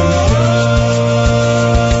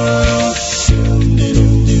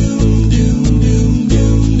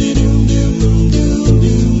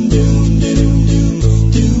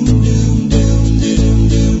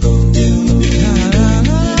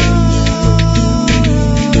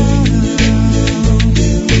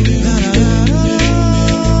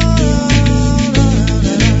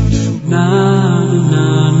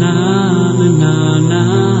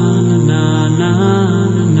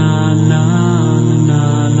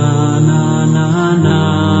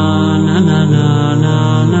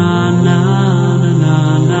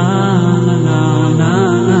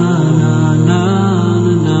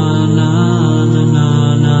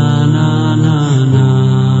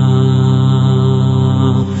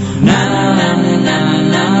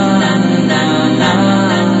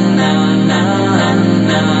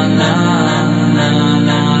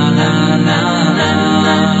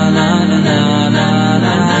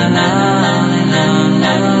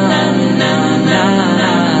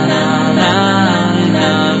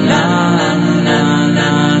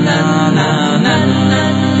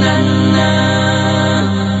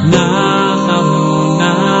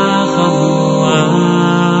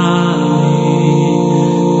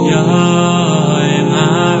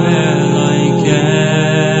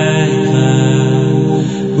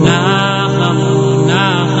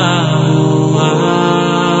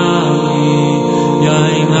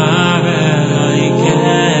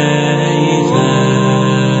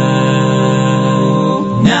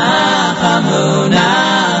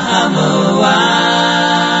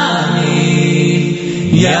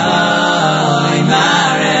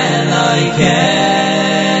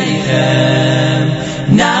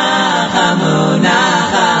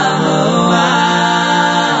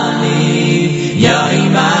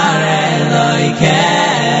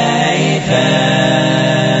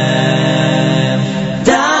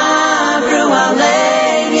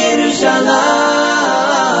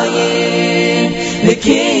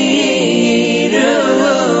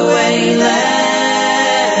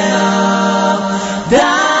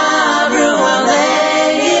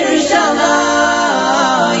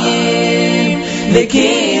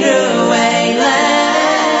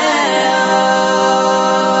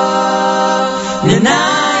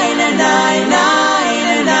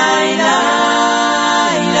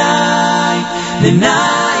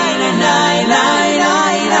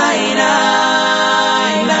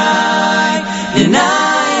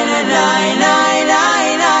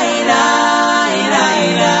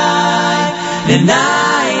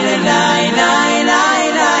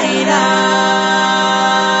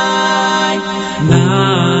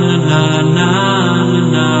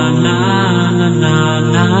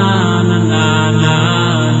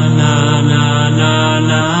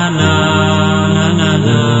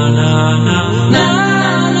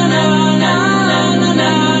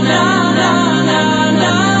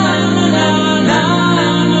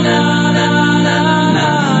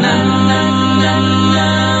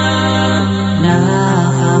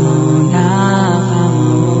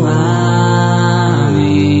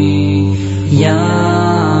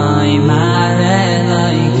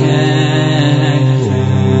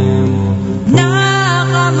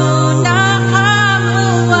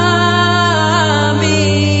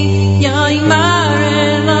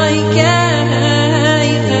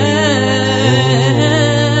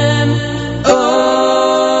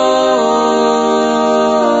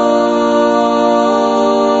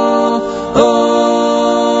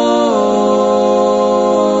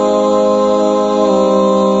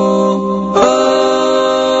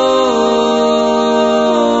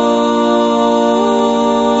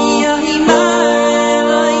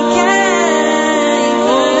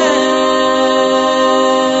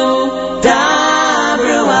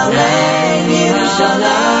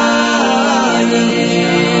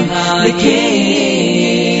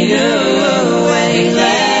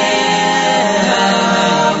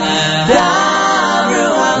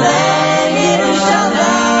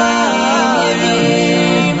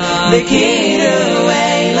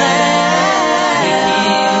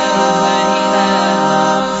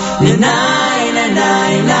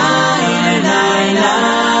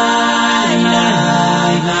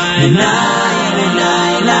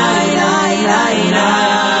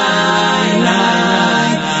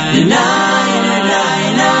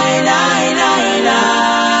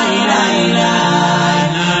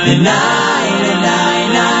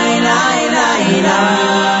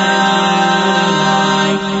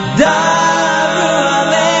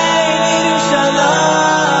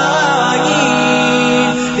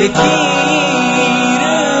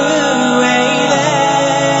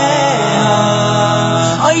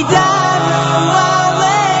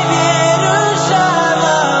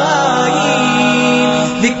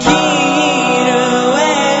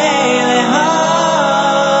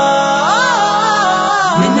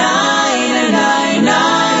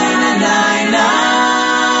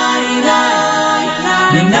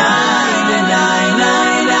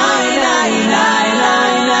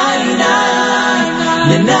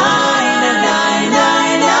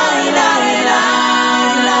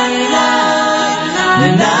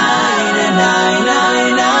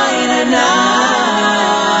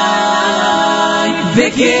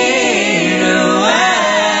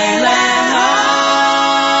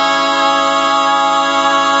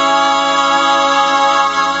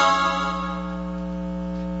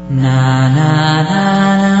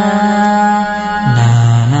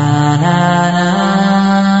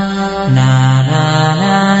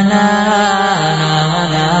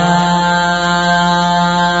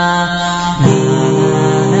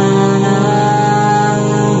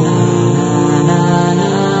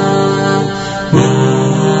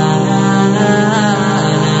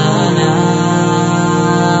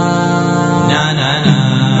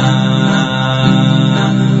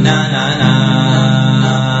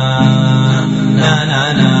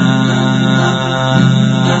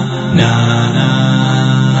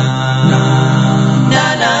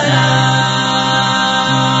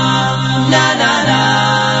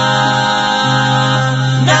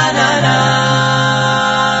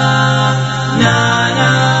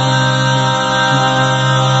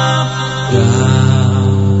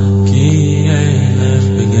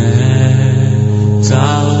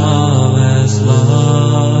 Love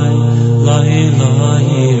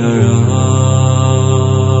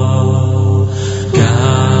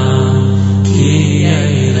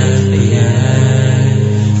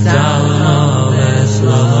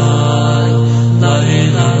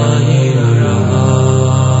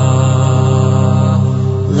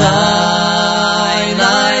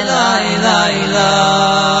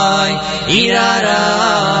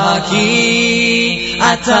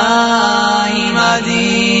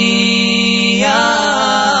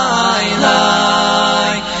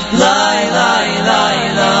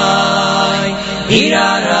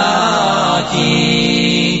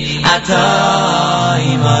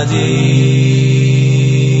imadi.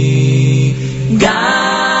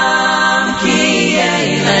 Gam ki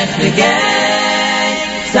elech begay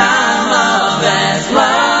Tzalmo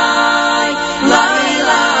vesloi Loi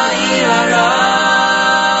loi irara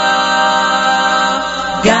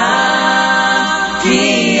Gam ki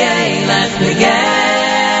elech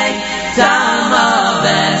begay Tzalmo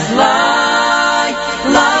vesloi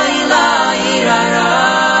Loi loi irara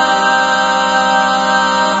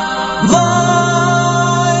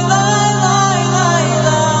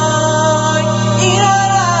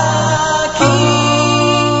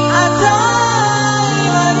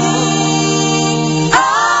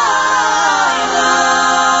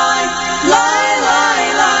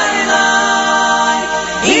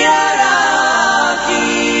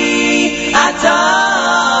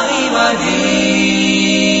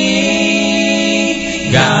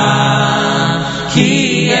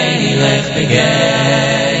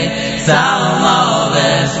Salmo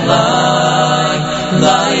vesloi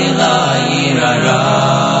Loi loi irara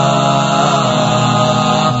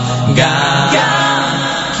Gam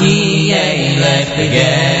ki elech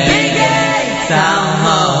begay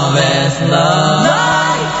Salmo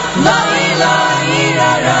vesloi Loi loi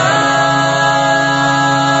irara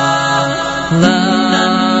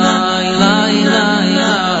Loi loi loi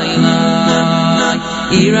loi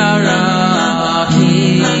irara ki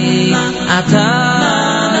ata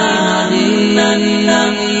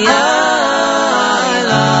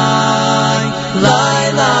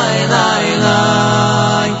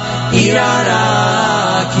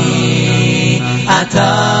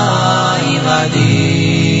Ata imadi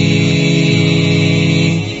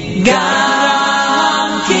Gam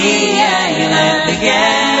ki elech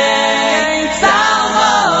begay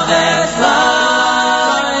Tzalmo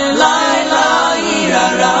vesloi Loi loi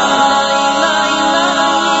irara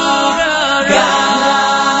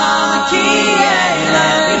Gam ki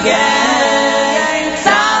elech begay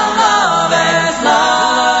Tzalmo vesloi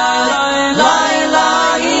Loi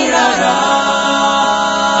loi irara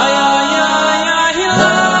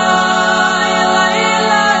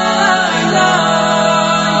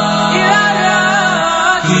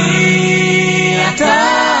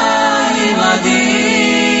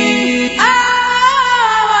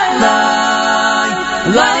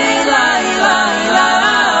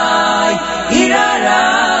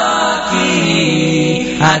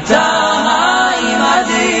Ata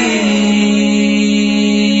imadi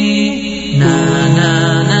na na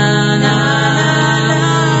na na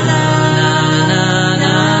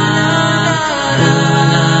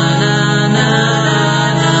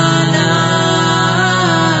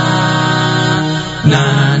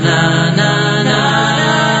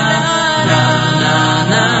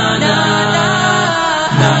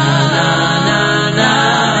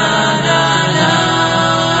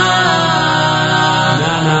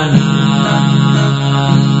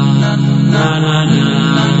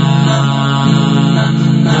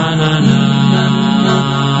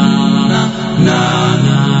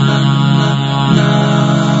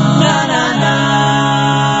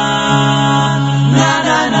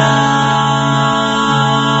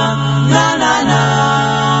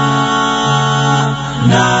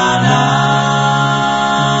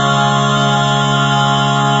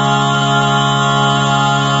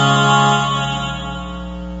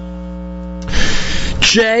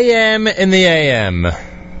JM in the AM.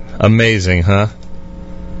 Amazing, huh?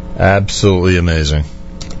 Absolutely amazing.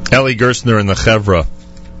 Ellie Gerstner and the Chevra.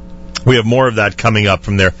 We have more of that coming up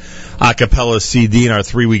from their a cappella CD in our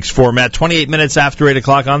 3 weeks format. 28 minutes after 8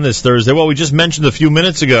 o'clock on this Thursday. Well, we just mentioned a few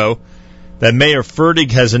minutes ago that Mayor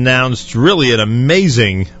Fertig has announced really an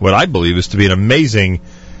amazing, what I believe is to be an amazing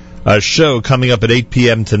show coming up at 8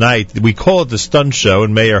 p.m. tonight. We call it the Stunt Show,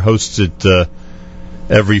 and Mayor hosts it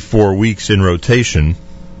every 4 weeks in rotation.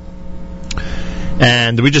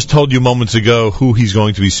 And we just told you moments ago who he's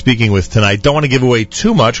going to be speaking with tonight. Don't want to give away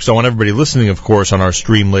too much because I want everybody listening, of course, on our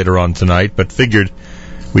stream later on tonight, but figured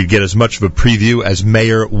we'd get as much of a preview as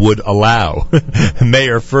Mayor would allow.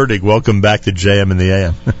 Mayor Fertig, welcome back to JM in the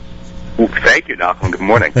AM. Thank you, Nachum. Good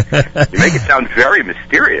morning. You make it sound very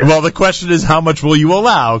mysterious. Well, the question is, how much will you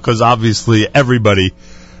allow? Because obviously everybody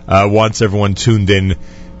wants everyone tuned in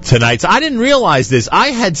tonight. So I didn't realize this. I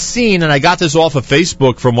had seen, and I got this off of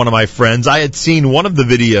Facebook from one of my friends, I had seen one of the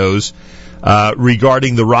videos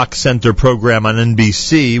regarding the Rock Center program on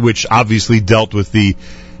NBC, which obviously dealt with the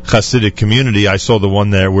Hasidic community. I saw the one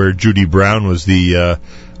there where Judy Brown was the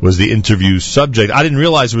interview subject. I didn't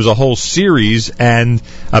realize there was a whole series, and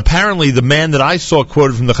apparently the man that I saw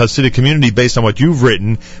quoted from the Hasidic community, based on what you've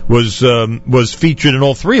written, was featured in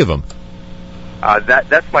all three of them.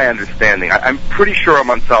 That's my understanding. I'm pretty sure I'm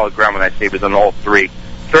on solid ground when I say it was on all three.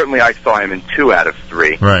 certainly I saw him in 2 out of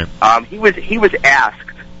 3. Right. He was asked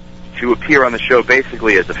to appear on the show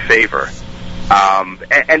basically as a favor.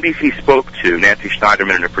 NBC spoke to, Nancy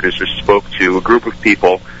Schneiderman and her producers spoke to a group of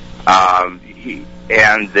people,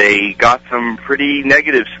 and they got some pretty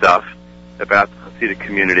negative stuff about the Hasidic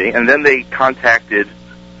community, and then they contacted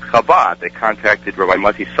Chabad. They contacted Rabbi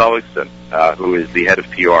Mati Seligson, who is the head of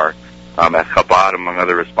PR at Chabad, among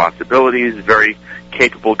other responsibilities. Very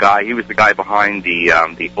capable guy. He was the guy behind the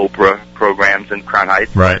Oprah programs in Crown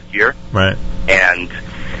Heights last year. Right. And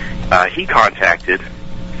he contacted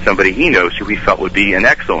somebody he knows who he felt would be an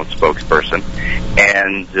excellent spokesperson.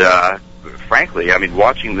 And frankly, I mean,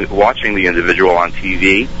 watching the individual on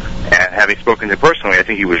TV and having spoken to him personally, I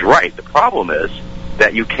think he was right. The problem is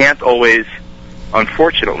that you can't always,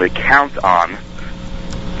 unfortunately, count on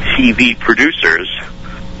TV producers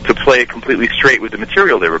to play it completely straight with the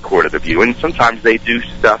material they recorded of you. And sometimes they do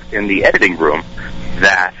stuff in the editing room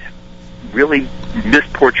that really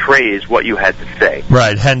misportrays what you had to say.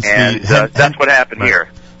 Right, hence that's what happened here.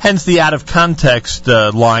 Hence the out-of-context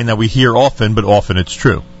line that we hear often, but often it's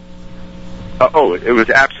true. It was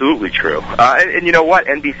absolutely true. And you know what?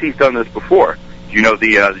 NBC's done this before. You know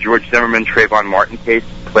the George Zimmerman, Trayvon Martin case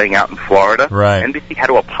playing out in Florida? Right. NBC had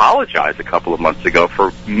to apologize a couple of months ago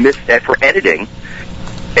for editing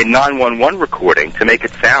a 911 recording to make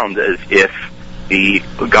it sound as if the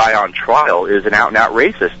guy on trial is an out-and-out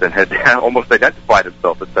racist and had almost identified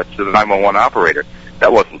himself as such to the 911 operator.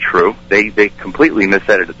 That wasn't true. They completely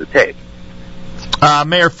misedited the tape.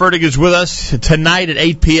 Mayor Fertig is with us tonight at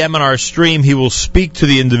 8 p.m. on our stream. He will speak to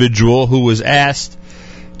the individual who was asked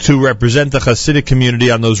to represent the Hasidic community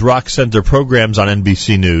on those Rock Center programs on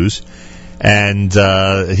NBC News. And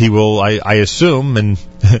he will, I assume, and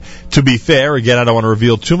to be fair, again, I don't want to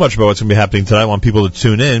reveal too much about what's going to be happening tonight. I want people to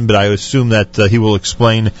tune in, but I assume that he will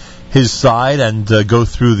explain his side and go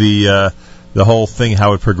through the whole thing,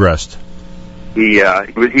 how it progressed. He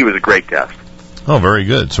was a great guest. Oh, very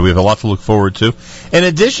good. So we have a lot to look forward to. In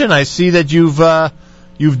addition, I see that you've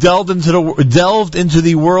delved into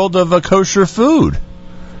the world of kosher food.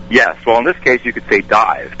 Yes, well, in this case, you could say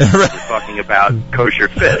dive. We're talking about kosher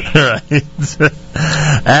fish. Right.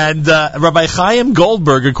 And Rabbi Chaim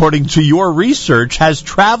Goldberg, according to your research, has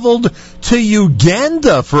traveled to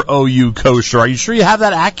Uganda for OU kosher. Are you sure you have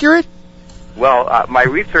that accurate? Well, my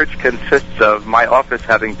research consists of my office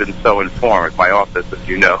having been so informed. My office, as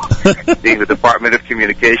you know, being the Department of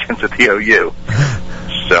Communications at the OU.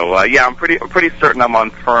 So, I'm pretty certain I'm on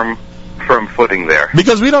firm footing there.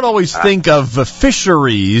 Because we don't always think of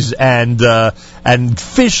fisheries and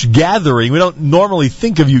fish gathering. We don't normally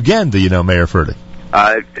think of Uganda, Mayor Fertig.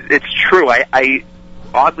 It's true. I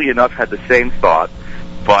oddly enough had the same thought.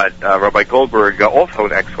 But Rabbi Goldberg, also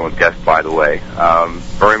an excellent guest, by the way,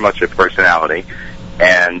 very much a personality,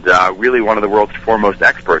 and really one of the world's foremost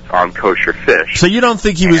experts on kosher fish. So you don't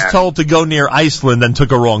think he was told to go near Iceland and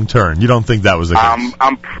took a wrong turn? You don't think that was the case?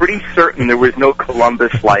 I'm pretty certain there was no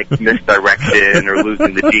Columbus-like misdirection or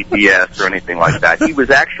losing the GPS or anything like that. He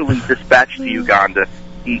was actually dispatched to Uganda.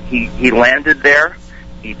 He landed there,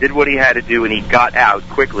 he did what he had to do, and he got out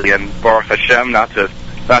quickly, and Baruch Hashem, not to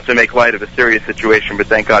make light of a serious situation, but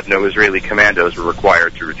thank God no Israeli commandos were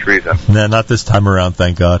required to retrieve him. No, not this time around,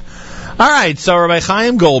 thank God. All right, so Rabbi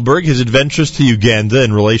Chaim Goldberg, his adventures to Uganda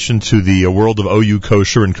in relation to the world of OU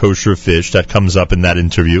kosher and kosher fish, that comes up in that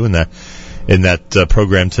interview, in that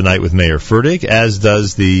program tonight with Mayor Fertig, as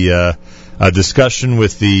does the discussion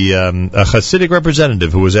with the a Hasidic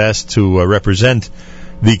representative who was asked to represent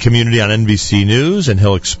the community on NBC News, and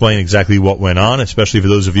he'll explain exactly what went on, especially for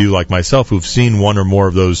those of you like myself who've seen one or more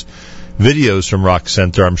of those videos from Rock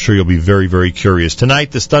Center. I'm sure you'll be very, very curious.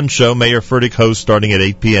 Tonight, The Stunt Show, Mayor Fertig hosts starting at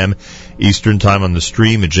 8 p.m. Eastern Time on the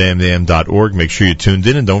stream at jmam.org. Make sure you're tuned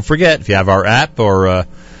in, and don't forget, if you have our app or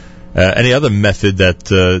any other method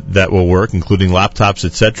that will work, including laptops,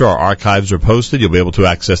 etc., our archives are posted. You'll be able to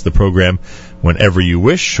access the program whenever you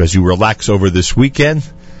wish. As you relax over this weekend,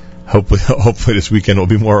 Hopefully this weekend will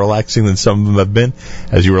be more relaxing than some of them have been.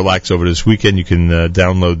 As you relax over this weekend, you can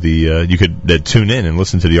download you could tune in and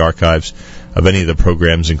listen to the archives of any of the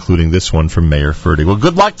programs, including this one from Mayor Fertig. Well,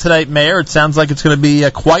 good luck tonight, Mayor. It sounds like it's going to be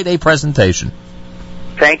quite a presentation.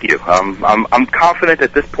 Thank you. I'm confident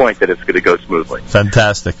at this point that it's going to go smoothly.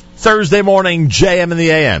 Fantastic. Thursday morning, JM in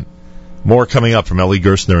the AM. More coming up from Eli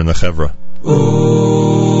Gerstner and the Chevra.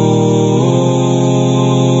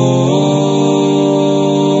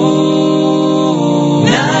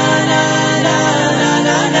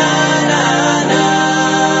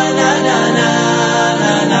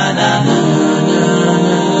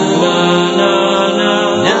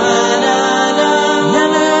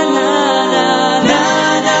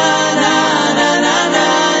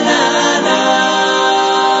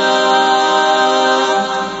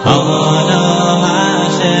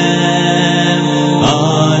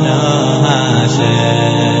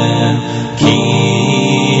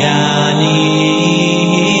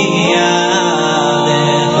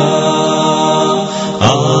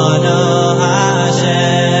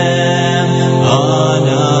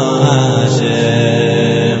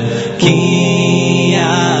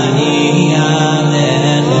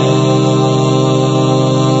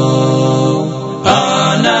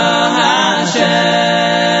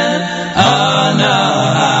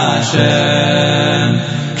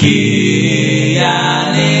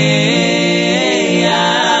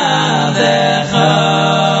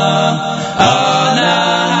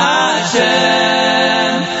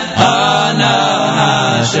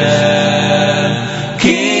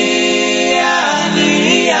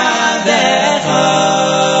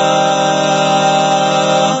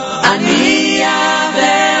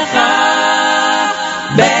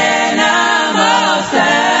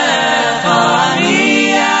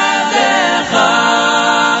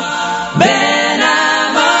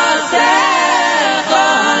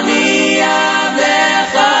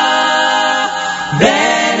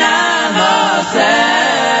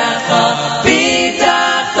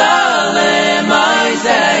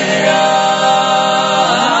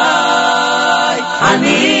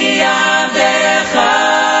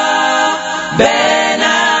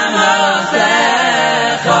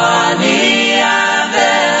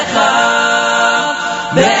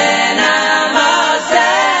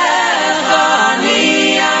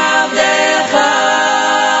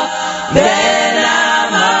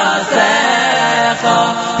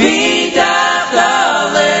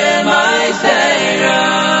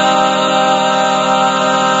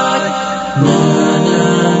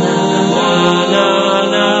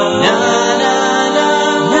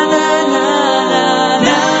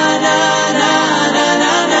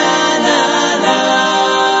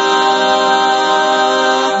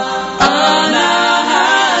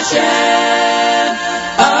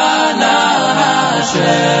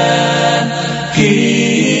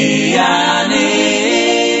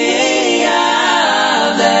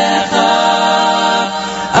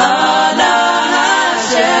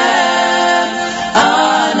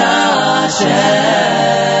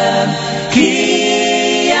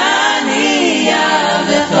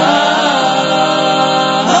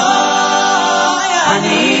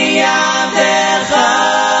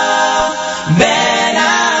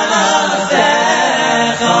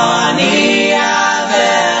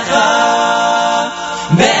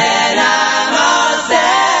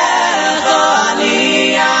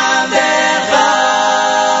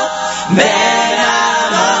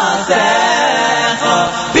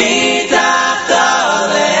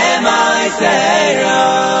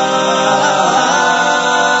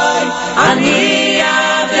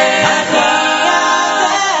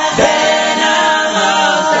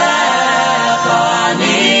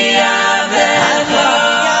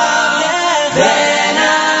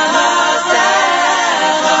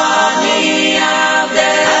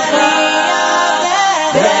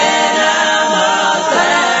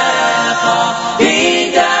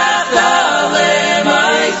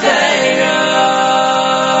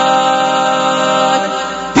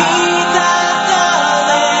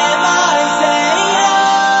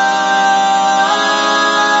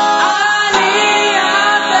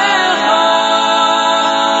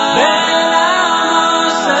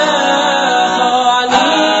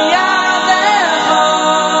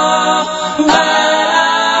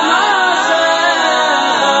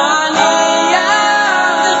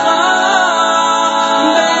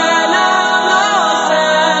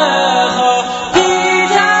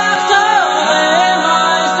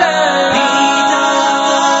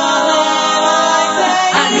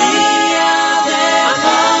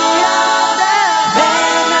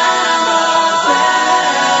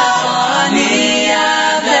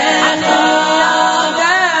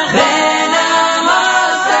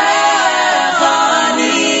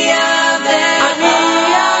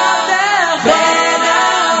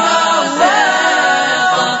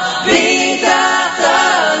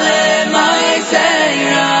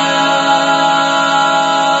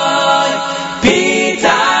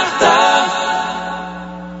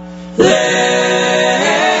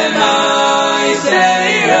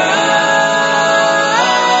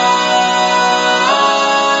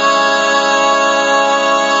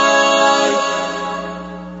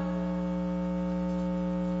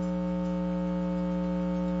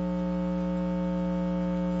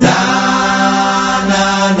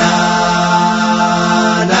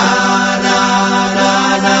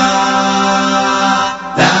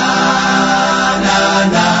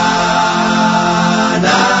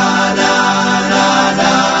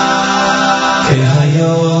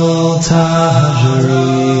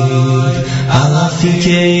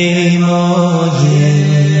 Alafike moye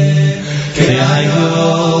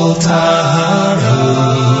Kehayol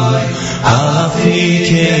taharoi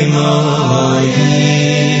Alafike moye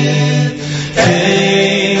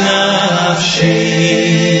Kenafshi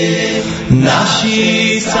Nafshi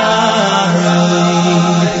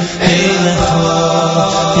saroi Eilecho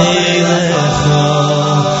Eilecho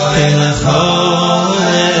Eilecho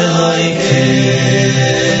Eloike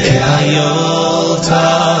Kehayol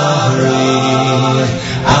taharoi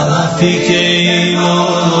Alafike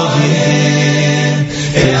moye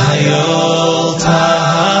Kehayol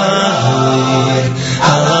taharoi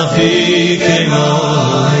Alafike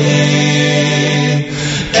moye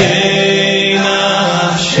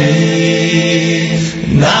Kenafshi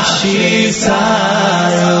Nafshi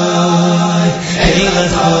saroi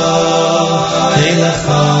Eilecho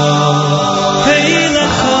Eilecho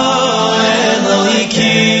Eilecho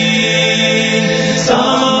Eloikim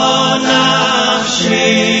Samo nafshi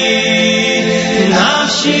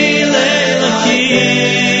Nafshi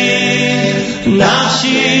leilakim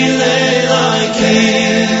Nafshi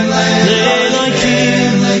leilakim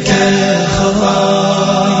Leilakim lekechoy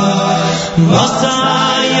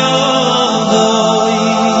Masayovoi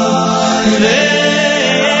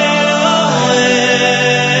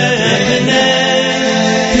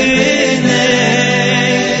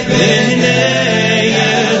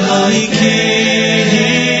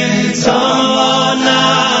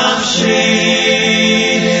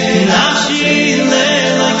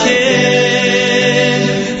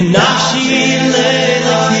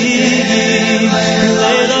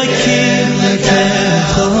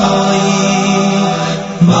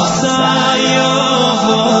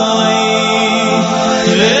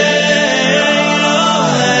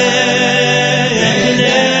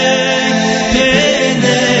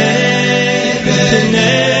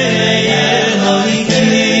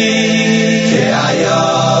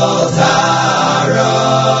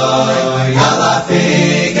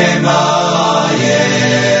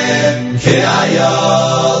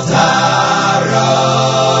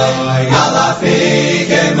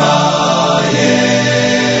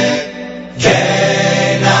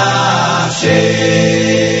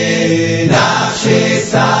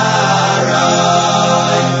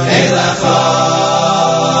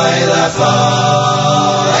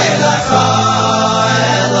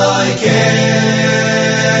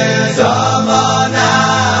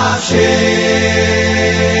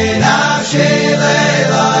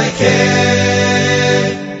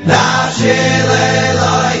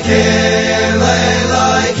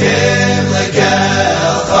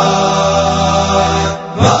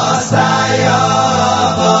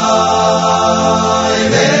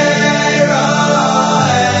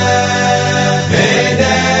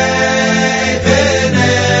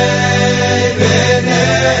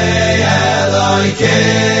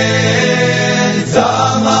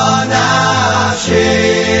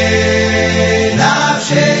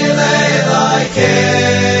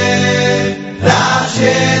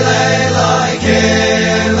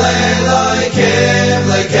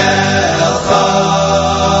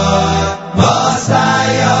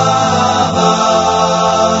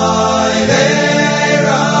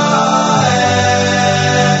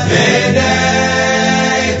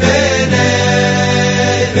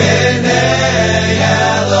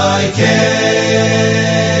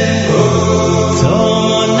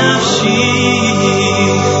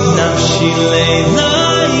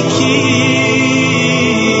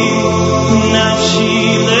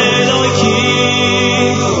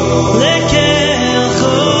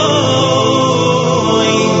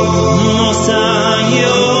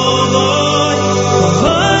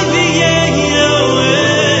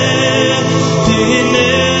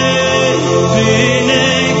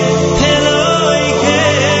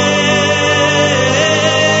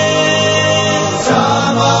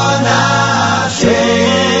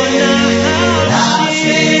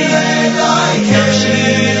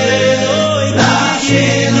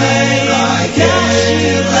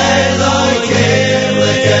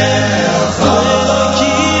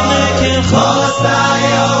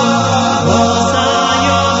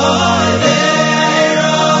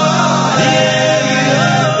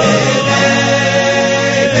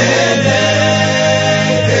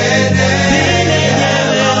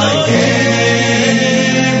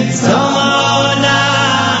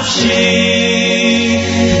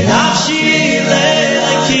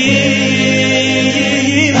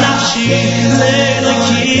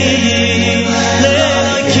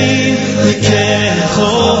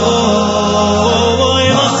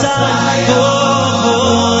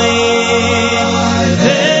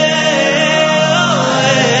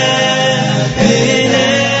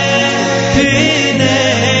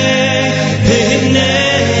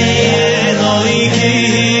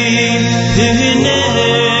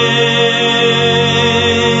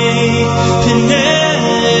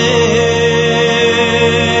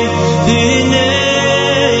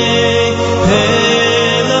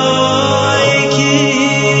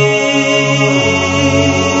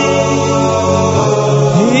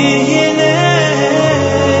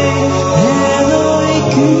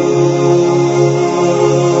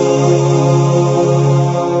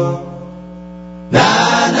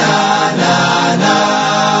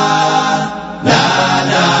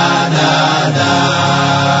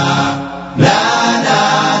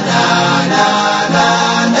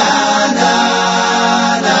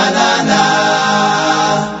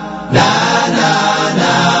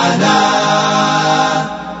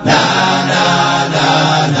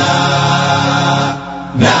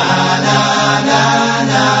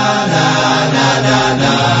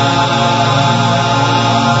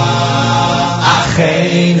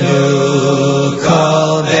Acheinu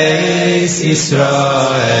kol beis Yisrael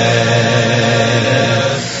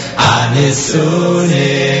anisunim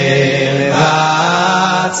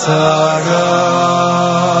batzara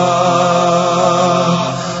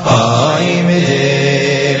oim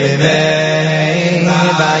dirbein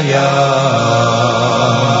bayam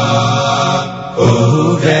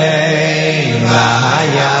uvein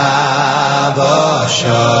bayabosha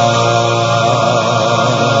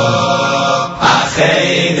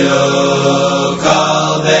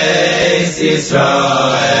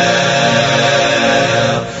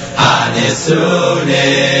Yisrael anisunim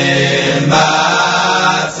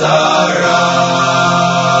batzara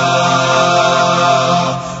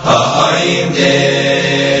ha'im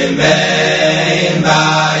dimein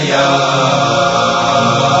bayam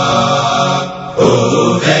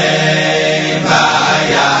uvein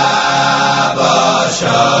bayabosha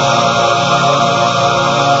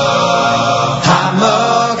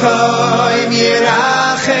hamokoim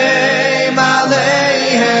yirachem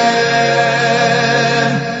aleihem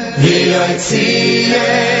v'yotziyeh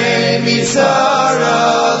mitzara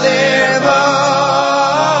l'rvacha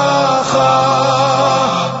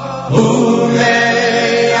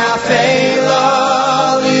u'me'afela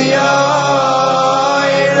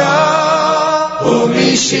li'oira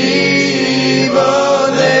u'mishibo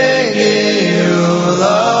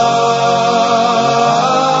le'geula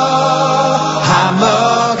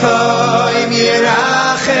hamokoim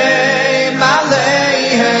yirachem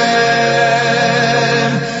aleihem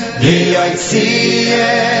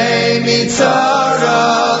v'yotziyeh mitzara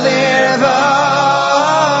l'rvacha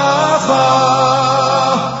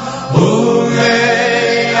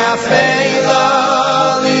u'me'afela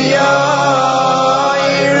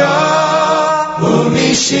li'oira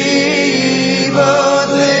u'mishibo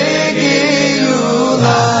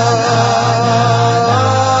le'geula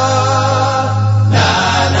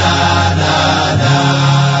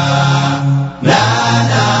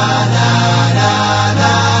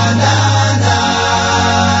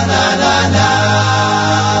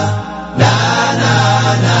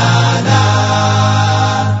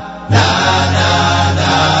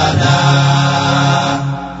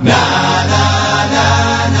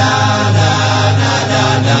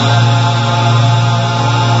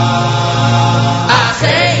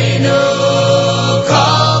Acheinu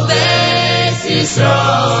kol beis Yisrael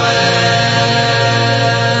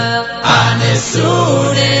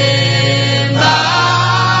anisunim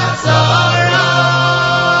batzara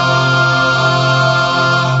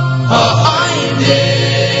ha'im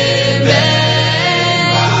dimein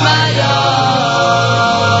bayam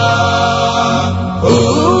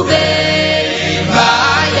uvein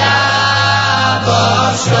bayabosha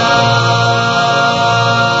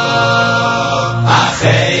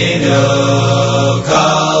Acheinu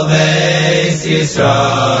kol beis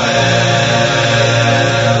Yisrael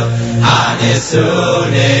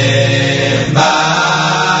anisunim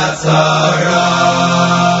batzara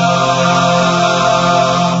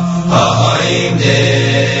ha'im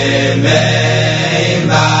dimein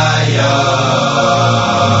bayam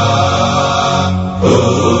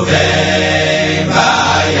uvein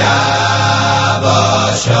bayabosha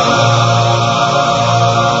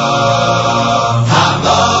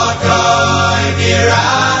hamokoim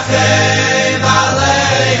yirachem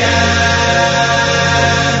aleihem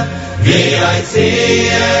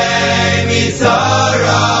v'yotziyeh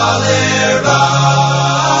mitzara l'rvacha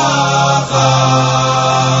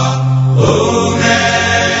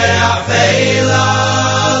u'me'afela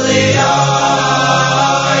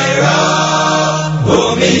li'oira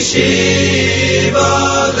u'mishibo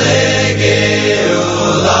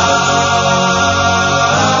le'geula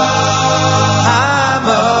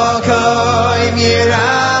hamokoim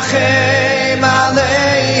yirachem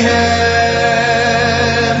aleihem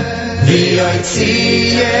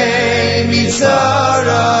v'yotziyeh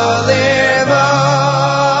mitzara l'rvacha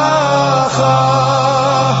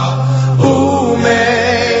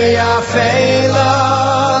u'me'afela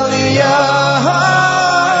li'oira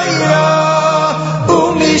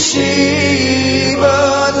u'mishibo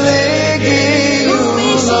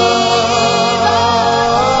le'geula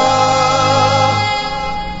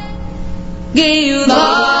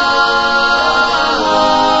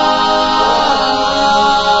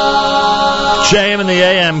JM in the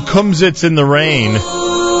AM, Kumsitz in the Rain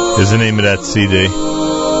is the name of that CD.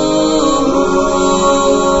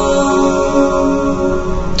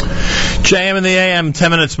 JM JM in the AM,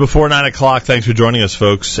 10 minutes before 9 o'clock. Thanks for joining us,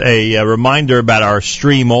 folks. A reminder about our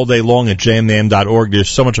stream all day long at jmintheam.org. There's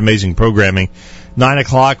so much amazing programming. 9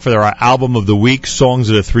 o'clock for our album of the week, Songs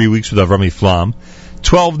of the 3 Weeks with Avrami Flam.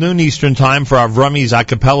 12 noon Eastern Time for Avrami's a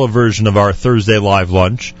cappella version of our Thursday live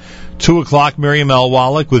lunch. 2 o'clock, Miriam L.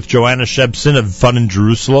 Wallach with Joanna Shebson of Fun in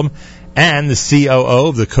Jerusalem and the COO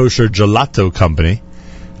of the Kosher Gelato Company.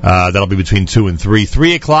 That'll be between 2 and 3.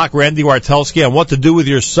 3 o'clock, Randy Wartelski on what to do with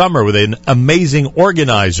your summer with an amazing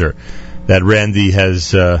organizer that Randy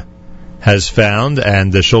has found,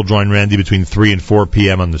 and she'll join Randy between 3 and 4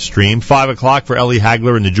 p.m. on the stream. 5 o'clock for Ellie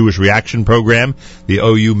Hagler and the Jewish Reaction Program. The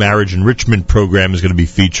OU Marriage Enrichment Program is going to be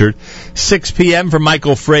featured. 6 p.m. for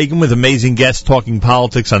Michael Fragan with amazing guests talking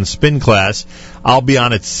politics on Spin Class. I'll be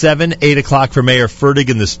on at 7. 8 o'clock for Mayor Fertig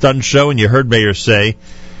in the Stun Show, and you heard Mayor say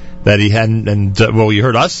that he hadn't, you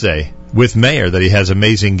heard us say with Mayor that he has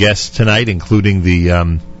amazing guests tonight, including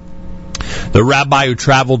the rabbi who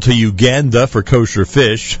traveled to Uganda for kosher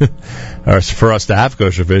fish, or for us to have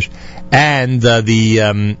kosher fish, and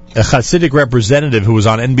the Hasidic representative who was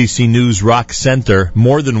on NBC News Rock Center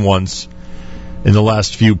more than once in the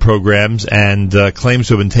last few programs and claims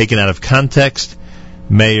to have been taken out of context.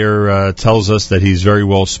 Mayor tells us that he's very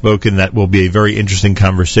well spoken. That will be a very interesting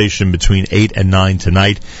conversation between 8 and 9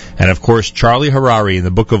 tonight. And, of course, Charlie Harari in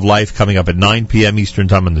the Book of Life coming up at 9 p.m. Eastern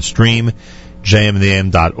Time on the stream.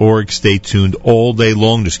 jmintheam.org. Stay tuned all day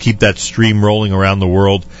long. Just keep that stream rolling around the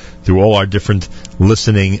world through all our different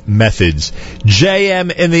listening methods.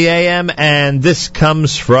 JM in the AM, and this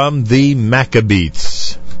comes from the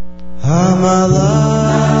Maccabeats.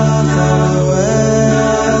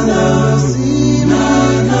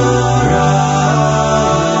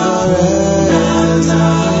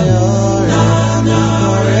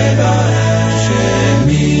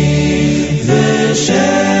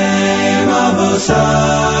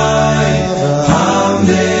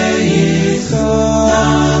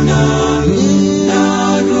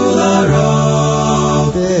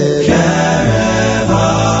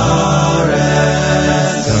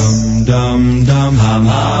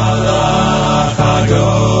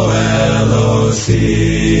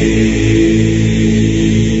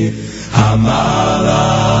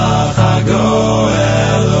 Hamalach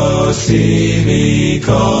hagoel osi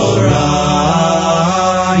mikol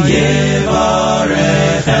ra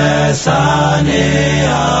yevarech es hane'arim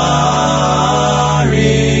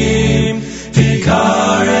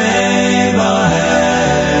v'kareh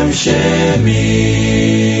bahem shemi.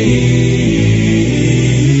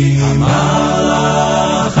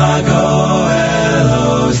 Hamalach hagoel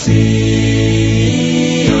osi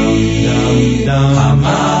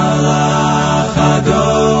Hamalach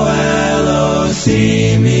hagoel osi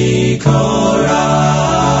mikol ra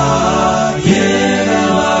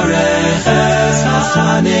yevarech es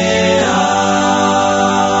hane'arim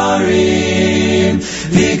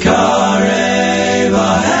v'kareh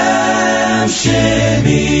bahem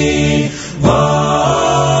shemi v'shem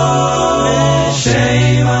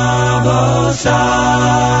avosai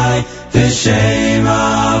v'shem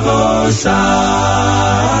avosai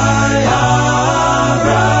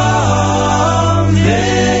Avraham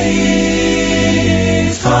v'Yitzchak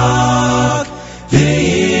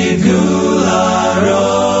v'Yigul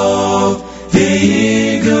harov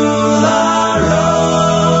v'Yigul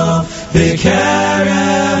harov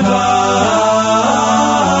v'kerev haaretz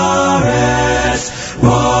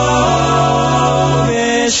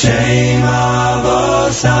v'shem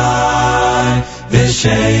avosai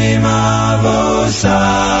v'shem avosai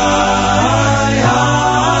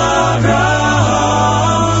Avraham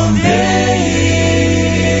v'Yitzchak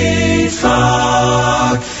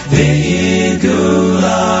v'Yigul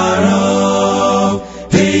harov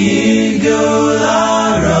v'Yigul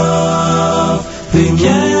harov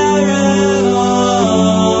v'kerev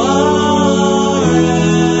haaretz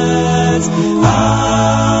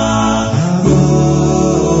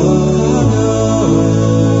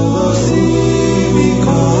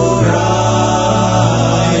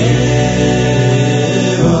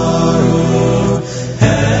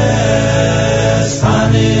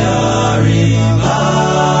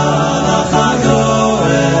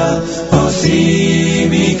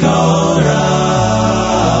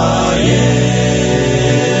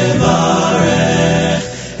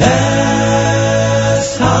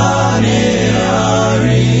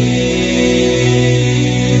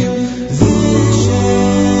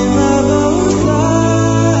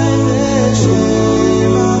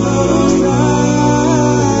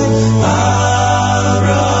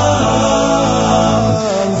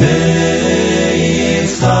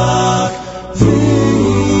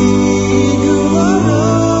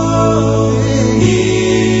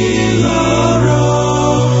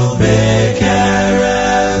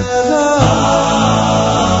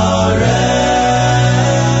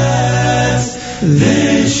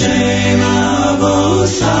V'shem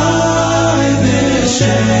avosai,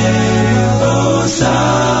 v'shem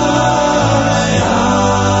avosai,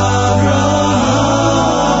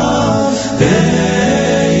 Avraham,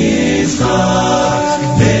 v'Yitzchak,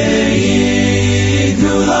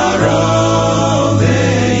 v'Yigdul ha'rov,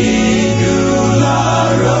 v'Yigdul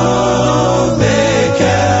ha'rov,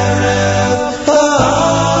 b'kerev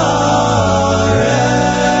ha'aretz,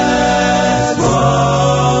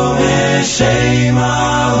 v'shem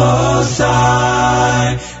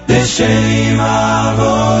avosai, v'shem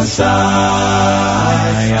avosai,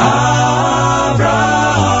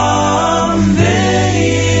 Avraham,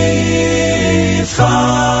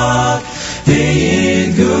 v'Yitzchak,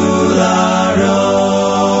 v'Yigdul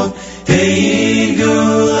ha'rov,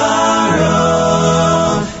 v'Yigdul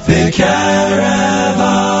ha'rov, v'kerev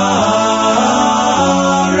ha'aretz.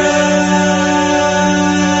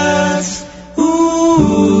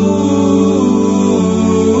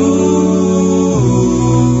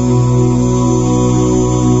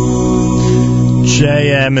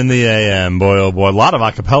 JM in the AM. Boy, oh boy. A lot of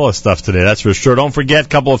a cappella stuff today, that's for sure. Don't forget, a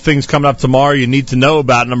couple of things coming up tomorrow you need to know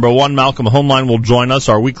about. Number one, Malcolm Homeline will join us,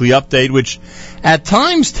 our weekly update, which at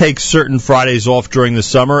times takes certain Fridays off during the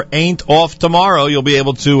summer. Ain't off tomorrow. You'll be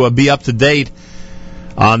able to be up to date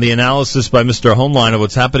on the analysis by Mr. Homeline of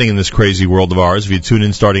what's happening in this crazy world of ours. If you tune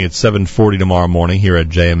in starting at 7:40 tomorrow morning here at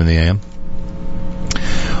JM in the AM.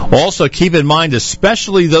 Also, keep in mind,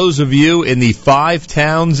 especially those of you in the Five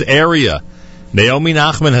Towns area, Naomi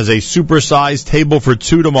Nachman has a supersized table for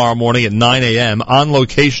two tomorrow morning at 9 a.m. on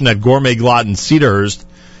location at Gourmet Glot in Cedarhurst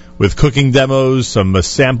with cooking demos, some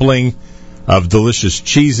sampling of delicious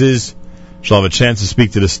cheeses. She'll have a chance to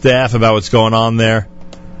speak to the staff about what's going on there.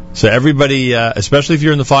 So everybody, especially if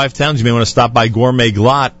you're in the Five Towns, you may want to stop by Gourmet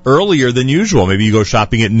Glot earlier than usual. Maybe you go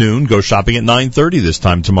shopping at noon, go shopping at 9:30 this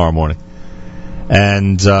time tomorrow morning.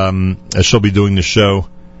 And she'll be doing the show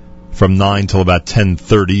from 9 till about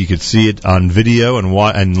 10:30. You could see it on video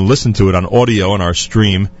and listen to it on audio on our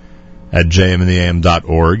stream at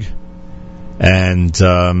jmintheam.org. And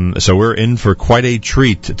so we're in for quite a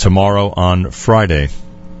treat tomorrow on Friday,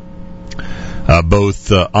 both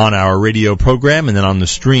on our radio program and then on the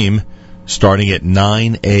stream starting at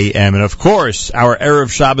 9 a.m. And, of course, our Erev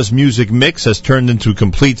Shabbos music mix has turned into a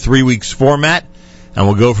complete 3 weeks format, and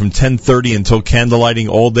we'll go from 10:30 until candlelighting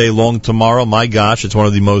all day long tomorrow. My gosh, it's one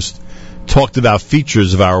of the most talked about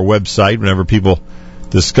features of our website whenever people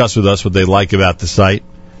discuss with us what they like about the site,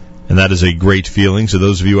 and that is a great feeling. So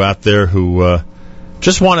those of you out there who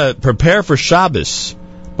just want to prepare for Shabbos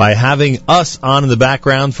by having us on in the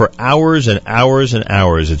background for hours and hours and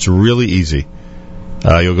hours, it's really easy.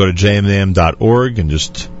 You'll go to jmintheam.org and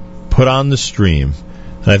just put on the stream.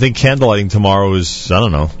 And I think candlelighting tomorrow is,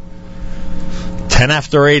 10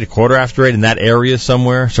 after 8, a quarter after 8 in that area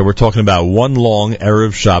somewhere. So we're talking about one long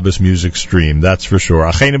Erev Shabbos music stream, that's for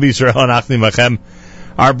sure.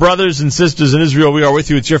 Our brothers and sisters in Israel, we are with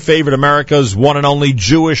you. It's your favorite America's one and only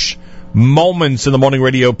Jewish Moments in the Morning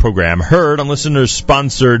radio program. Heard on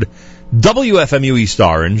listeners-sponsored WFMU East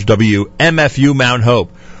Orange, WMFU Mount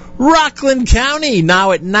Hope. Rockland County,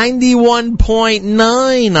 now at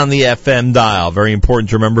 91.9 on the FM dial. Very important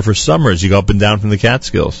to remember for summer as you go up and down from the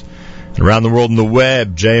Catskills. And around the world on the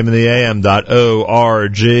web,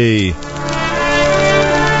 jmintheam.org.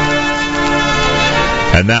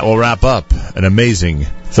 And that will wrap up an amazing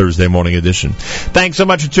Thursday morning edition. Thanks so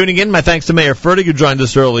much for tuning in. My thanks to Mayor Fertig, who joined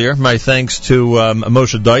us earlier. My thanks to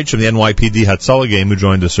Moshe Deutsch of the NYPD Hatzalah game, who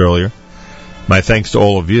joined us earlier. My thanks to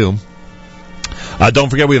all of you. Don't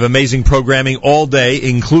forget, we have amazing programming all day,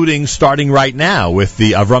 including starting right now with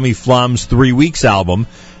the Avrami Flam's 3 Weeks album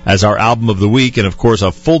as our album of the week, and of course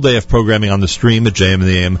a full day of programming on the stream at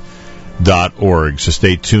jmintheam.org. So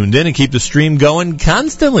stay tuned in and keep the stream going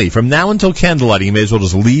constantly from now until candlelighting. You may as well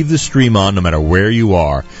just leave the stream on no matter where you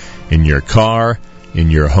are, in your car, in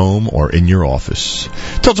your home, or in your office.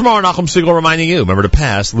 Till tomorrow, Nachum Segal reminding you, remember the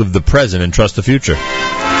past, live the present, and trust the future.